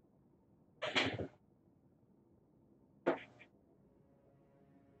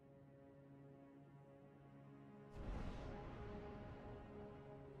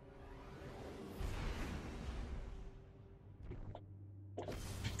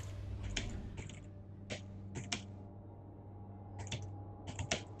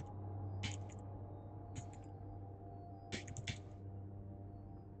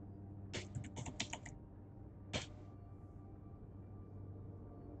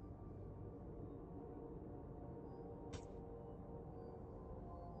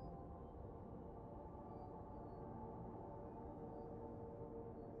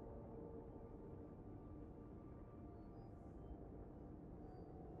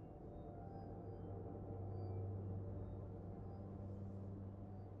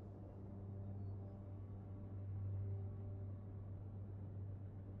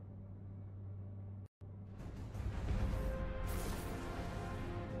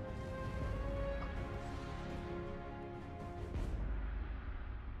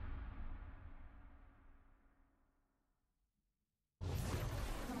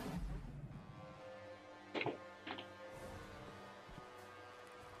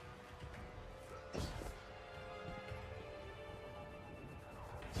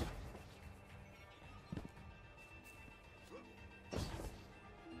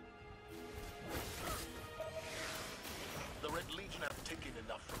 Taken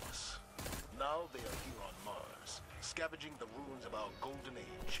enough from us. Now they are here on Mars, scavenging the ruins of our golden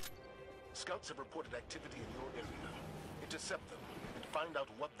age. Scouts have reported activity in your area. Intercept them and find out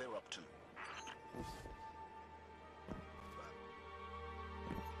what they're up to.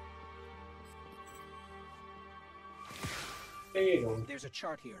 There you go. There's a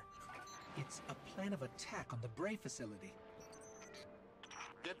chart here. It's a plan of attack on the Bray facility.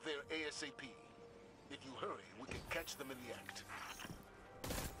 Get there ASAP. If you hurry, we can catch them in the act.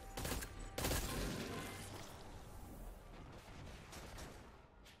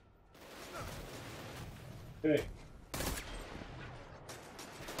 Hey.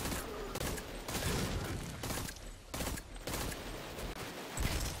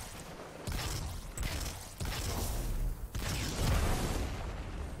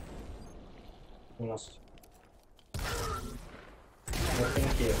 Almost. Oh,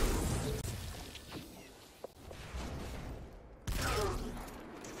 thank you.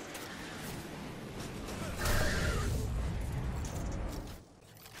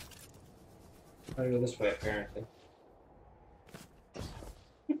 I go this way, apparently.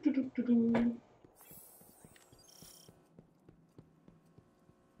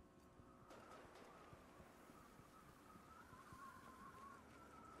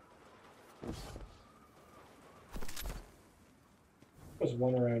 There's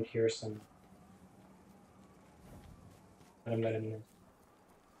one around here somewhere. I met him there.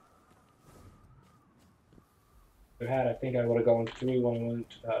 If I had, I think I would have gone through when I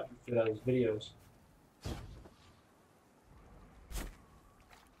went through those videos.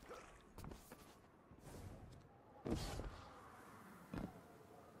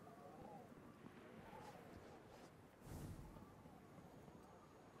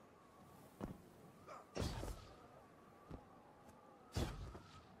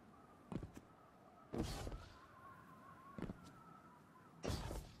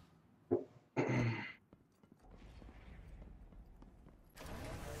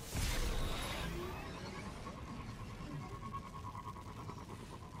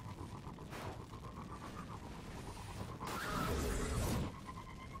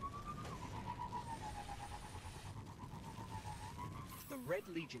 The Red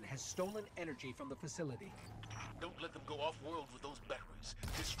Legion has stolen energy from the facility. Don't let them go off-world with those batteries.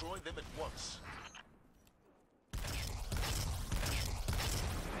 Destroy them at once.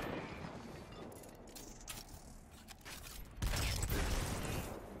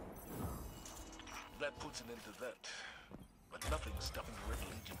 That puts an end to that. But nothing stopping the Red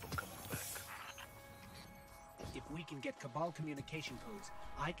Legion from coming back. If we can get Cabal communication codes,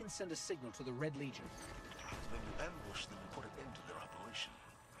 I can send a signal to the Red Legion. When you ambush them and put an end to their operation,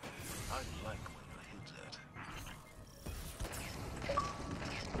 I like where your head's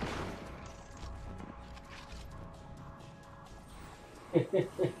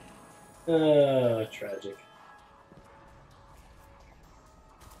at. Tragic.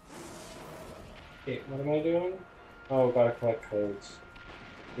 Okay, what am I doing? Oh, gotta collect codes.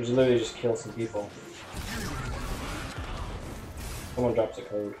 There's literally just kill some people. Someone drops a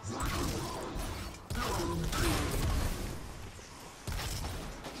code.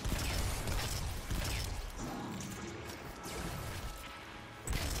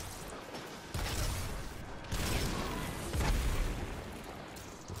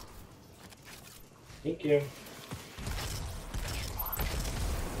 Thank you.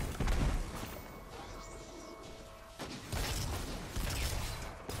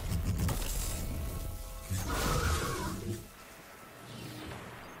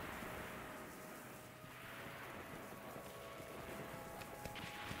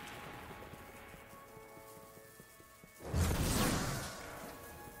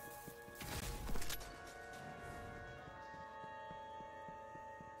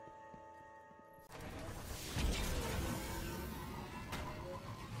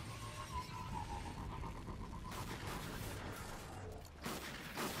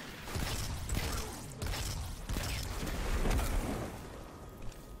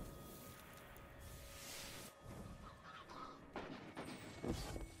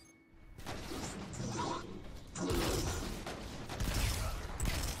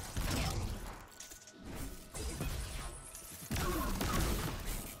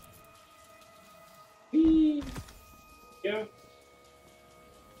 Yeah.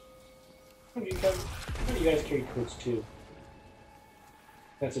 How do you guys carry codes too?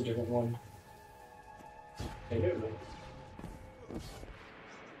 That's a different one. I don't know.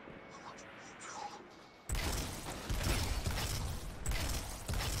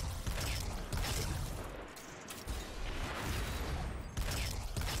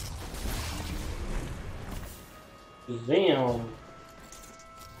 Zam!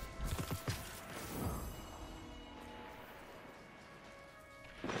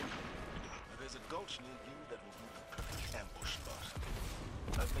 There's a gulch near you that will be the perfect ambush spot.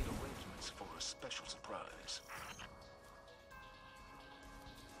 I've made arrangements for a special surprise.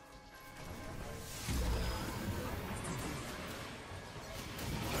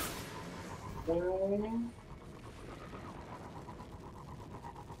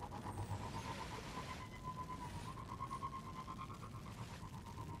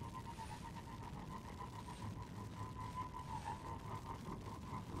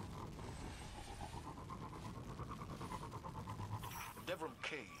 Devram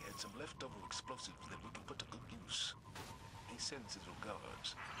K had some leftover explosives that we can put to good use. He sends his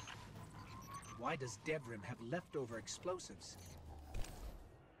regards. Why does Devrim have leftover explosives?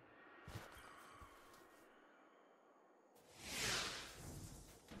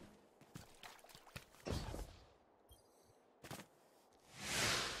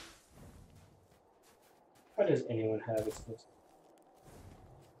 Why does anyone have explosives?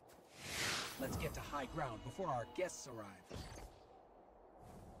 Let's get to high ground before our guests arrive.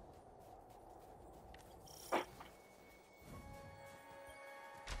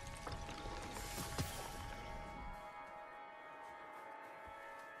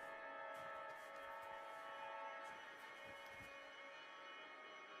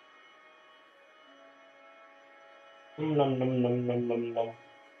 Nom nom nom nom nom nom.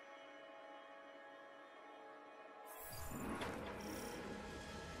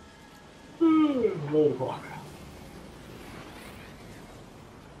 Load of water.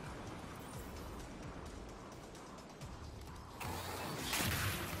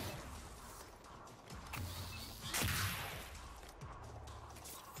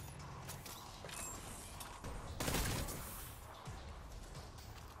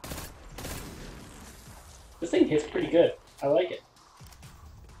 This thing hits pretty good. I like it.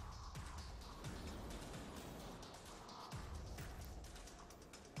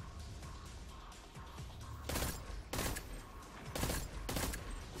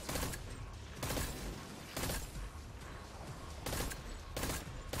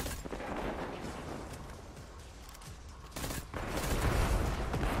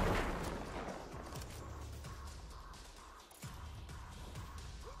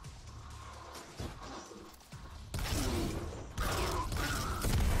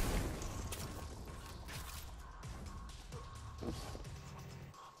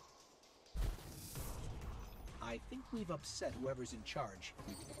 we've upset whoever's in charge.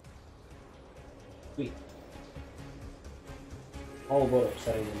 Sweet. All about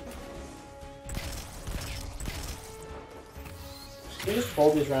upsetting them. Can you just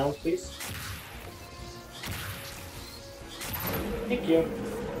hold these rounds, please? Thank you.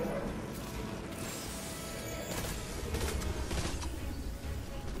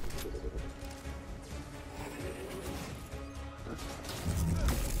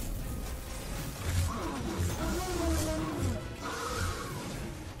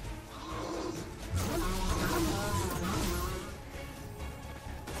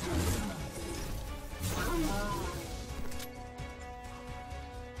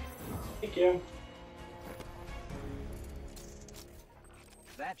 Thank you.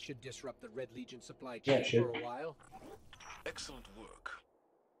 That should disrupt the Red Legion supply Yeah, chain it should. for a while. Excellent work.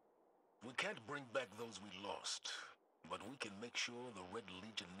 We can't bring back those we lost, but we can make sure the Red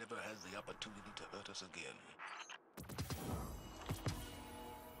Legion never has the opportunity to hurt us again.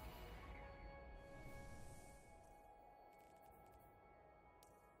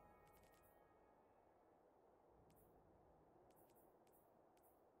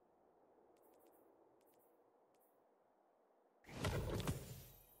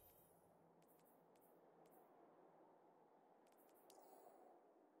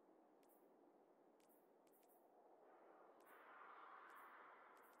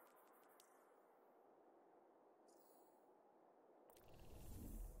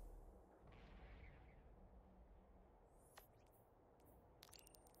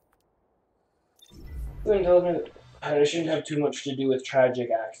 Something tells me that I shouldn't have too much to do with tragic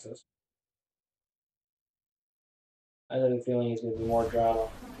access. I have a feeling it's going to be more drama.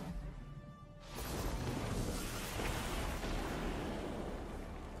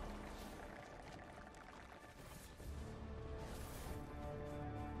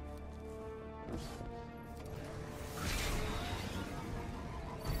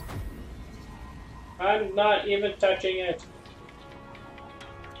 I'm not even touching it.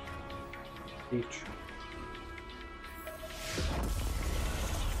 Beach.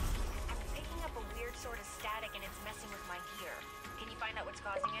 I'm picking up a weird sort of static and it's messing with my gear. Can you find out what's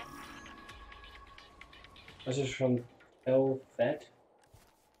causing it? This is from Elvet.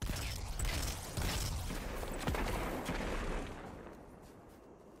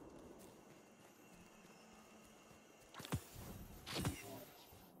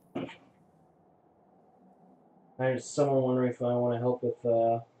 There's someone wondering if I want to help with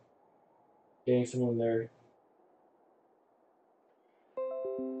getting someone there.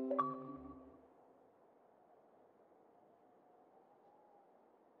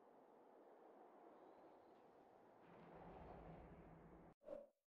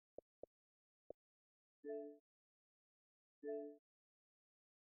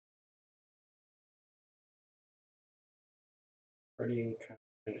 Already encountered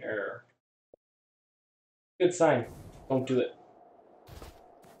an error. Good sign. Don't do it.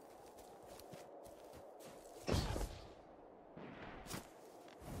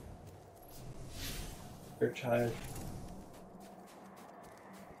 Your child.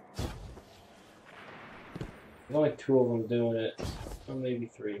 There's only 2 of them doing it, or maybe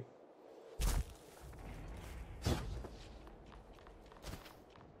 3.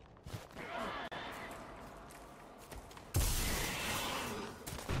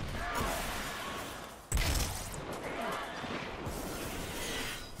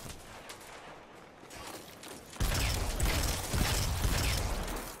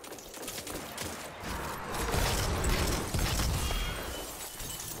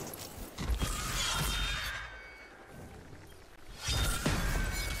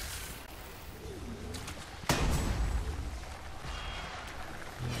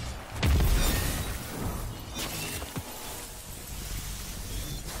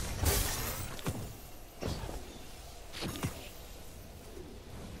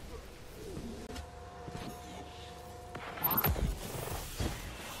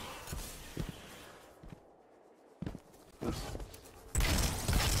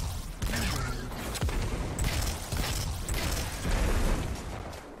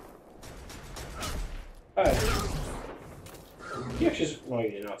 You actually, well,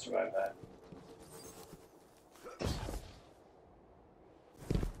 you did not survive that.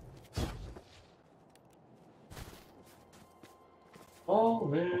 Oh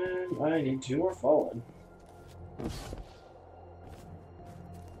man, I need 2 more fallen.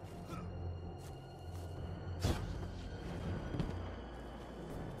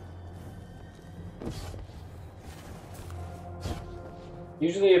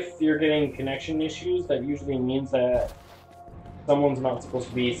 Usually if you're getting connection issues, that usually means that someone's not supposed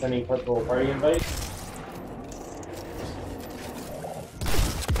to be sending purple party invites.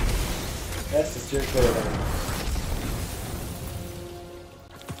 That's the steer clear of them.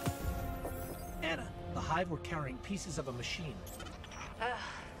 Anna, the Hive were carrying pieces of a machine. Ugh,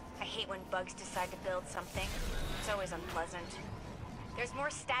 I hate when bugs decide to build something. It's always unpleasant. There's more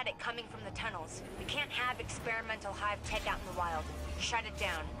static coming from the tunnels. We can't have experimental Hive tech out in the wild. Shut it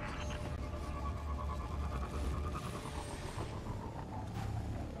down.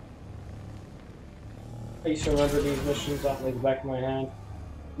 I used to remember these missions off like the back of my hand.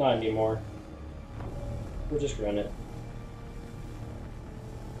 Not anymore. We'll just run it.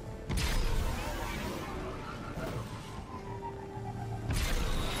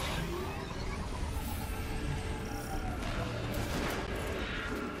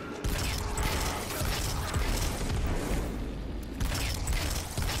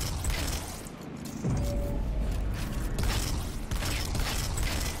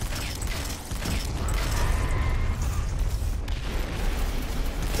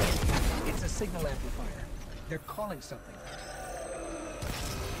 Signal amplifier. They're calling something.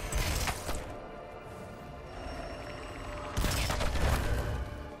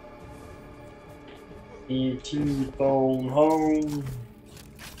 ET phone home.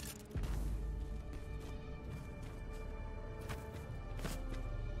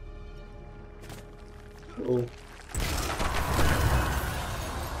 Oh.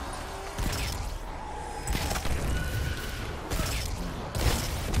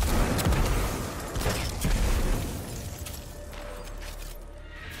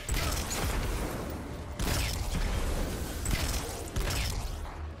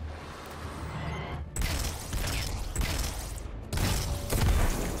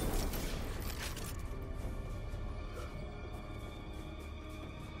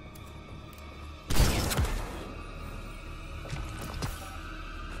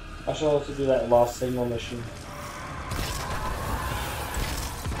 I should also do that lost signal mission.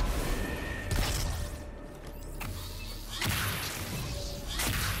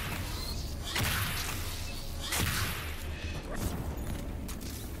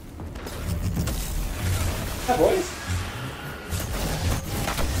 Hi, boys.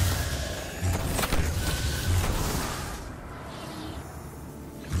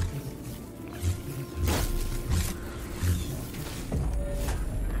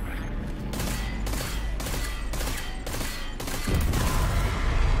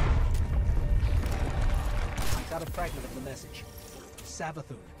 Got a fragment of the message.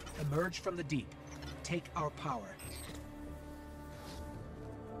 Savathun, emerge from the deep. Take our power.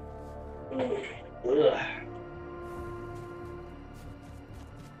 Ugh.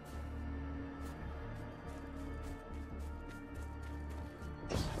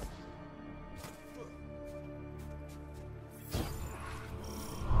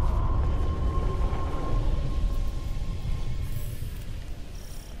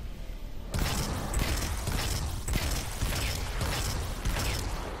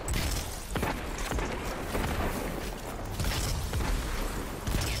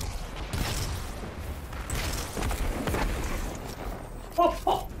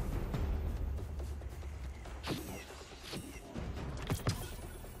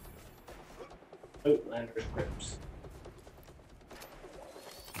 Outlander's grips.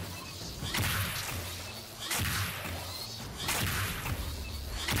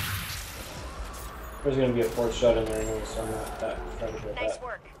 There's gonna be a fourth shot in there anyway, so I'm not that excited about Nice that.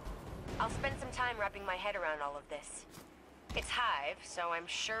 work. I'll spend some time wrapping my head around all of this. It's Hive, so I'm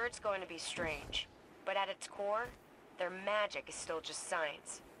sure it's going to be strange. But at its core, their magic is still just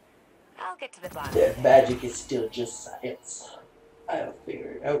science. I'll get to the bottom Their of it. magic is still just science. I'll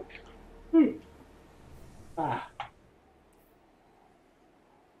figure it out. Ah.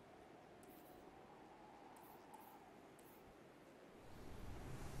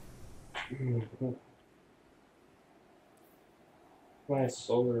 My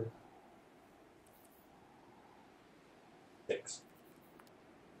solar 6.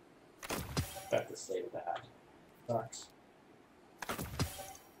 Got to save that. Sucks.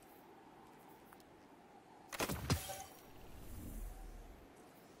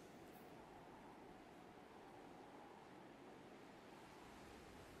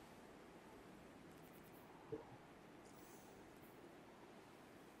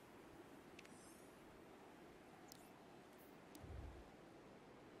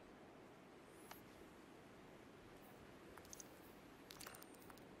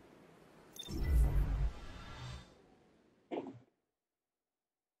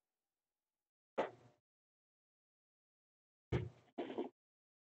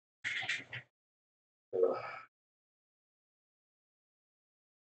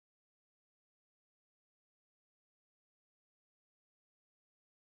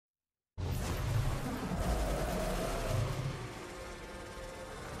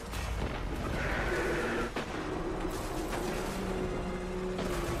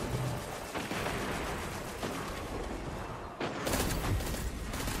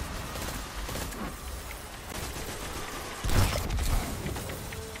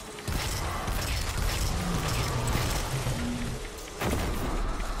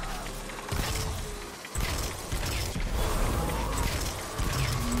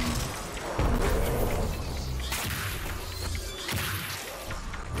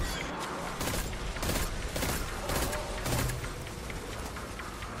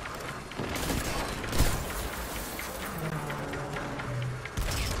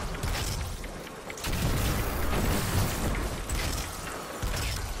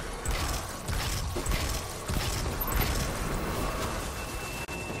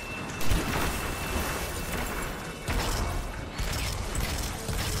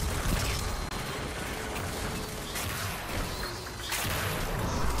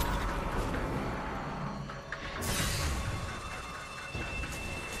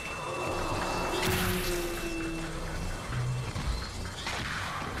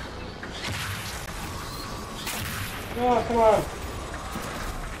 Oh, come on.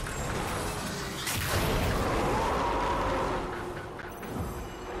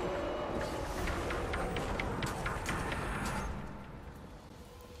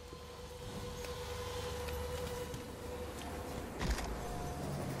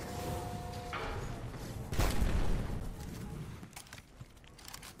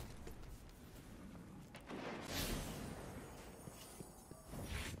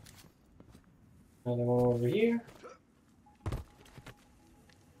 Another one over here.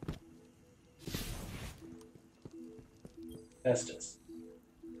 Estes.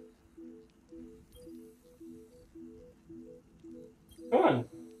 Come on.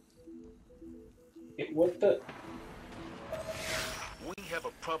 What the? We have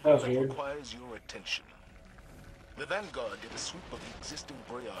a That problem was that weird. requires your attention. The Vanguard did a sweep of the existing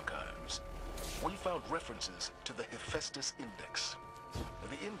Bray archives. We found references to the Hephaestus Index.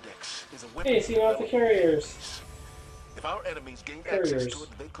 The index is a weapon. Hey, see off the carriers. If our enemies gain access to it,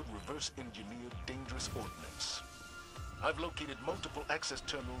 they could reverse engineer dangerous ordnance. I've located multiple access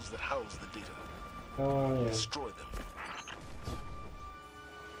terminals that house the data. Oh, yeah. Destroy them.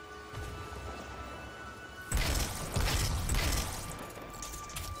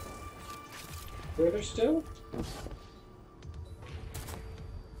 Further still?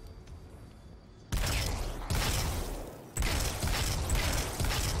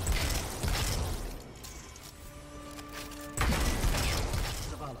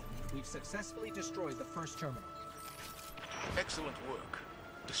 Zavala, we've successfully destroyed the first terminal. Excellent work.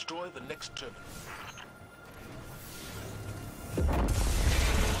 Destroy the next terminal.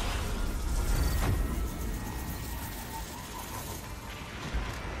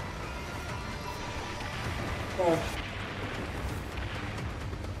 Oh.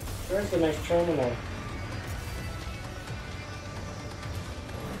 Where's the next terminal?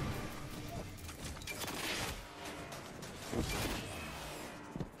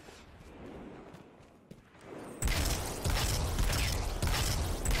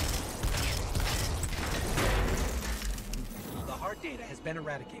 The hard data has been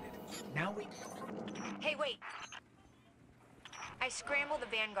eradicated. Now we... Hey, wait. I scrambled the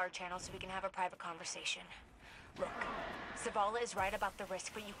Vanguard channel so we can have a private conversation. Look, Zavala is right about the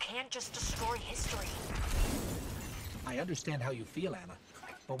risk, but you can't just destroy history. I understand how you feel, Anna.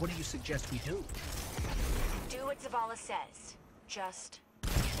 But what do you suggest we do? Do what Zavala says. Just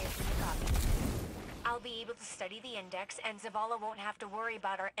give me a copy. I'll be able to study the index, and Zavala won't have to worry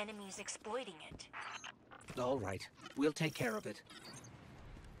about our enemies exploiting it. All right. We'll take care of it.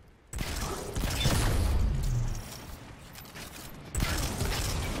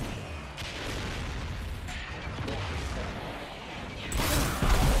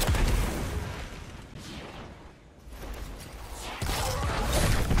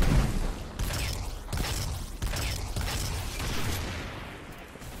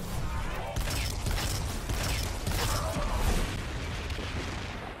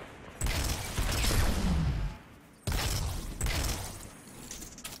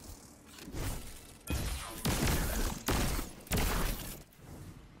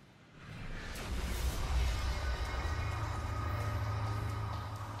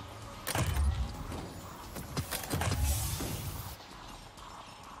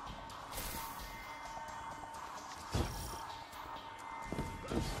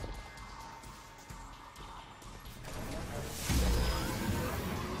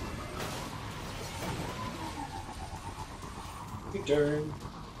 You turn.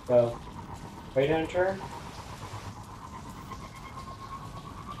 Well, right hand turn?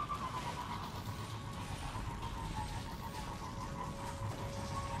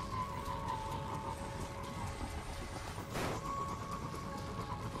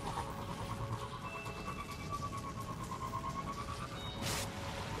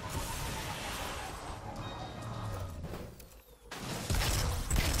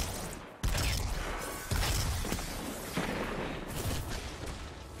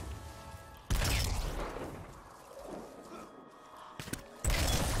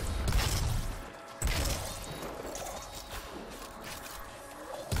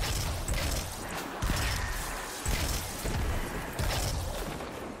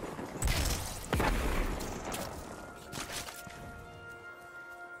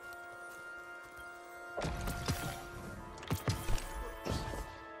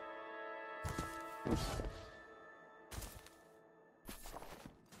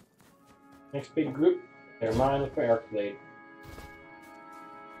 Next big group, they're mine with my arc blade.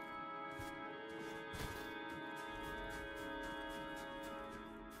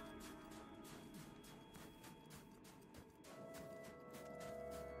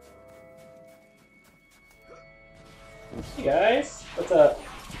 Hey guys, what's up?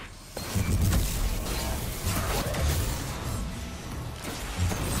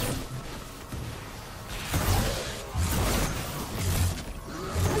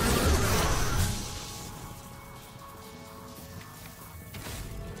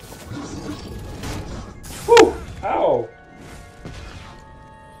 Whew! Ow!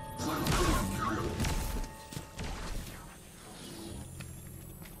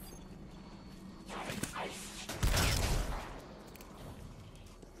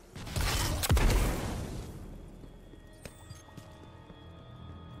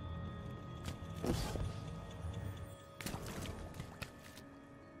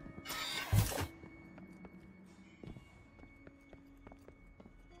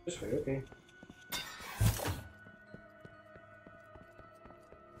 This way, okay.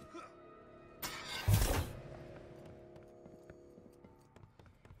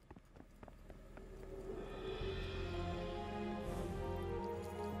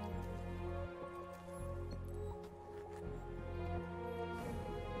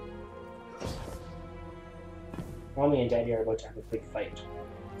 Mommy and Daddy are about to have a big fight.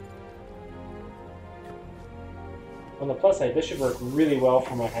 On the plus side, this should work really well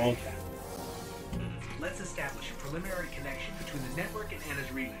for my hand cannon. Let's establish a preliminary connection between the network and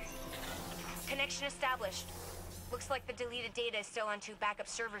Anna's relay. Connection established. Looks like the deleted data is still on 2 backup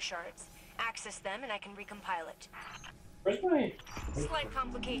server shards. Access them and I can recompile it. Where's my... Slight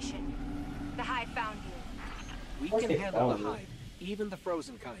complication. The Hive found you. We can handle the Hive, even the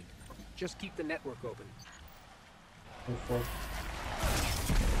frozen kind. Just keep the network open. Okay.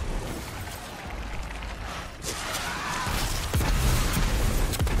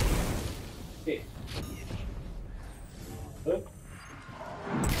 Okay. Oh.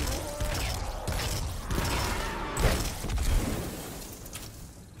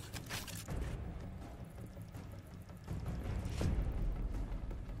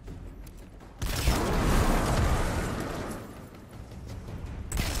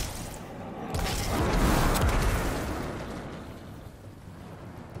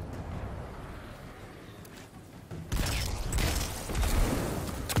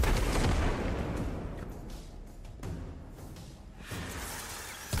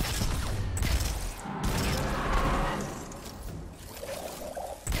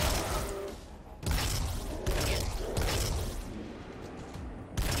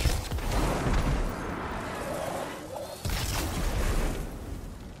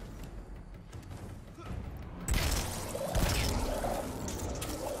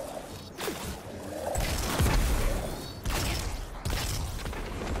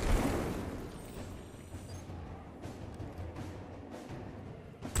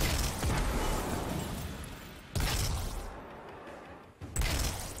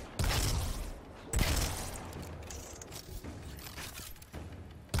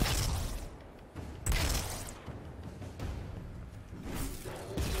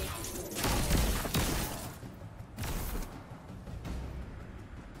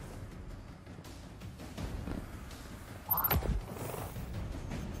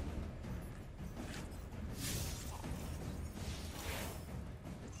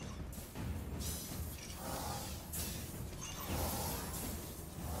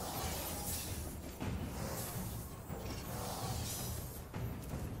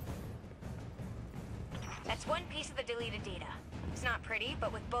 That's one piece of the deleted data. It's not pretty,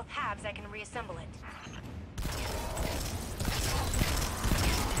 but with both halves I can reassemble it.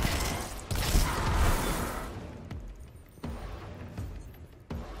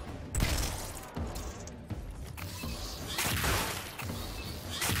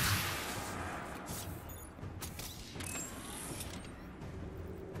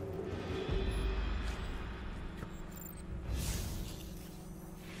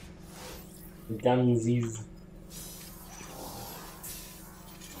 Gunsies.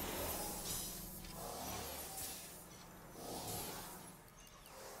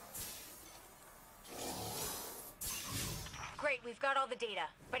 Great, we've got all the data,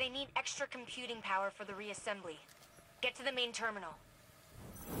 but I need extra computing power for the reassembly. Get to the main terminal.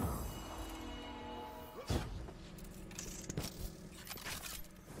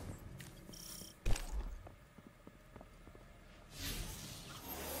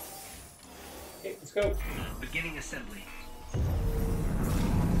 Okay, let's go. Beginning assembly.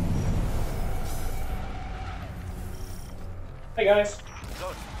 Hey guys.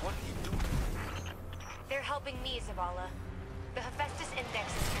 God, what are you doing? They're helping me, Zavala. The Hephaestus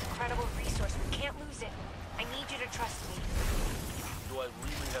Index is an incredible resource. We can't lose it. I need you to trust me. Do I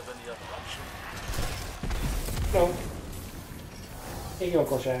really have any other option? No. Here you go,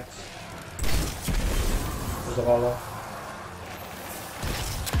 Uncle Shax. Zavala.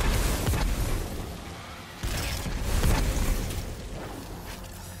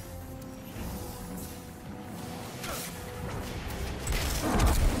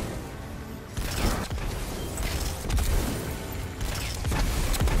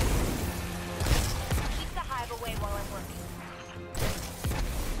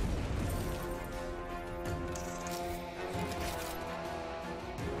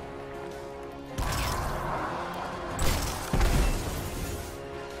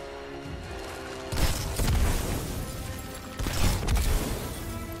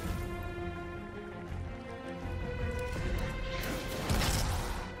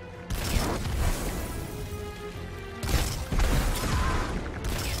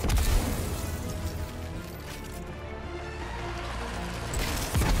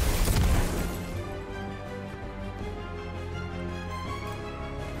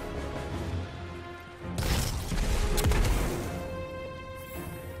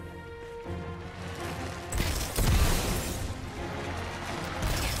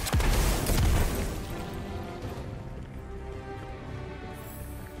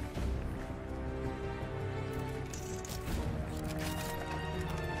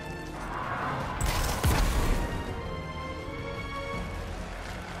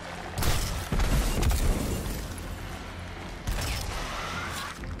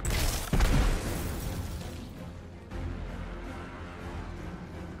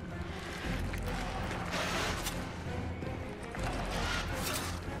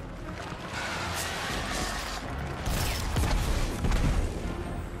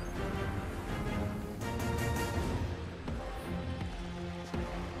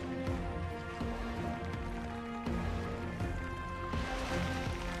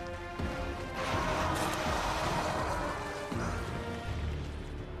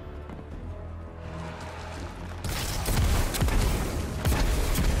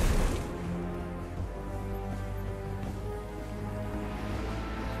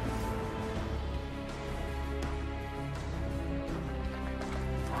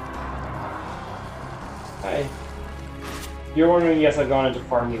 Hi. You're wondering, yes, I've gone into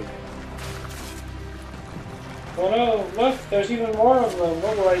farming. Oh no, look, there's even more of them.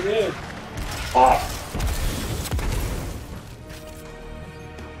 What will I do? Ah!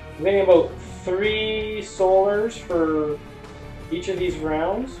 I'm getting about 3 solars for each of these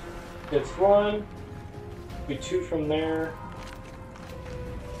rounds. It's 1, be 2 from there.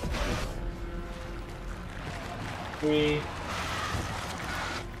 3.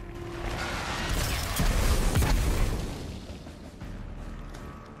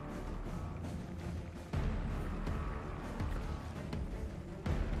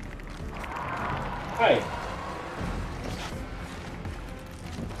 Hi.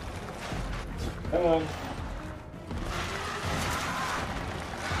 Come on.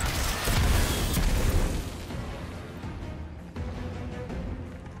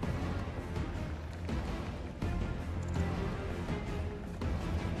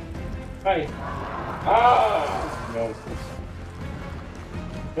 Hi. Ah! No.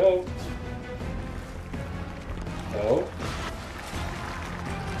 No. No.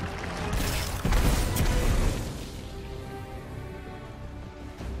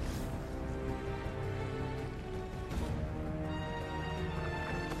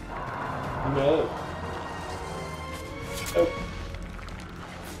 No. Nope.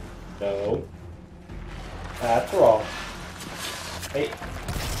 No. That's wrong. Hey.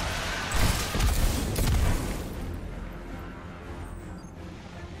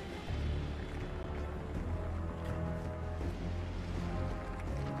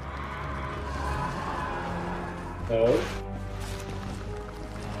 No.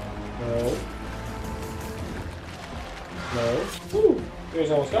 No. No. Woo! You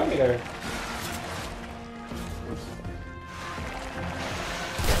guys almost got me there.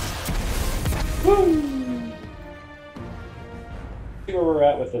 Woo! See where we're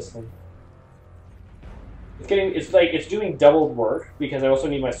at with this one. It's doing doubled work because I also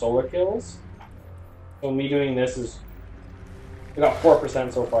need my solar kills. So me doing this is, I got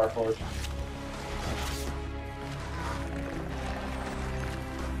 4% so far for it.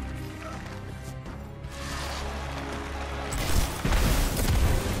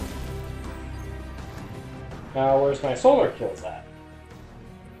 Now where's my solar kills at?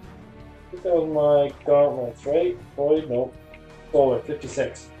 I think that was my gauntlets, right? Void, nope. Solar,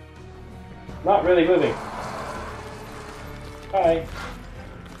 56. Not really moving. Hi.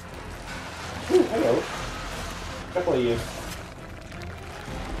 Ooh, hello. A couple of you.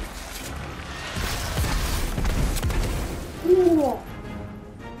 Ooh.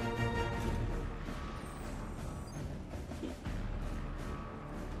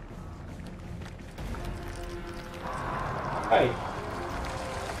 Hi.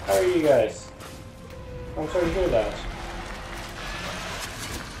 How are you guys? I'm sorry to hear that.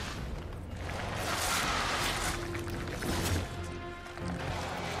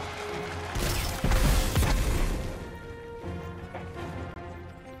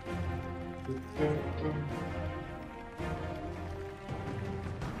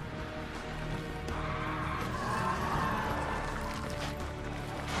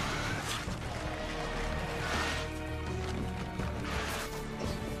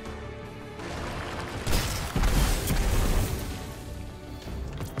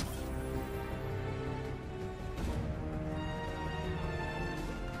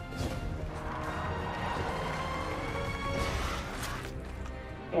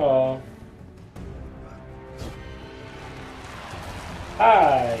 Oh.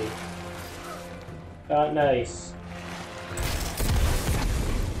 Hi. Not nice.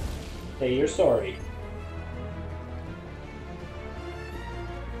 Say you're sorry.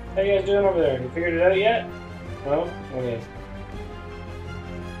 How you guys doing over there? You figured it out yet? No? Okay.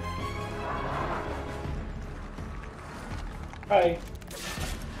 Hi.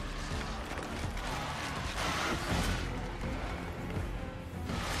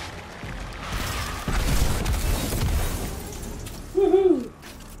 Woohoo!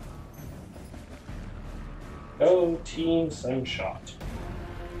 Go Team Sunshot.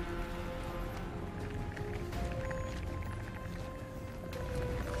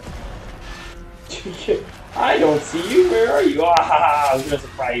 I don't see you. Where are you? Ah, I was gonna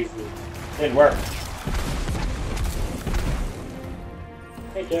surprise you. Didn't work.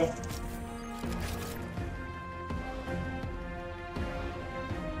 Thank you.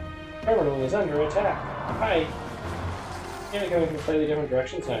 Terminal is under attack. Hi. Yeah, going in slightly different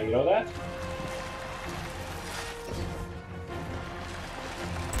directions now. You know that?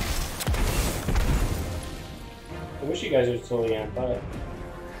 I wish you guys would slowly amp up.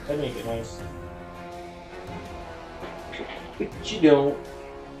 That'd make it nice. But you don't.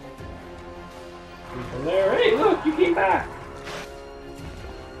 From there. Hey, look, you came back.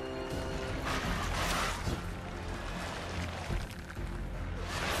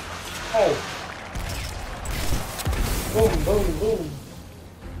 Oh. Boom, boom, boom.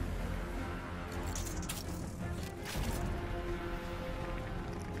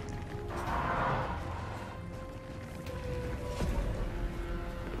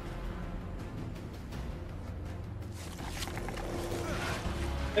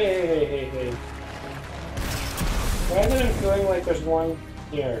 Hey. Why is it feeling like there's one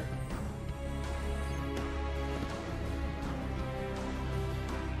here?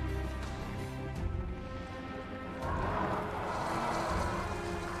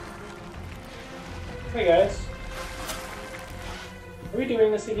 Hey guys. Are we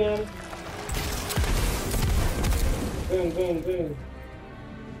doing this again? Boom, boom, boom.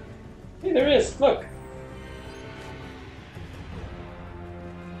 Hey, there is! Look!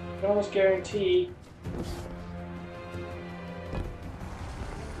 I can almost guarantee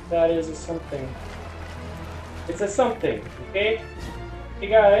that is a something. It's a something, okay? Hey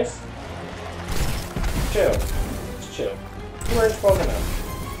guys. Chill. Just chill. You weren't strong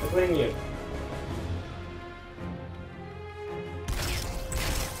enough. I blame you.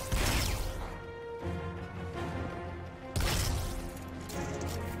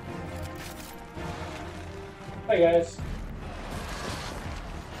 Hi guys.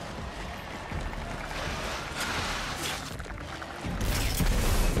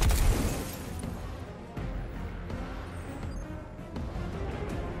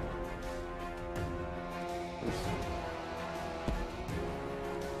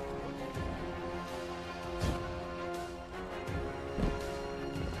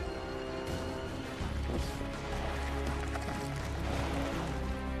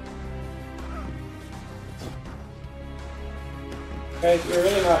 Guys, you're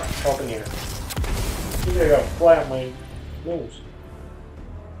really not helping here. You gotta go fly on my nose.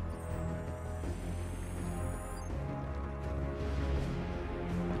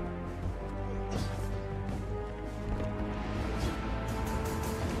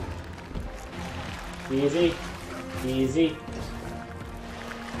 Easy. Easy.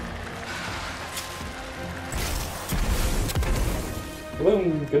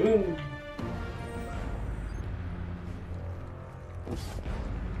 Kaboom, kaboom.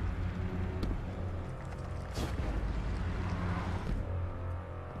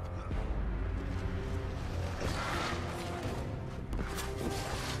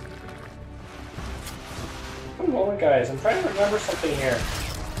 Come on, guys. I'm trying to remember something here.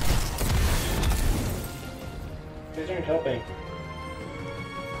 You guys aren't helping.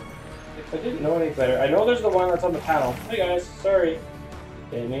 If I didn't know any better. I know there's the one that's on the panel. Hey guys, sorry.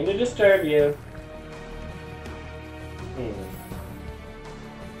 Didn't mean to disturb you.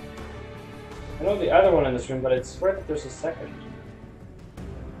 I know the other one in this room, but I swear that there's a second.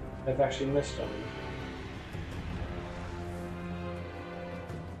 I've actually missed them.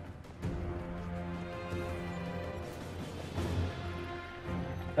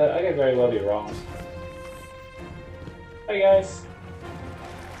 I could very well be wrong. Hi guys.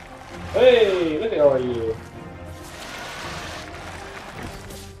 Hey, look at all of you.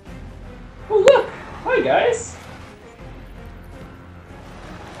 Oh look! Hi guys.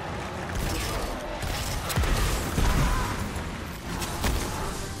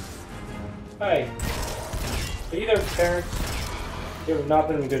 Hi. Either parents, you have not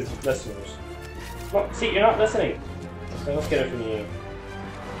been good listeners. Well, see, you're not listening. So let's get it from you.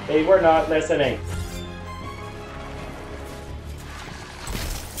 They were not listening.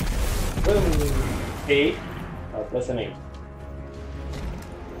 Boom. Hey, not listening.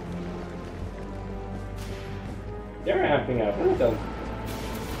 They're amping up. Look at them.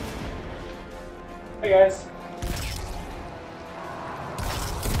 Hey guys.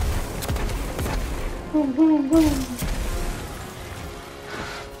 Boom, boom, boom.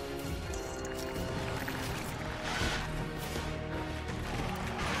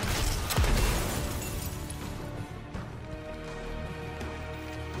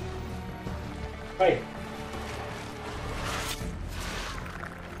 Hi.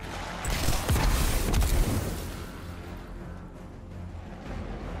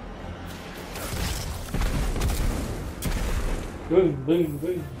 Boom, boom,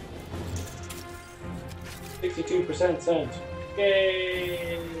 boom. 62% sent.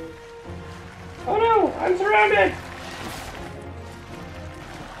 Yay! Oh no! I'm surrounded!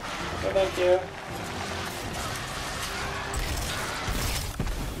 Oh, thank you.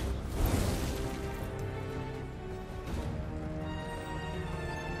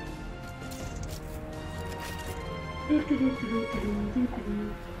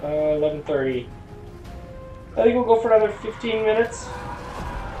 11:30. I think we'll go for another 15 minutes.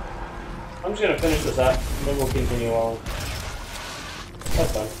 I'm just gonna finish this up, and then we'll continue on.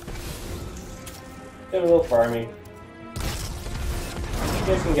 That's fun. Get a little farming. You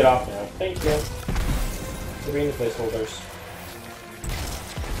guys can get off now. Thank you for being the placeholders.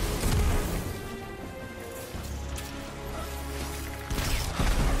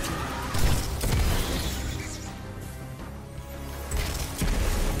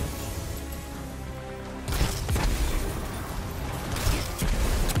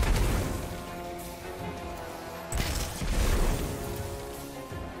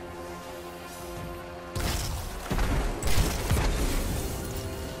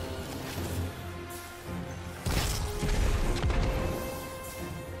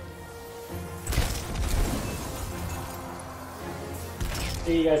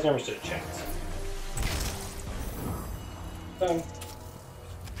 You guys never stood a chance. Done.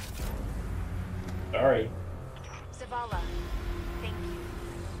 Sorry. Zavala, thank you.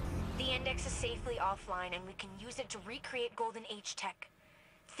 The index is safely offline and we can use it to recreate Golden Age tech.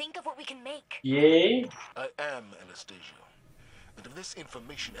 Think of what we can make. Yay? I am Anastasia. And if this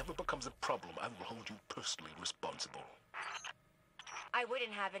information ever becomes a problem, I will hold you personally responsible. I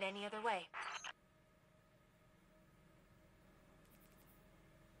wouldn't have it any other way.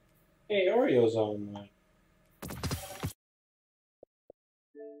 Hey, Oreo's online.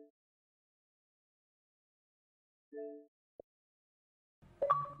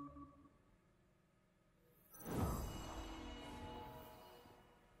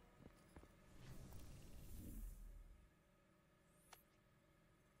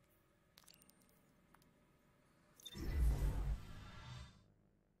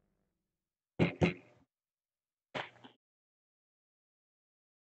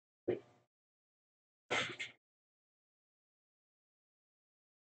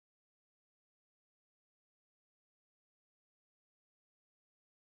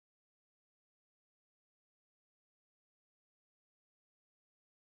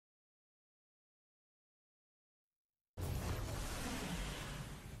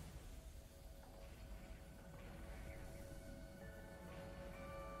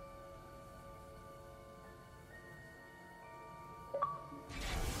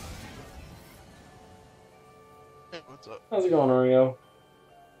 Hey, what's up? How's it going, Oreo?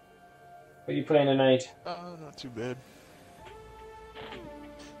 What are you playing tonight? Not too bad.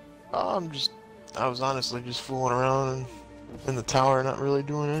 I was honestly just fooling around in the tower, not really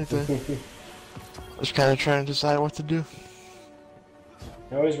doing anything. Just kind of trying to decide what to do.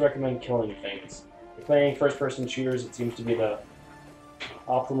 I always recommend killing things. If you're playing first-person shooters, it seems to be the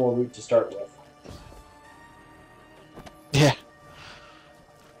optimal route to start with. Yeah.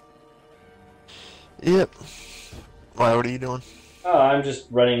 Yep. Why, what are you doing? Oh, I'm just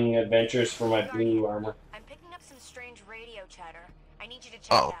running adventures for my blue armor. I'm picking up some strange radio chatter. I need you to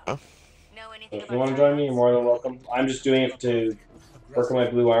check Oh, it out. Know anything So if about you want to join me, you're more than welcome. I'm just doing it to work on my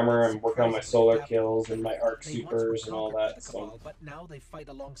blue armor. I'm working on my solar kills and my arc supers and all that. So. But now they fight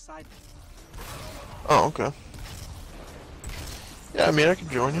alongside me. Oh, okay. Yeah, I mean, I can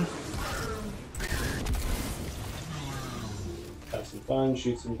join you. Have some fun,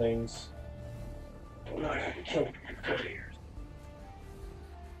 shoot some things. Oh, no, I gotta kill him.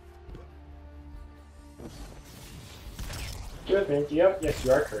 Good, thank you. Yep, yes,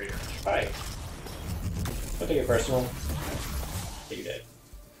 you are courier. Hi. Don't take it personal. Take it dead.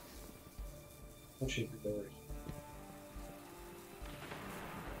 Don't shoot the doors.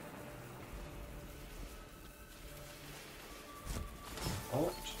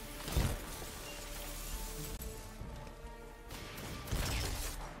 What?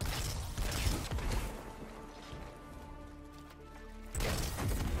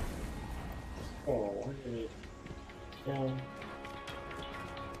 Oh, what do you need? Down.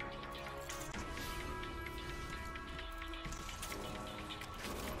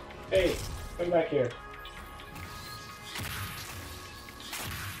 Hey, come back here.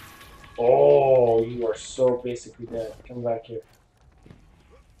 Oh, you are so basically dead. Come back here.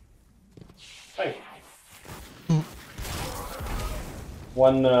 Hi.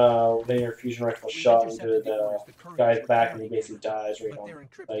 One linear fusion rifle shot into the guy's back and he basically dies right on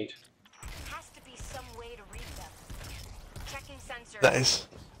sight. Has to be some way to read them. Checking sensors. Nice.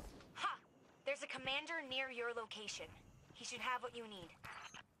 Ha! There's a commander near your location. He should have what you need.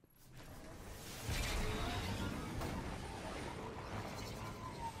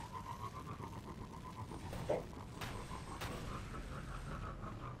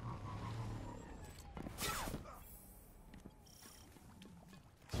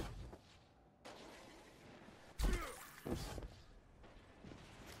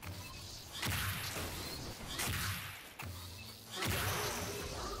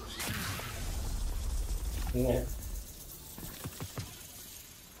 Yeah.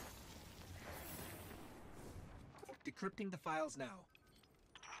 Decrypting the files now.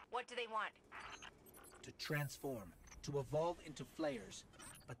 What do they want? To transform, to evolve into flayers.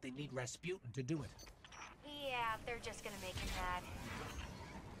 But they need Rasputin to do it. Yeah, they're just gonna make him mad.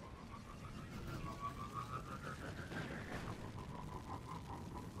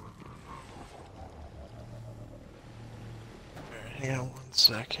 Hang on 1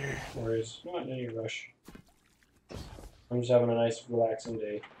 sec here. No worries. Not in any rush. I'm just having a nice, relaxing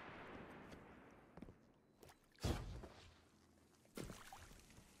day.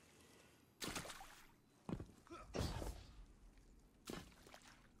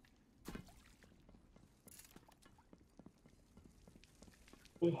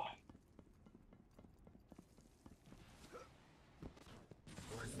 Ooh.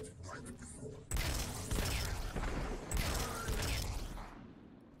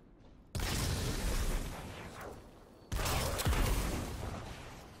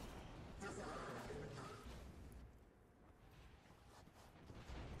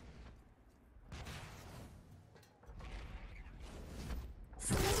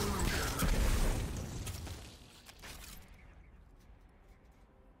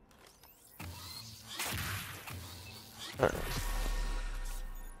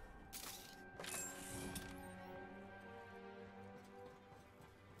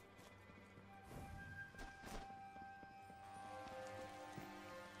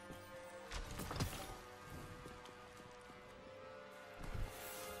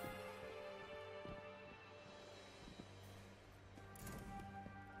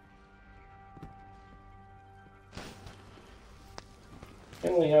 I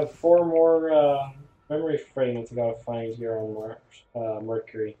only have 4 more memory fragments I gotta find here on Mars,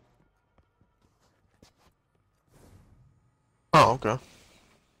 Mercury. Oh, okay.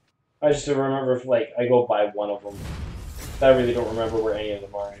 I just don't remember if, like, I go by one of them. I really don't remember where any of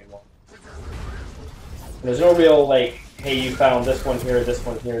them are anymore. And there's no real, like, hey, you found this one here, this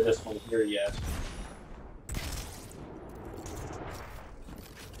one here, this one here yet.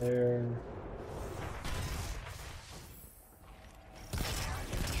 There.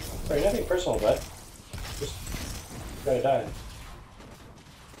 Sorry, nothing personal, bud. Just gotta die.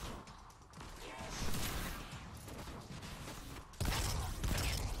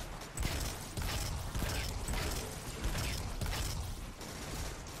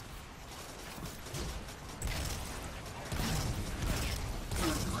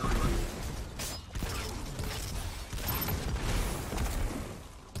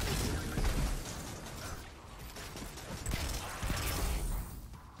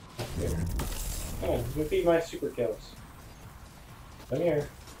 Oh, you beat my super kills. Come here.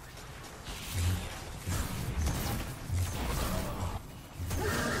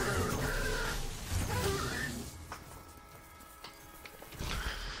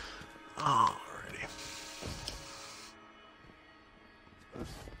 Alrighty.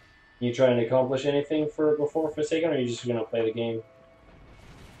 You trying to accomplish anything for before Forsaken, or are you just gonna play the game?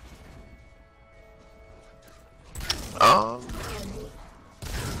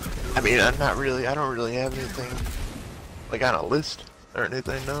 I mean, I'm not really. I don't really have anything like on a list or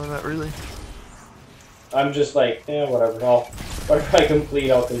anything. No, not really. I'm just like, yeah, whatever. Whatever I complete,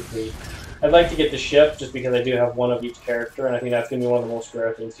 I'll complete. I'd like to get the ship just because I do have one of each character, and I think that's gonna be one of the most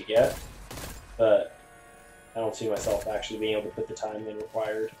rare things to get. But I don't see myself actually being able to put the time in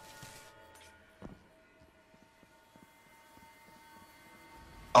required.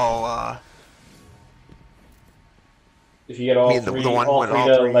 Oh, If you get all mean three, the one all with three all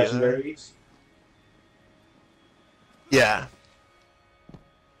the three, legendaries. yeah.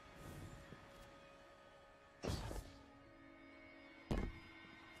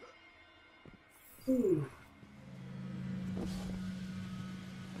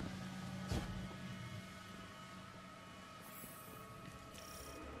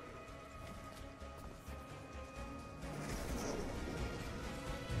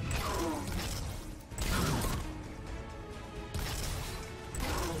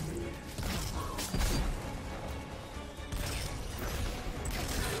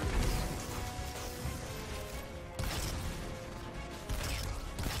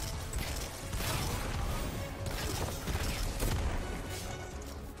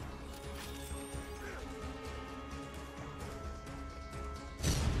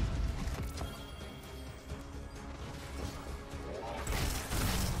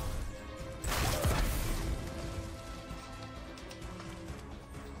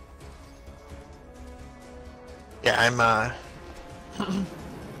 Yeah,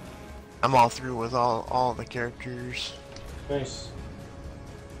 I'm all through with all the characters. Nice.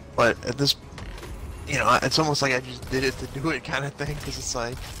 But at this, you know, it's almost like I just did it to do it kind of thing, because it's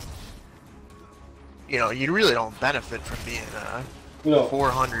like, you know, you really don't benefit from being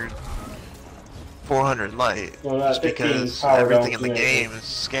 400 light, just because everything in the game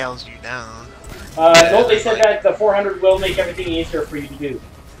scales you down. No, they said that the 400 will make everything easier for you to do.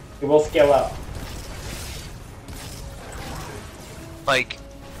 It will scale up. Like,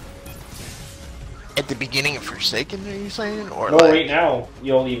 at the beginning of Forsaken, are you saying? Or no, like... right now,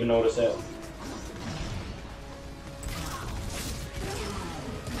 you'll even notice it.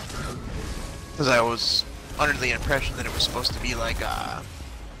 Because I was under the impression that it was supposed to be like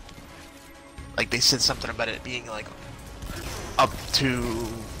they said something about it being like up to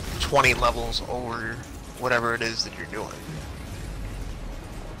 20 levels over whatever it is that you're doing.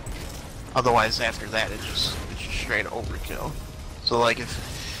 Otherwise, after that, it's just straight overkill. So like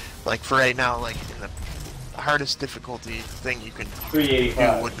for right now, like in the hardest difficulty thing you can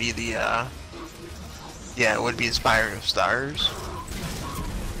do would be the yeah, it would be Spire of Stars.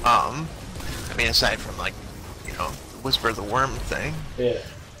 I mean, aside from like, you know, Whisper of the Worm thing. Yeah.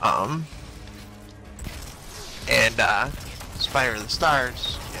 And Spire of the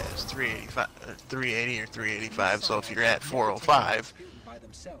Stars, yeah, it's 380 or 385. So if you're at 405,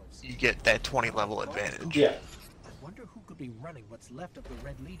 you get that 20 level advantage. Yeah. I wonder who could be running what's left of the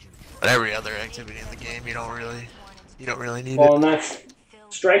Red Legion. But every other activity in the game, you don't really need well, it. And that's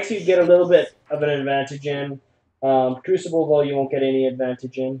strikes you get a little bit of an advantage in. Crucible, though, you won't get any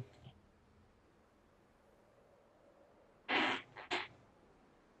advantage in.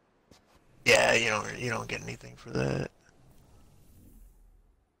 Yeah, you don't get anything for that.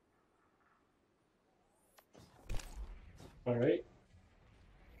 All right.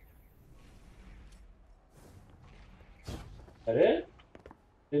 That it?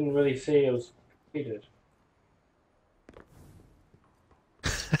 Didn't really say it was completed.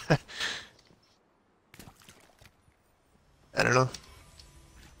 I don't know.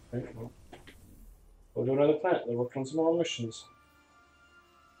 Right, well, go to another planet. They'll work on some more missions.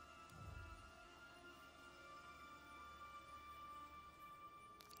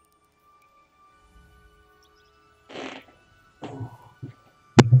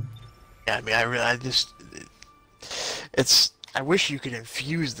 Yeah, I mean, I wish you could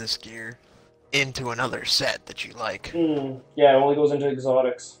infuse this gear into another set that you like. Yeah, it only goes into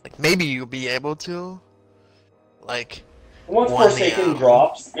exotics. Like, maybe you'll be able to. Like, once Forsaken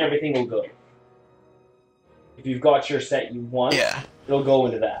drops, everything will go. If you've got your set you want, it'll go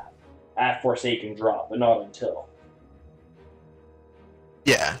into that at Forsaken drop, but not until.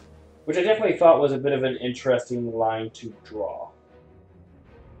 Yeah. Which I definitely thought was a bit of an interesting line to draw.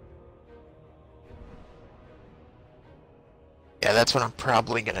 Yeah, that's what I'm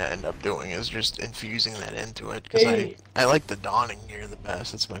probably gonna end up doing, is just infusing that into it, because I like the Dawning gear the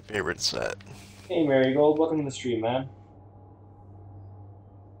best. It's my favorite set. Hey Marigold, welcome to the stream, man.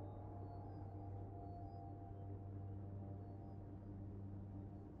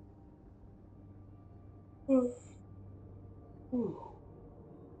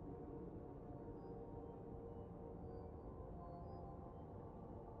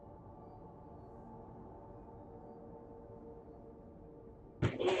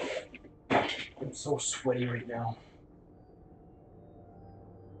 I'm so sweaty right now.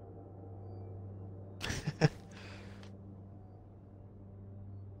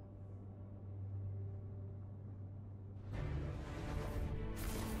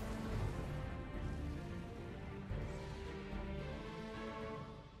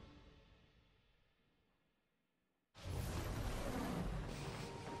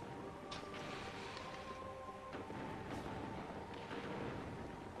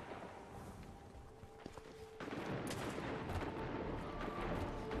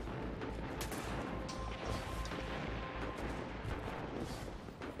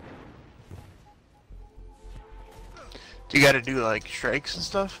 Do you gotta do, like, strikes and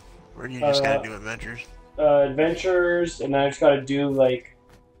stuff? Or do you just gotta do adventures? Adventures, and then I just gotta do, like...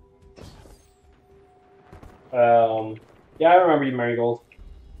 yeah, I remember you, Marigold.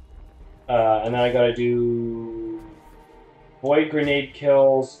 And then I gotta do... Void Grenade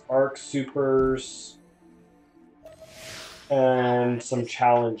kills, Arc Supers... and some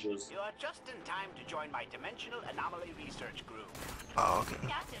challenges. You are just in time to join my Dimensional Anomaly Research Group. Oh, okay.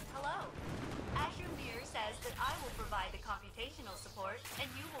 Captain, hello. Asher Muir says that I will provide the computational support, and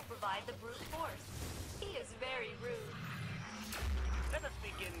you will provide the brute force. He is very rude. Let us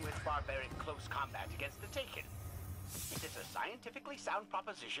begin with barbaric close combat against the Taken. It is a scientifically sound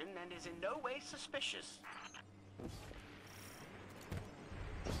proposition and is in no way suspicious.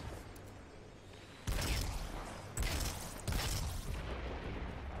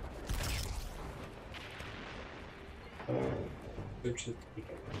 search the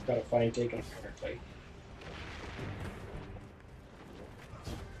Taken. Gotta find Taken apparently.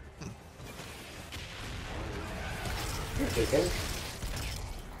 You're Taken.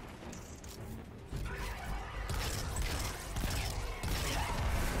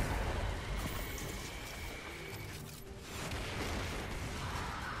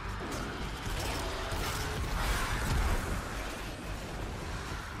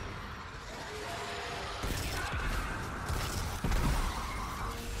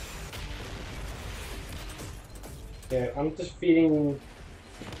 Yeah, I'm just feeding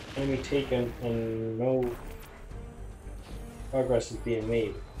enemy Taken and no progress is being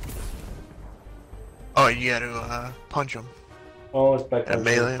made. Oh, you gotta punch him. Oh, it's by And punching.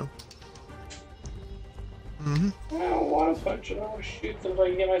 melee him. I don't want to punch him. I want to shoot them so I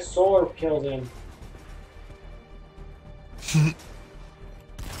can get my solar kills in.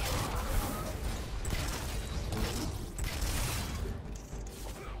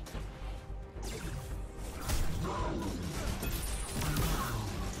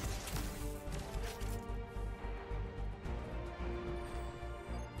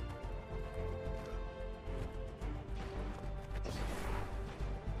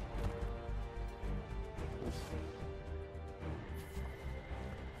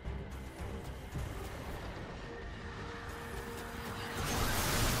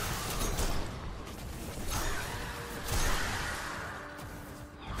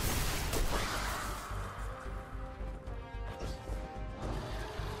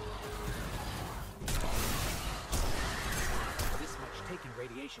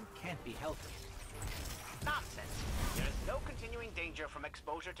 Radiation can't be healthy. Nonsense. There is no continuing danger from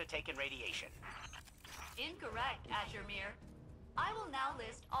exposure to Taken radiation. Incorrect, Azure Mirror. I will now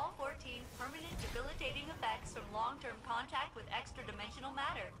list all 14 permanent debilitating effects from long-term contact with extra-dimensional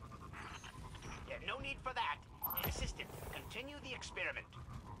matter. Yeah, no need for that. Assistant, continue the experiment.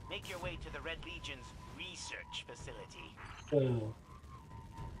 Make your way to the Red Legion's research facility.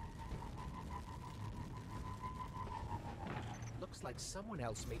 Looks like someone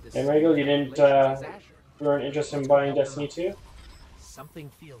else made this. And Regal, you didn't, you weren't interested in buying Destiny 2? Something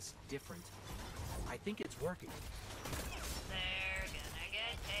feels different. I think it's working. They're gonna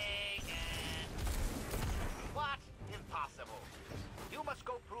get taken. What? Impossible. You must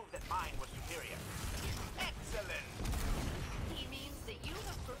go prove that mine was superior. Excellent. He means that you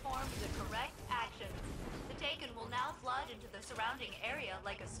have performed the correct actions. The Taken will now flood into the surrounding area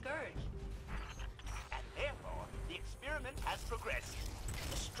like a scourge. And therefore, the experiment has progressed.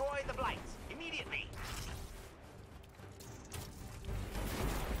 Destroy the blights immediately.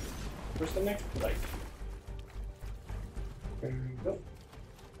 Where's the next blight? There we go.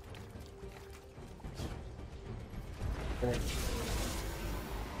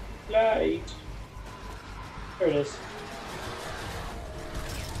 Light. There it is.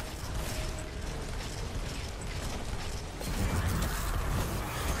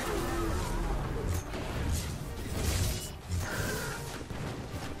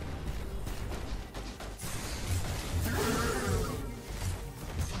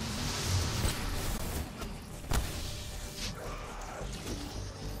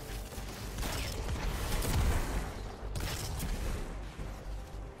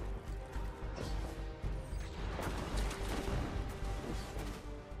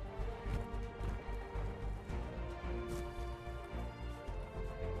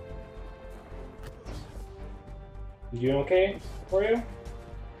 You doing okay for you?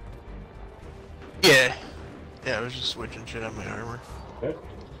 Yeah. Yeah, I was just switching shit on my armor. Good.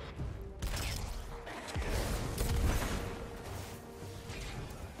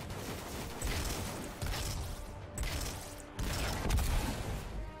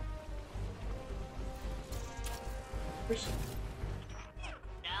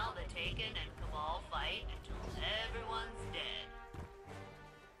 Now the Taken and Cabal fight until everyone's dead.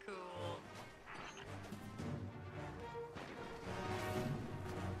 Cool.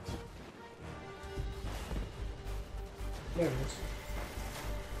 There it is.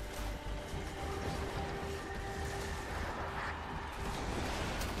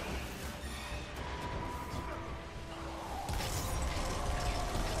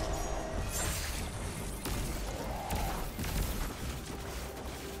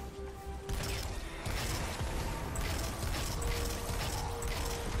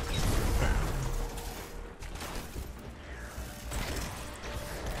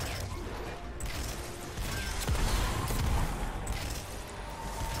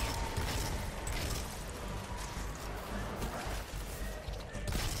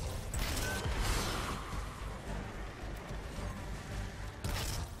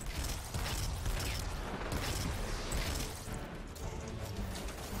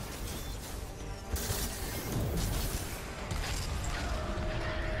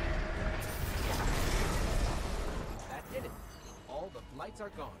 lights are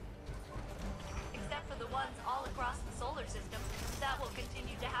gone. Except for the ones all across the solar system, that will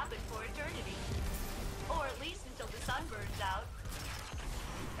continue to happen for eternity. Or at least until the sun burns out.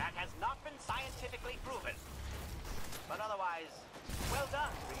 That has not been scientifically proven. But otherwise, well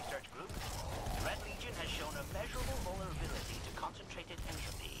done, research group. Red Legion has shown a measurable vulnerability to concentrated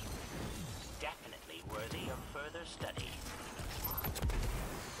entropy. Definitely worthy of further study.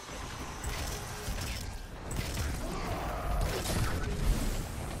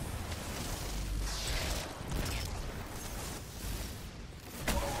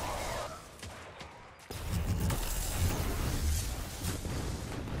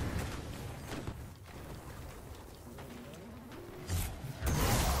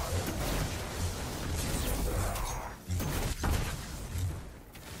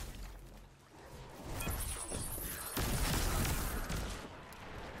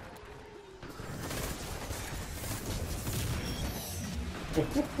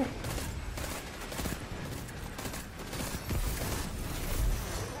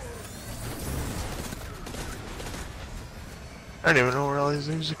 I don't even know where all these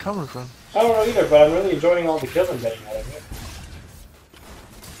things are coming from. I don't know either, but I'm really enjoying all the kills I'm getting out of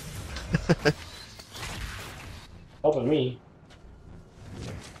it. Helping me.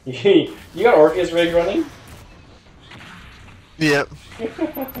 You got Orpheus rig running? Yep.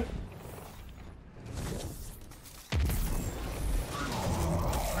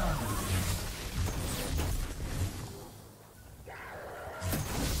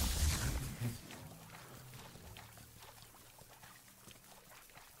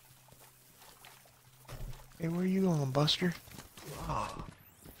 Hey, where are you going, Buster? Oh.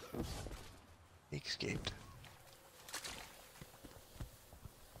 He escaped.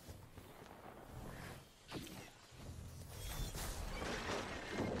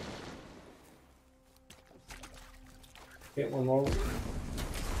 Get one more.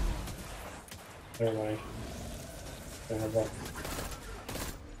 Never mind.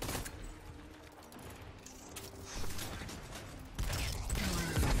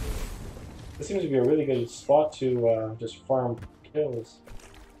 This seems to be a really good spot to just farm kills.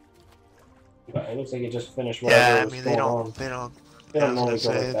 But it looks like it just finished whatever Yeah, I was mean going they on. don't normally go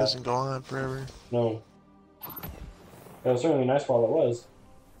like it that. doesn't go on forever. No. It was certainly nice while it was.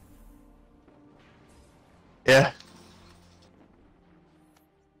 Yeah.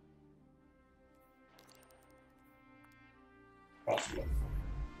 Possible.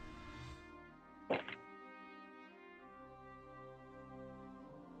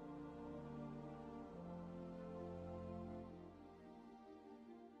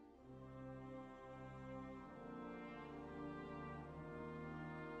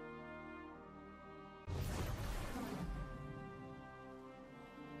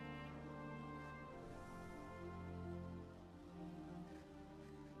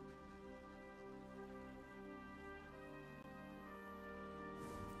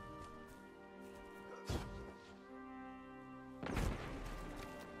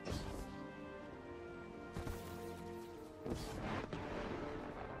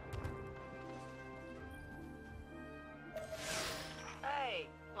 Hey,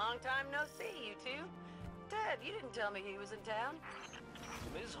 long time no see, you two. Dad, you didn't tell me he was in town.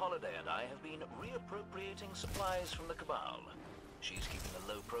 Ms. Holliday and I have been reappropriating supplies from the Cabal. She's keeping a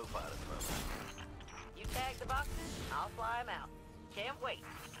low profile at the moment. You tag the boxes, I'll fly them out. Can't wait.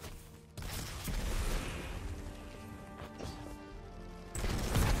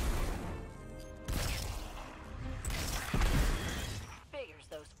 Figures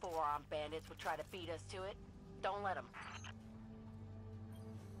those four-armed bandits would try to beat us to it. Don't let them.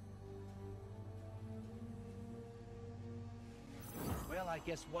 Well, I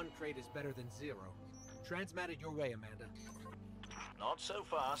guess one trade is better than zero. Transmat it your way, Amanda. Not so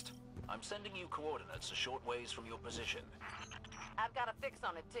fast. I'm sending you coordinates a short ways from your position. I've got a fix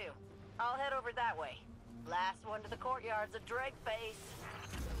on it, too. I'll head over that way. Last one to the courtyard's a drag face.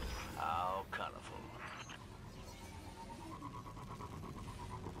 How colorful.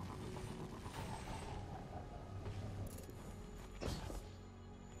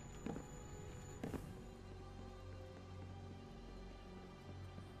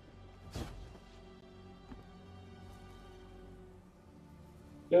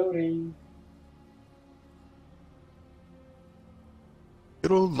 Loading.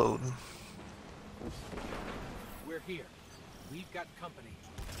 Good old loading. We're here. We've got company.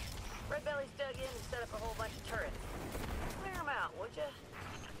 Red Belly's dug in and set up a whole bunch of turrets. Clear them out, would ya?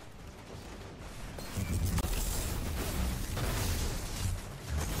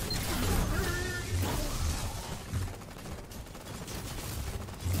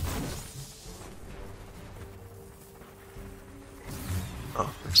 Oh,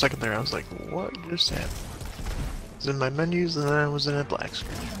 for a second there, I was like, what just happened? I was in my menus, and then I was in a black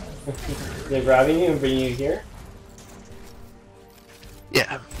screen. They're grabbing you and bringing you here?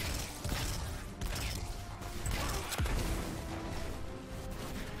 Yeah.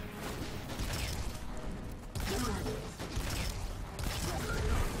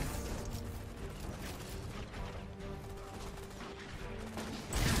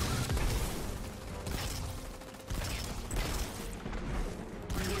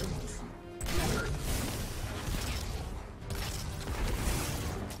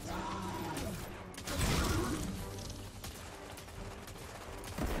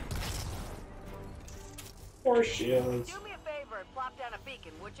 Or shields. Do me a favor and plop down a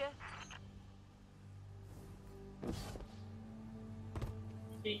beacon, would you?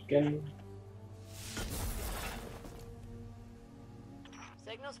 Beacon.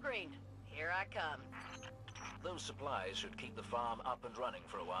 Signal screen. Here I come. Those supplies should keep the farm up and running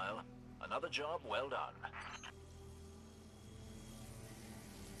for a while. Another job well done.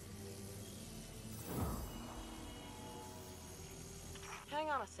 Hang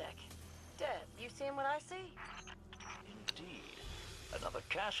on a sec. Dev, you seeing what I see? Indeed. Another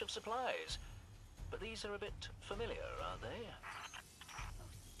cache of supplies. But these are a bit familiar, aren't they?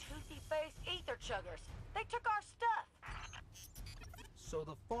 Toothy-faced ether chuggers. They took our stuff. So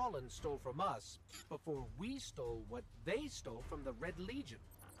the Fallen stole from us before we stole what they stole from the Red Legion.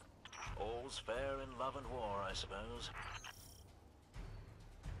 All's fair in love and war, I suppose.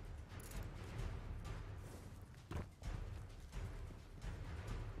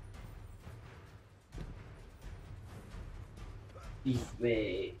 This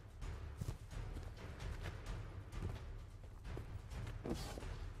way.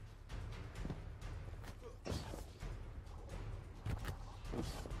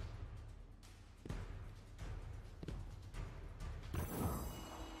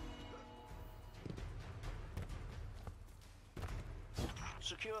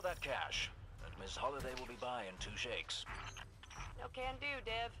 Secure that cache, and Miss Holiday will be by in 2 shakes. No can do,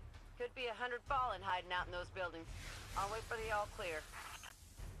 Dev. Could be 100 Fallen hiding out in those buildings. I'll wait for the all clear.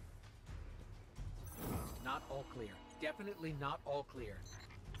 Not all clear. Definitely not all clear.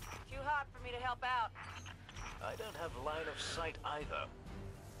 Too hot for me to help out. I don't have line of sight either.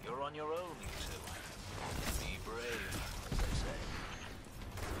 You're on your own, you two. Be brave, as they say.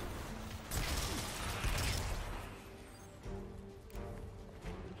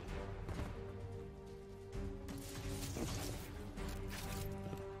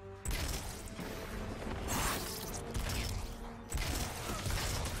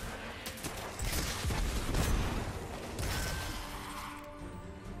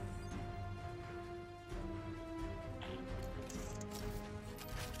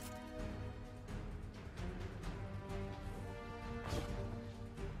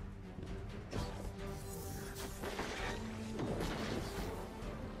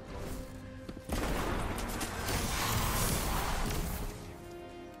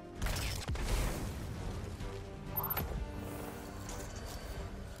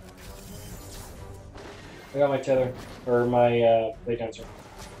 I got my tether, or my blade dancer.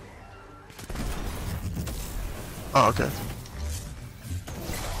 Oh, okay.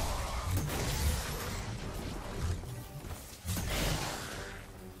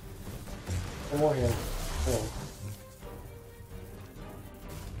 One more here. Hold on.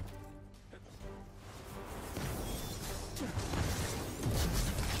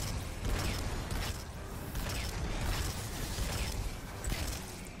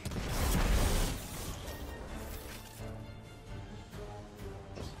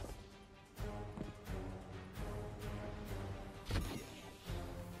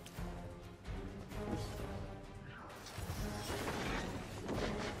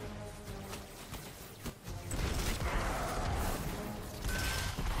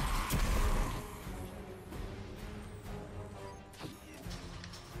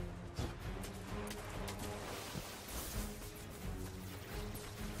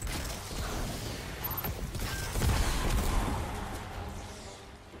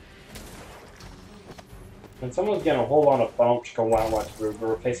 And someone's getting a whole lot of bumps going on while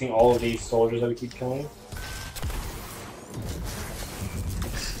we're facing all of these soldiers that we keep killing.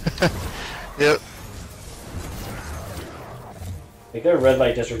 Yep. Like their red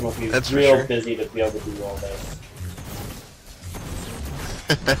light district must be That's real busy to be able to do all this.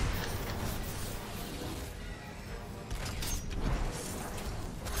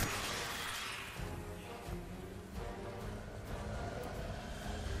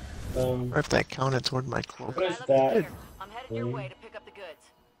 Or if that counted toward my cloak. What is that? I'm headed your way to pick up the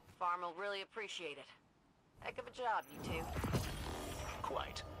goods. Farm will really appreciate it. Heck of a job, you two.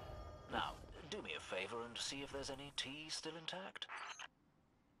 Quite. Now, do me a favor and see if there's any tea still intact.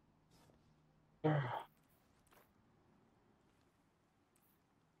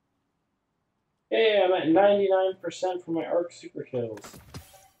 Hey, I'm at 99% for my arc super kills.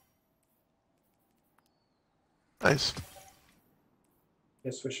 Nice.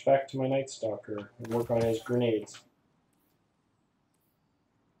 I'll switch back to my Night Stalker and work on his grenades.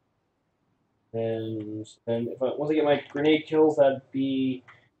 And then once I get my grenade kills, that'd be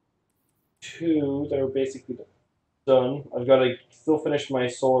 2 that are basically done. I've got to still finish my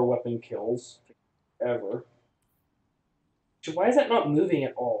solar weapon kills. Ever. So why is that not moving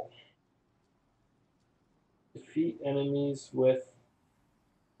at all? Defeat enemies with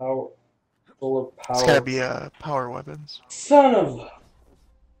power, solar power. It's gotta be power weapons. Son of.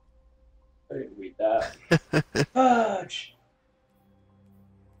 I didn't read that. Fudge.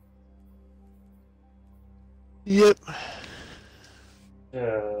 Yep.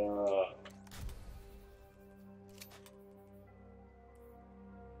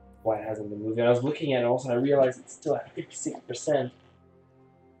 Why it hasn't been moving? I was looking at it, also I realized it's still at 56%.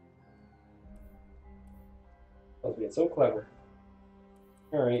 I was being so clever.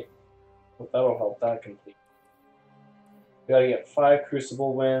 Alright. Well, that'll help that complete. We gotta get 5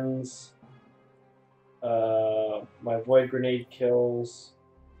 Crucible wins. My Void Grenade kills.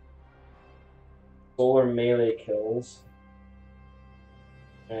 Solar melee kills.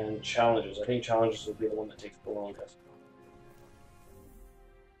 And challenges. I think challenges will be the one that takes the longest.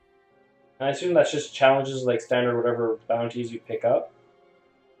 And I assume that's just challenges like standard whatever bounties you pick up.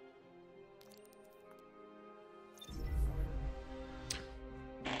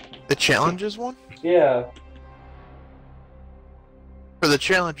 The challenges one? Yeah. For the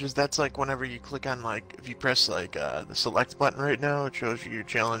challenges, that's like whenever you click on, like, if you press like the select button right now, it shows you your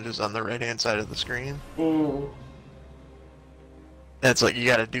challenges on the right hand side of the screen. Mm. That's like you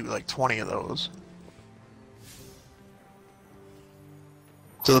gotta do like 20 of those.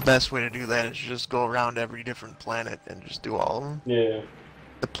 So the best way to do that is just go around every different planet and just do all of them. Yeah.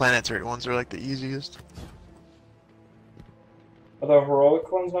 The planetary ones are like the easiest. Are the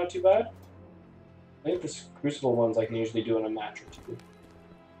heroic ones not too bad? I think the Crucible ones I can usually do in a match or 2.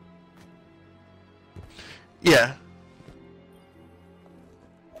 Yeah.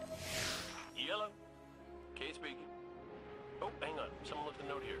 Yellow. Kate speaking. Oh, hang on. Someone left a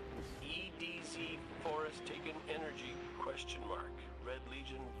note here. EDZ Forest taken energy? Question mark. Red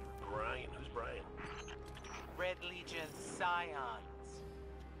Legion Brian. Who's Brian? Red Legion Scions.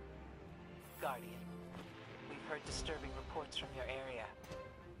 Guardian, we've heard disturbing reports from your area.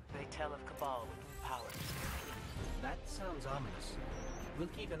 They tell of Cabal with new powers. That sounds ominous. We'll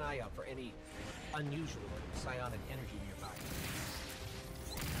keep an eye out for any unusual psionic energy nearby.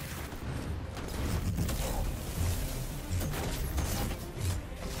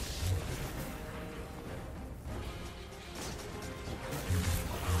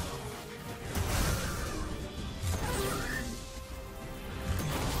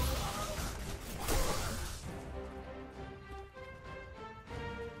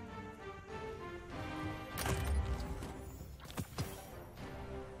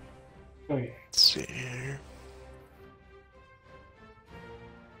 Let's see here.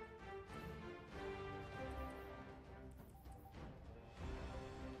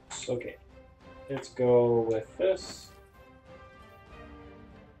 Okay. Let's go with this.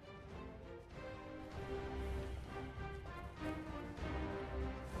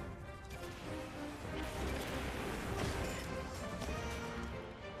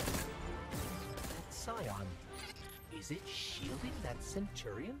 That Scion, is it shielding that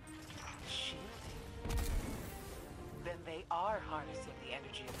Centurion? Shielding? Then they are harnessing the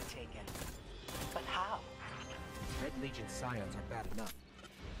energy of the Taken. But how? Red Legion Scions are bad enough.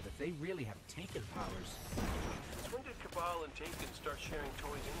 But if they really have Taken powers... When did Cabal and Taken start sharing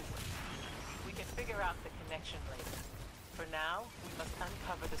toys anyway? We can figure out the connection later. For now, we must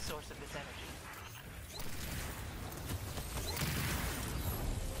uncover the source of this energy.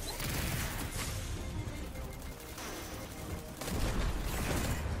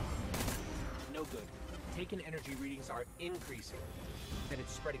 No good. Taken energy readings are increasing. Then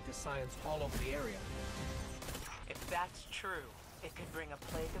it's spreading to Scions all over the area. If that's true, it could bring a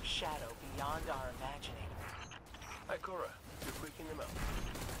plague of shadow beyond our imagining. Hi, Cora. You're freaking them out.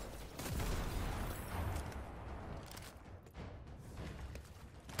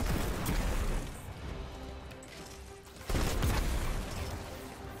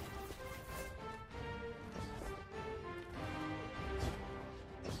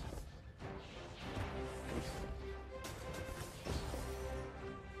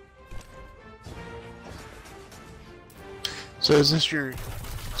 So is this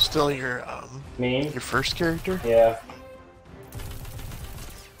still your main? Your first character? Yeah.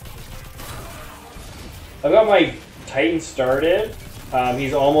 I got my Titan started.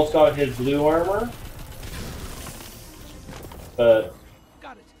 He's almost got his blue armor. But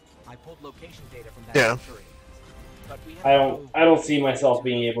got it. I pulled location data from that yeah. factory. But we I don't see myself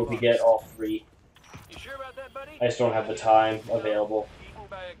being able to get all 3. You sure about that, buddy? I just don't have the time available. Eaten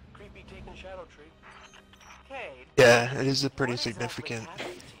by a creepy taken shadow tree. Cade. Yeah, it is a pretty significant.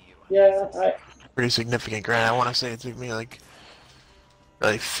 Yeah, pretty significant grind. I want to say it took me like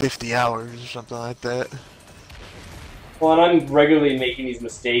 50 hours or something like that. Well, and I'm regularly making these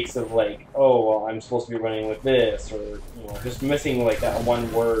mistakes of like, oh, well, I'm supposed to be running with this, or just missing like that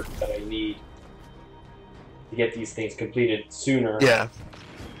one word that I need to get these things completed sooner. Yeah.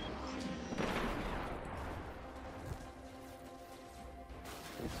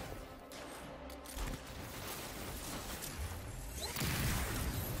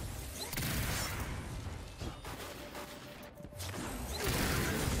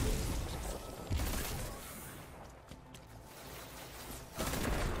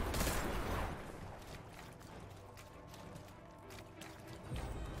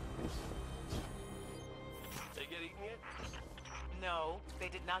 No, they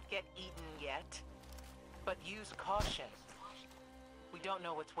did not get eaten yet. But use caution. We don't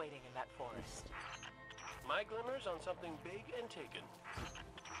know what's waiting in that forest. My glimmers on something big and taken.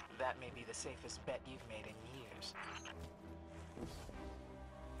 That may be the safest bet you've made in years.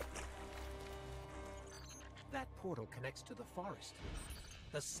 That portal connects to the forest.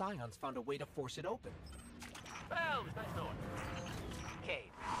 The Scions found a way to force it open. Well, it was nice knowing.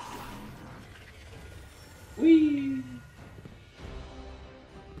 Cade. Whee!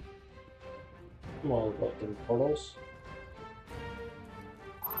 Come on, fucking portals.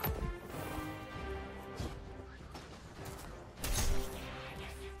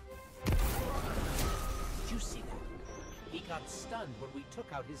 Did you see that? He got stunned when we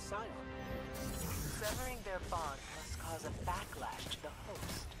took out his Scion. Severing their bond must cause a backlash to the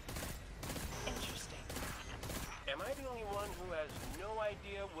host. Interesting. Am I the only one who has no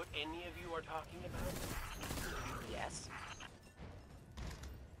idea what any of you are talking about? Yes.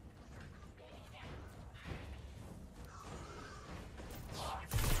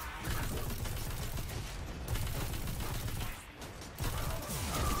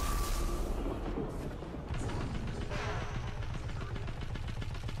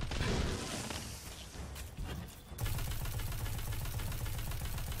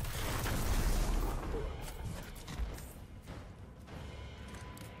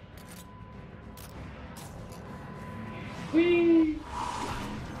 Whee!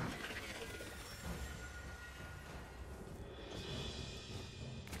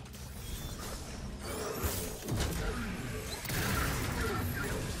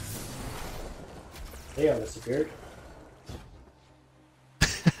 They all disappeared.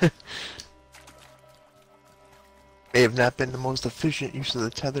 May have not been the most efficient use of the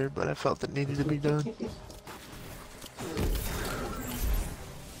tether, but I felt it needed to be done.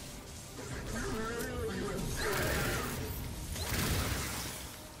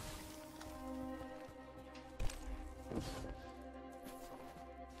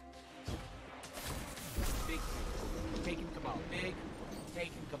 Big taken Cabal. Big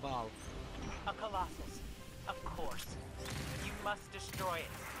taken Cabal. A Colossus. Of course. You must destroy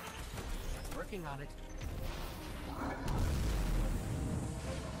it. Working on it.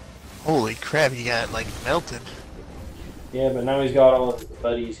 Holy crap, he got like melted. Yeah, but now he's got all of his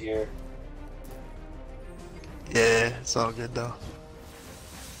buddies here. Yeah, it's all good though.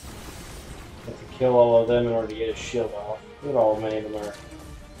 Have to kill all of them in order to get his shield off. Look at all many of them are.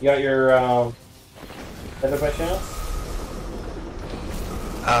 You got your feather by chance?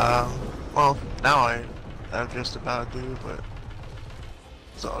 Well, now I'm just about to, but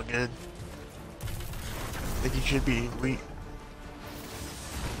it's all good. I think he should be weak.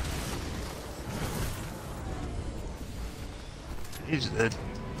 He's dead.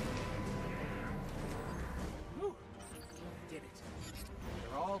 Whew. Did it.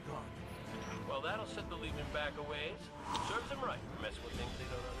 They're all gone. Well, that'll set the Legion back a ways. Serves them right for messing with things they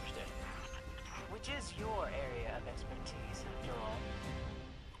don't understand. Which is your area of expertise, after all.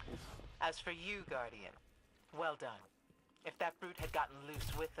 As for you, Guardian, well done. If that brute had gotten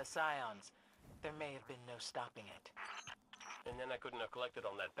loose with the Scions, there may have been no stopping it. And then I couldn't have collected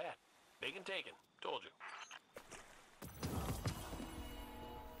on that bat. Big and taken. Told you.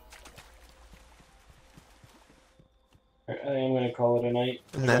 I am going to call it a night.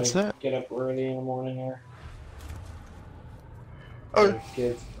 And that's it. Get up early in the morning here. Oh.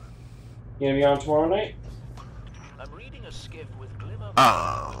 Kids. You gonna be on tomorrow night? I'm reading a a skiff with glimmer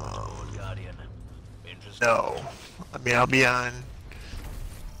Guardian. No. I mean, I'll be on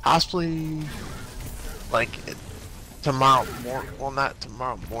possibly like tomorrow morning. Well, not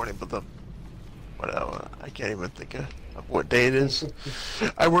tomorrow morning, but the whatever. I can't even think of what day it is.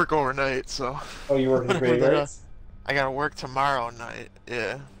 I work overnight, so. Oh, you work in graveyards? I gotta work tomorrow night.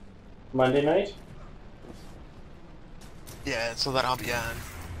 Yeah. Monday night? Yeah, so then I'll be on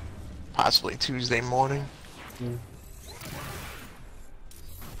possibly Tuesday morning. Mm.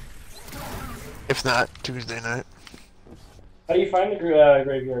 If not, Tuesday night. How do you find the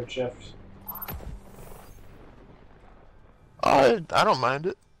graveyard shift? I don't mind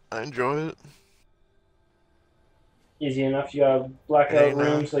it. I enjoy it. Easy enough. You got a blackout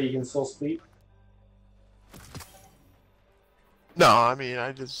room so you can still sleep? No, I mean,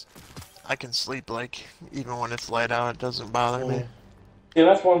 I can sleep, like, even when it's light out, it doesn't bother me. Yeah,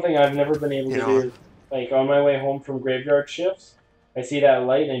 that's one thing I've never been able to do. Like, on my way home from graveyard shifts, I see that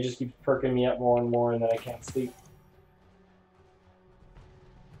light and it just keeps perking me up more and more, and then I can't sleep.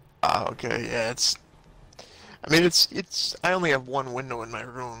 Okay, yeah, I mean, I only have one window in my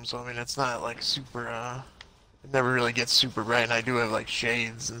room, so I mean, it's not, like, super, it never really gets super bright, and I do have, like,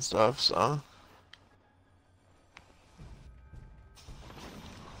 shades and stuff, so.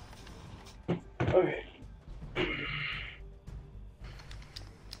 Okay.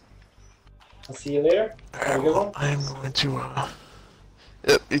 I'll see you later. Have a good one. I'm going to,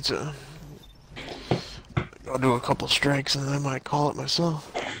 yep, I'll do a couple strikes and then I might call it myself.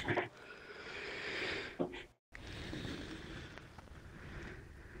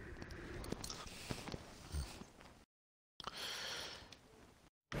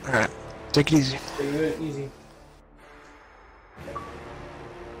 Alright, take it easy. Take it easy.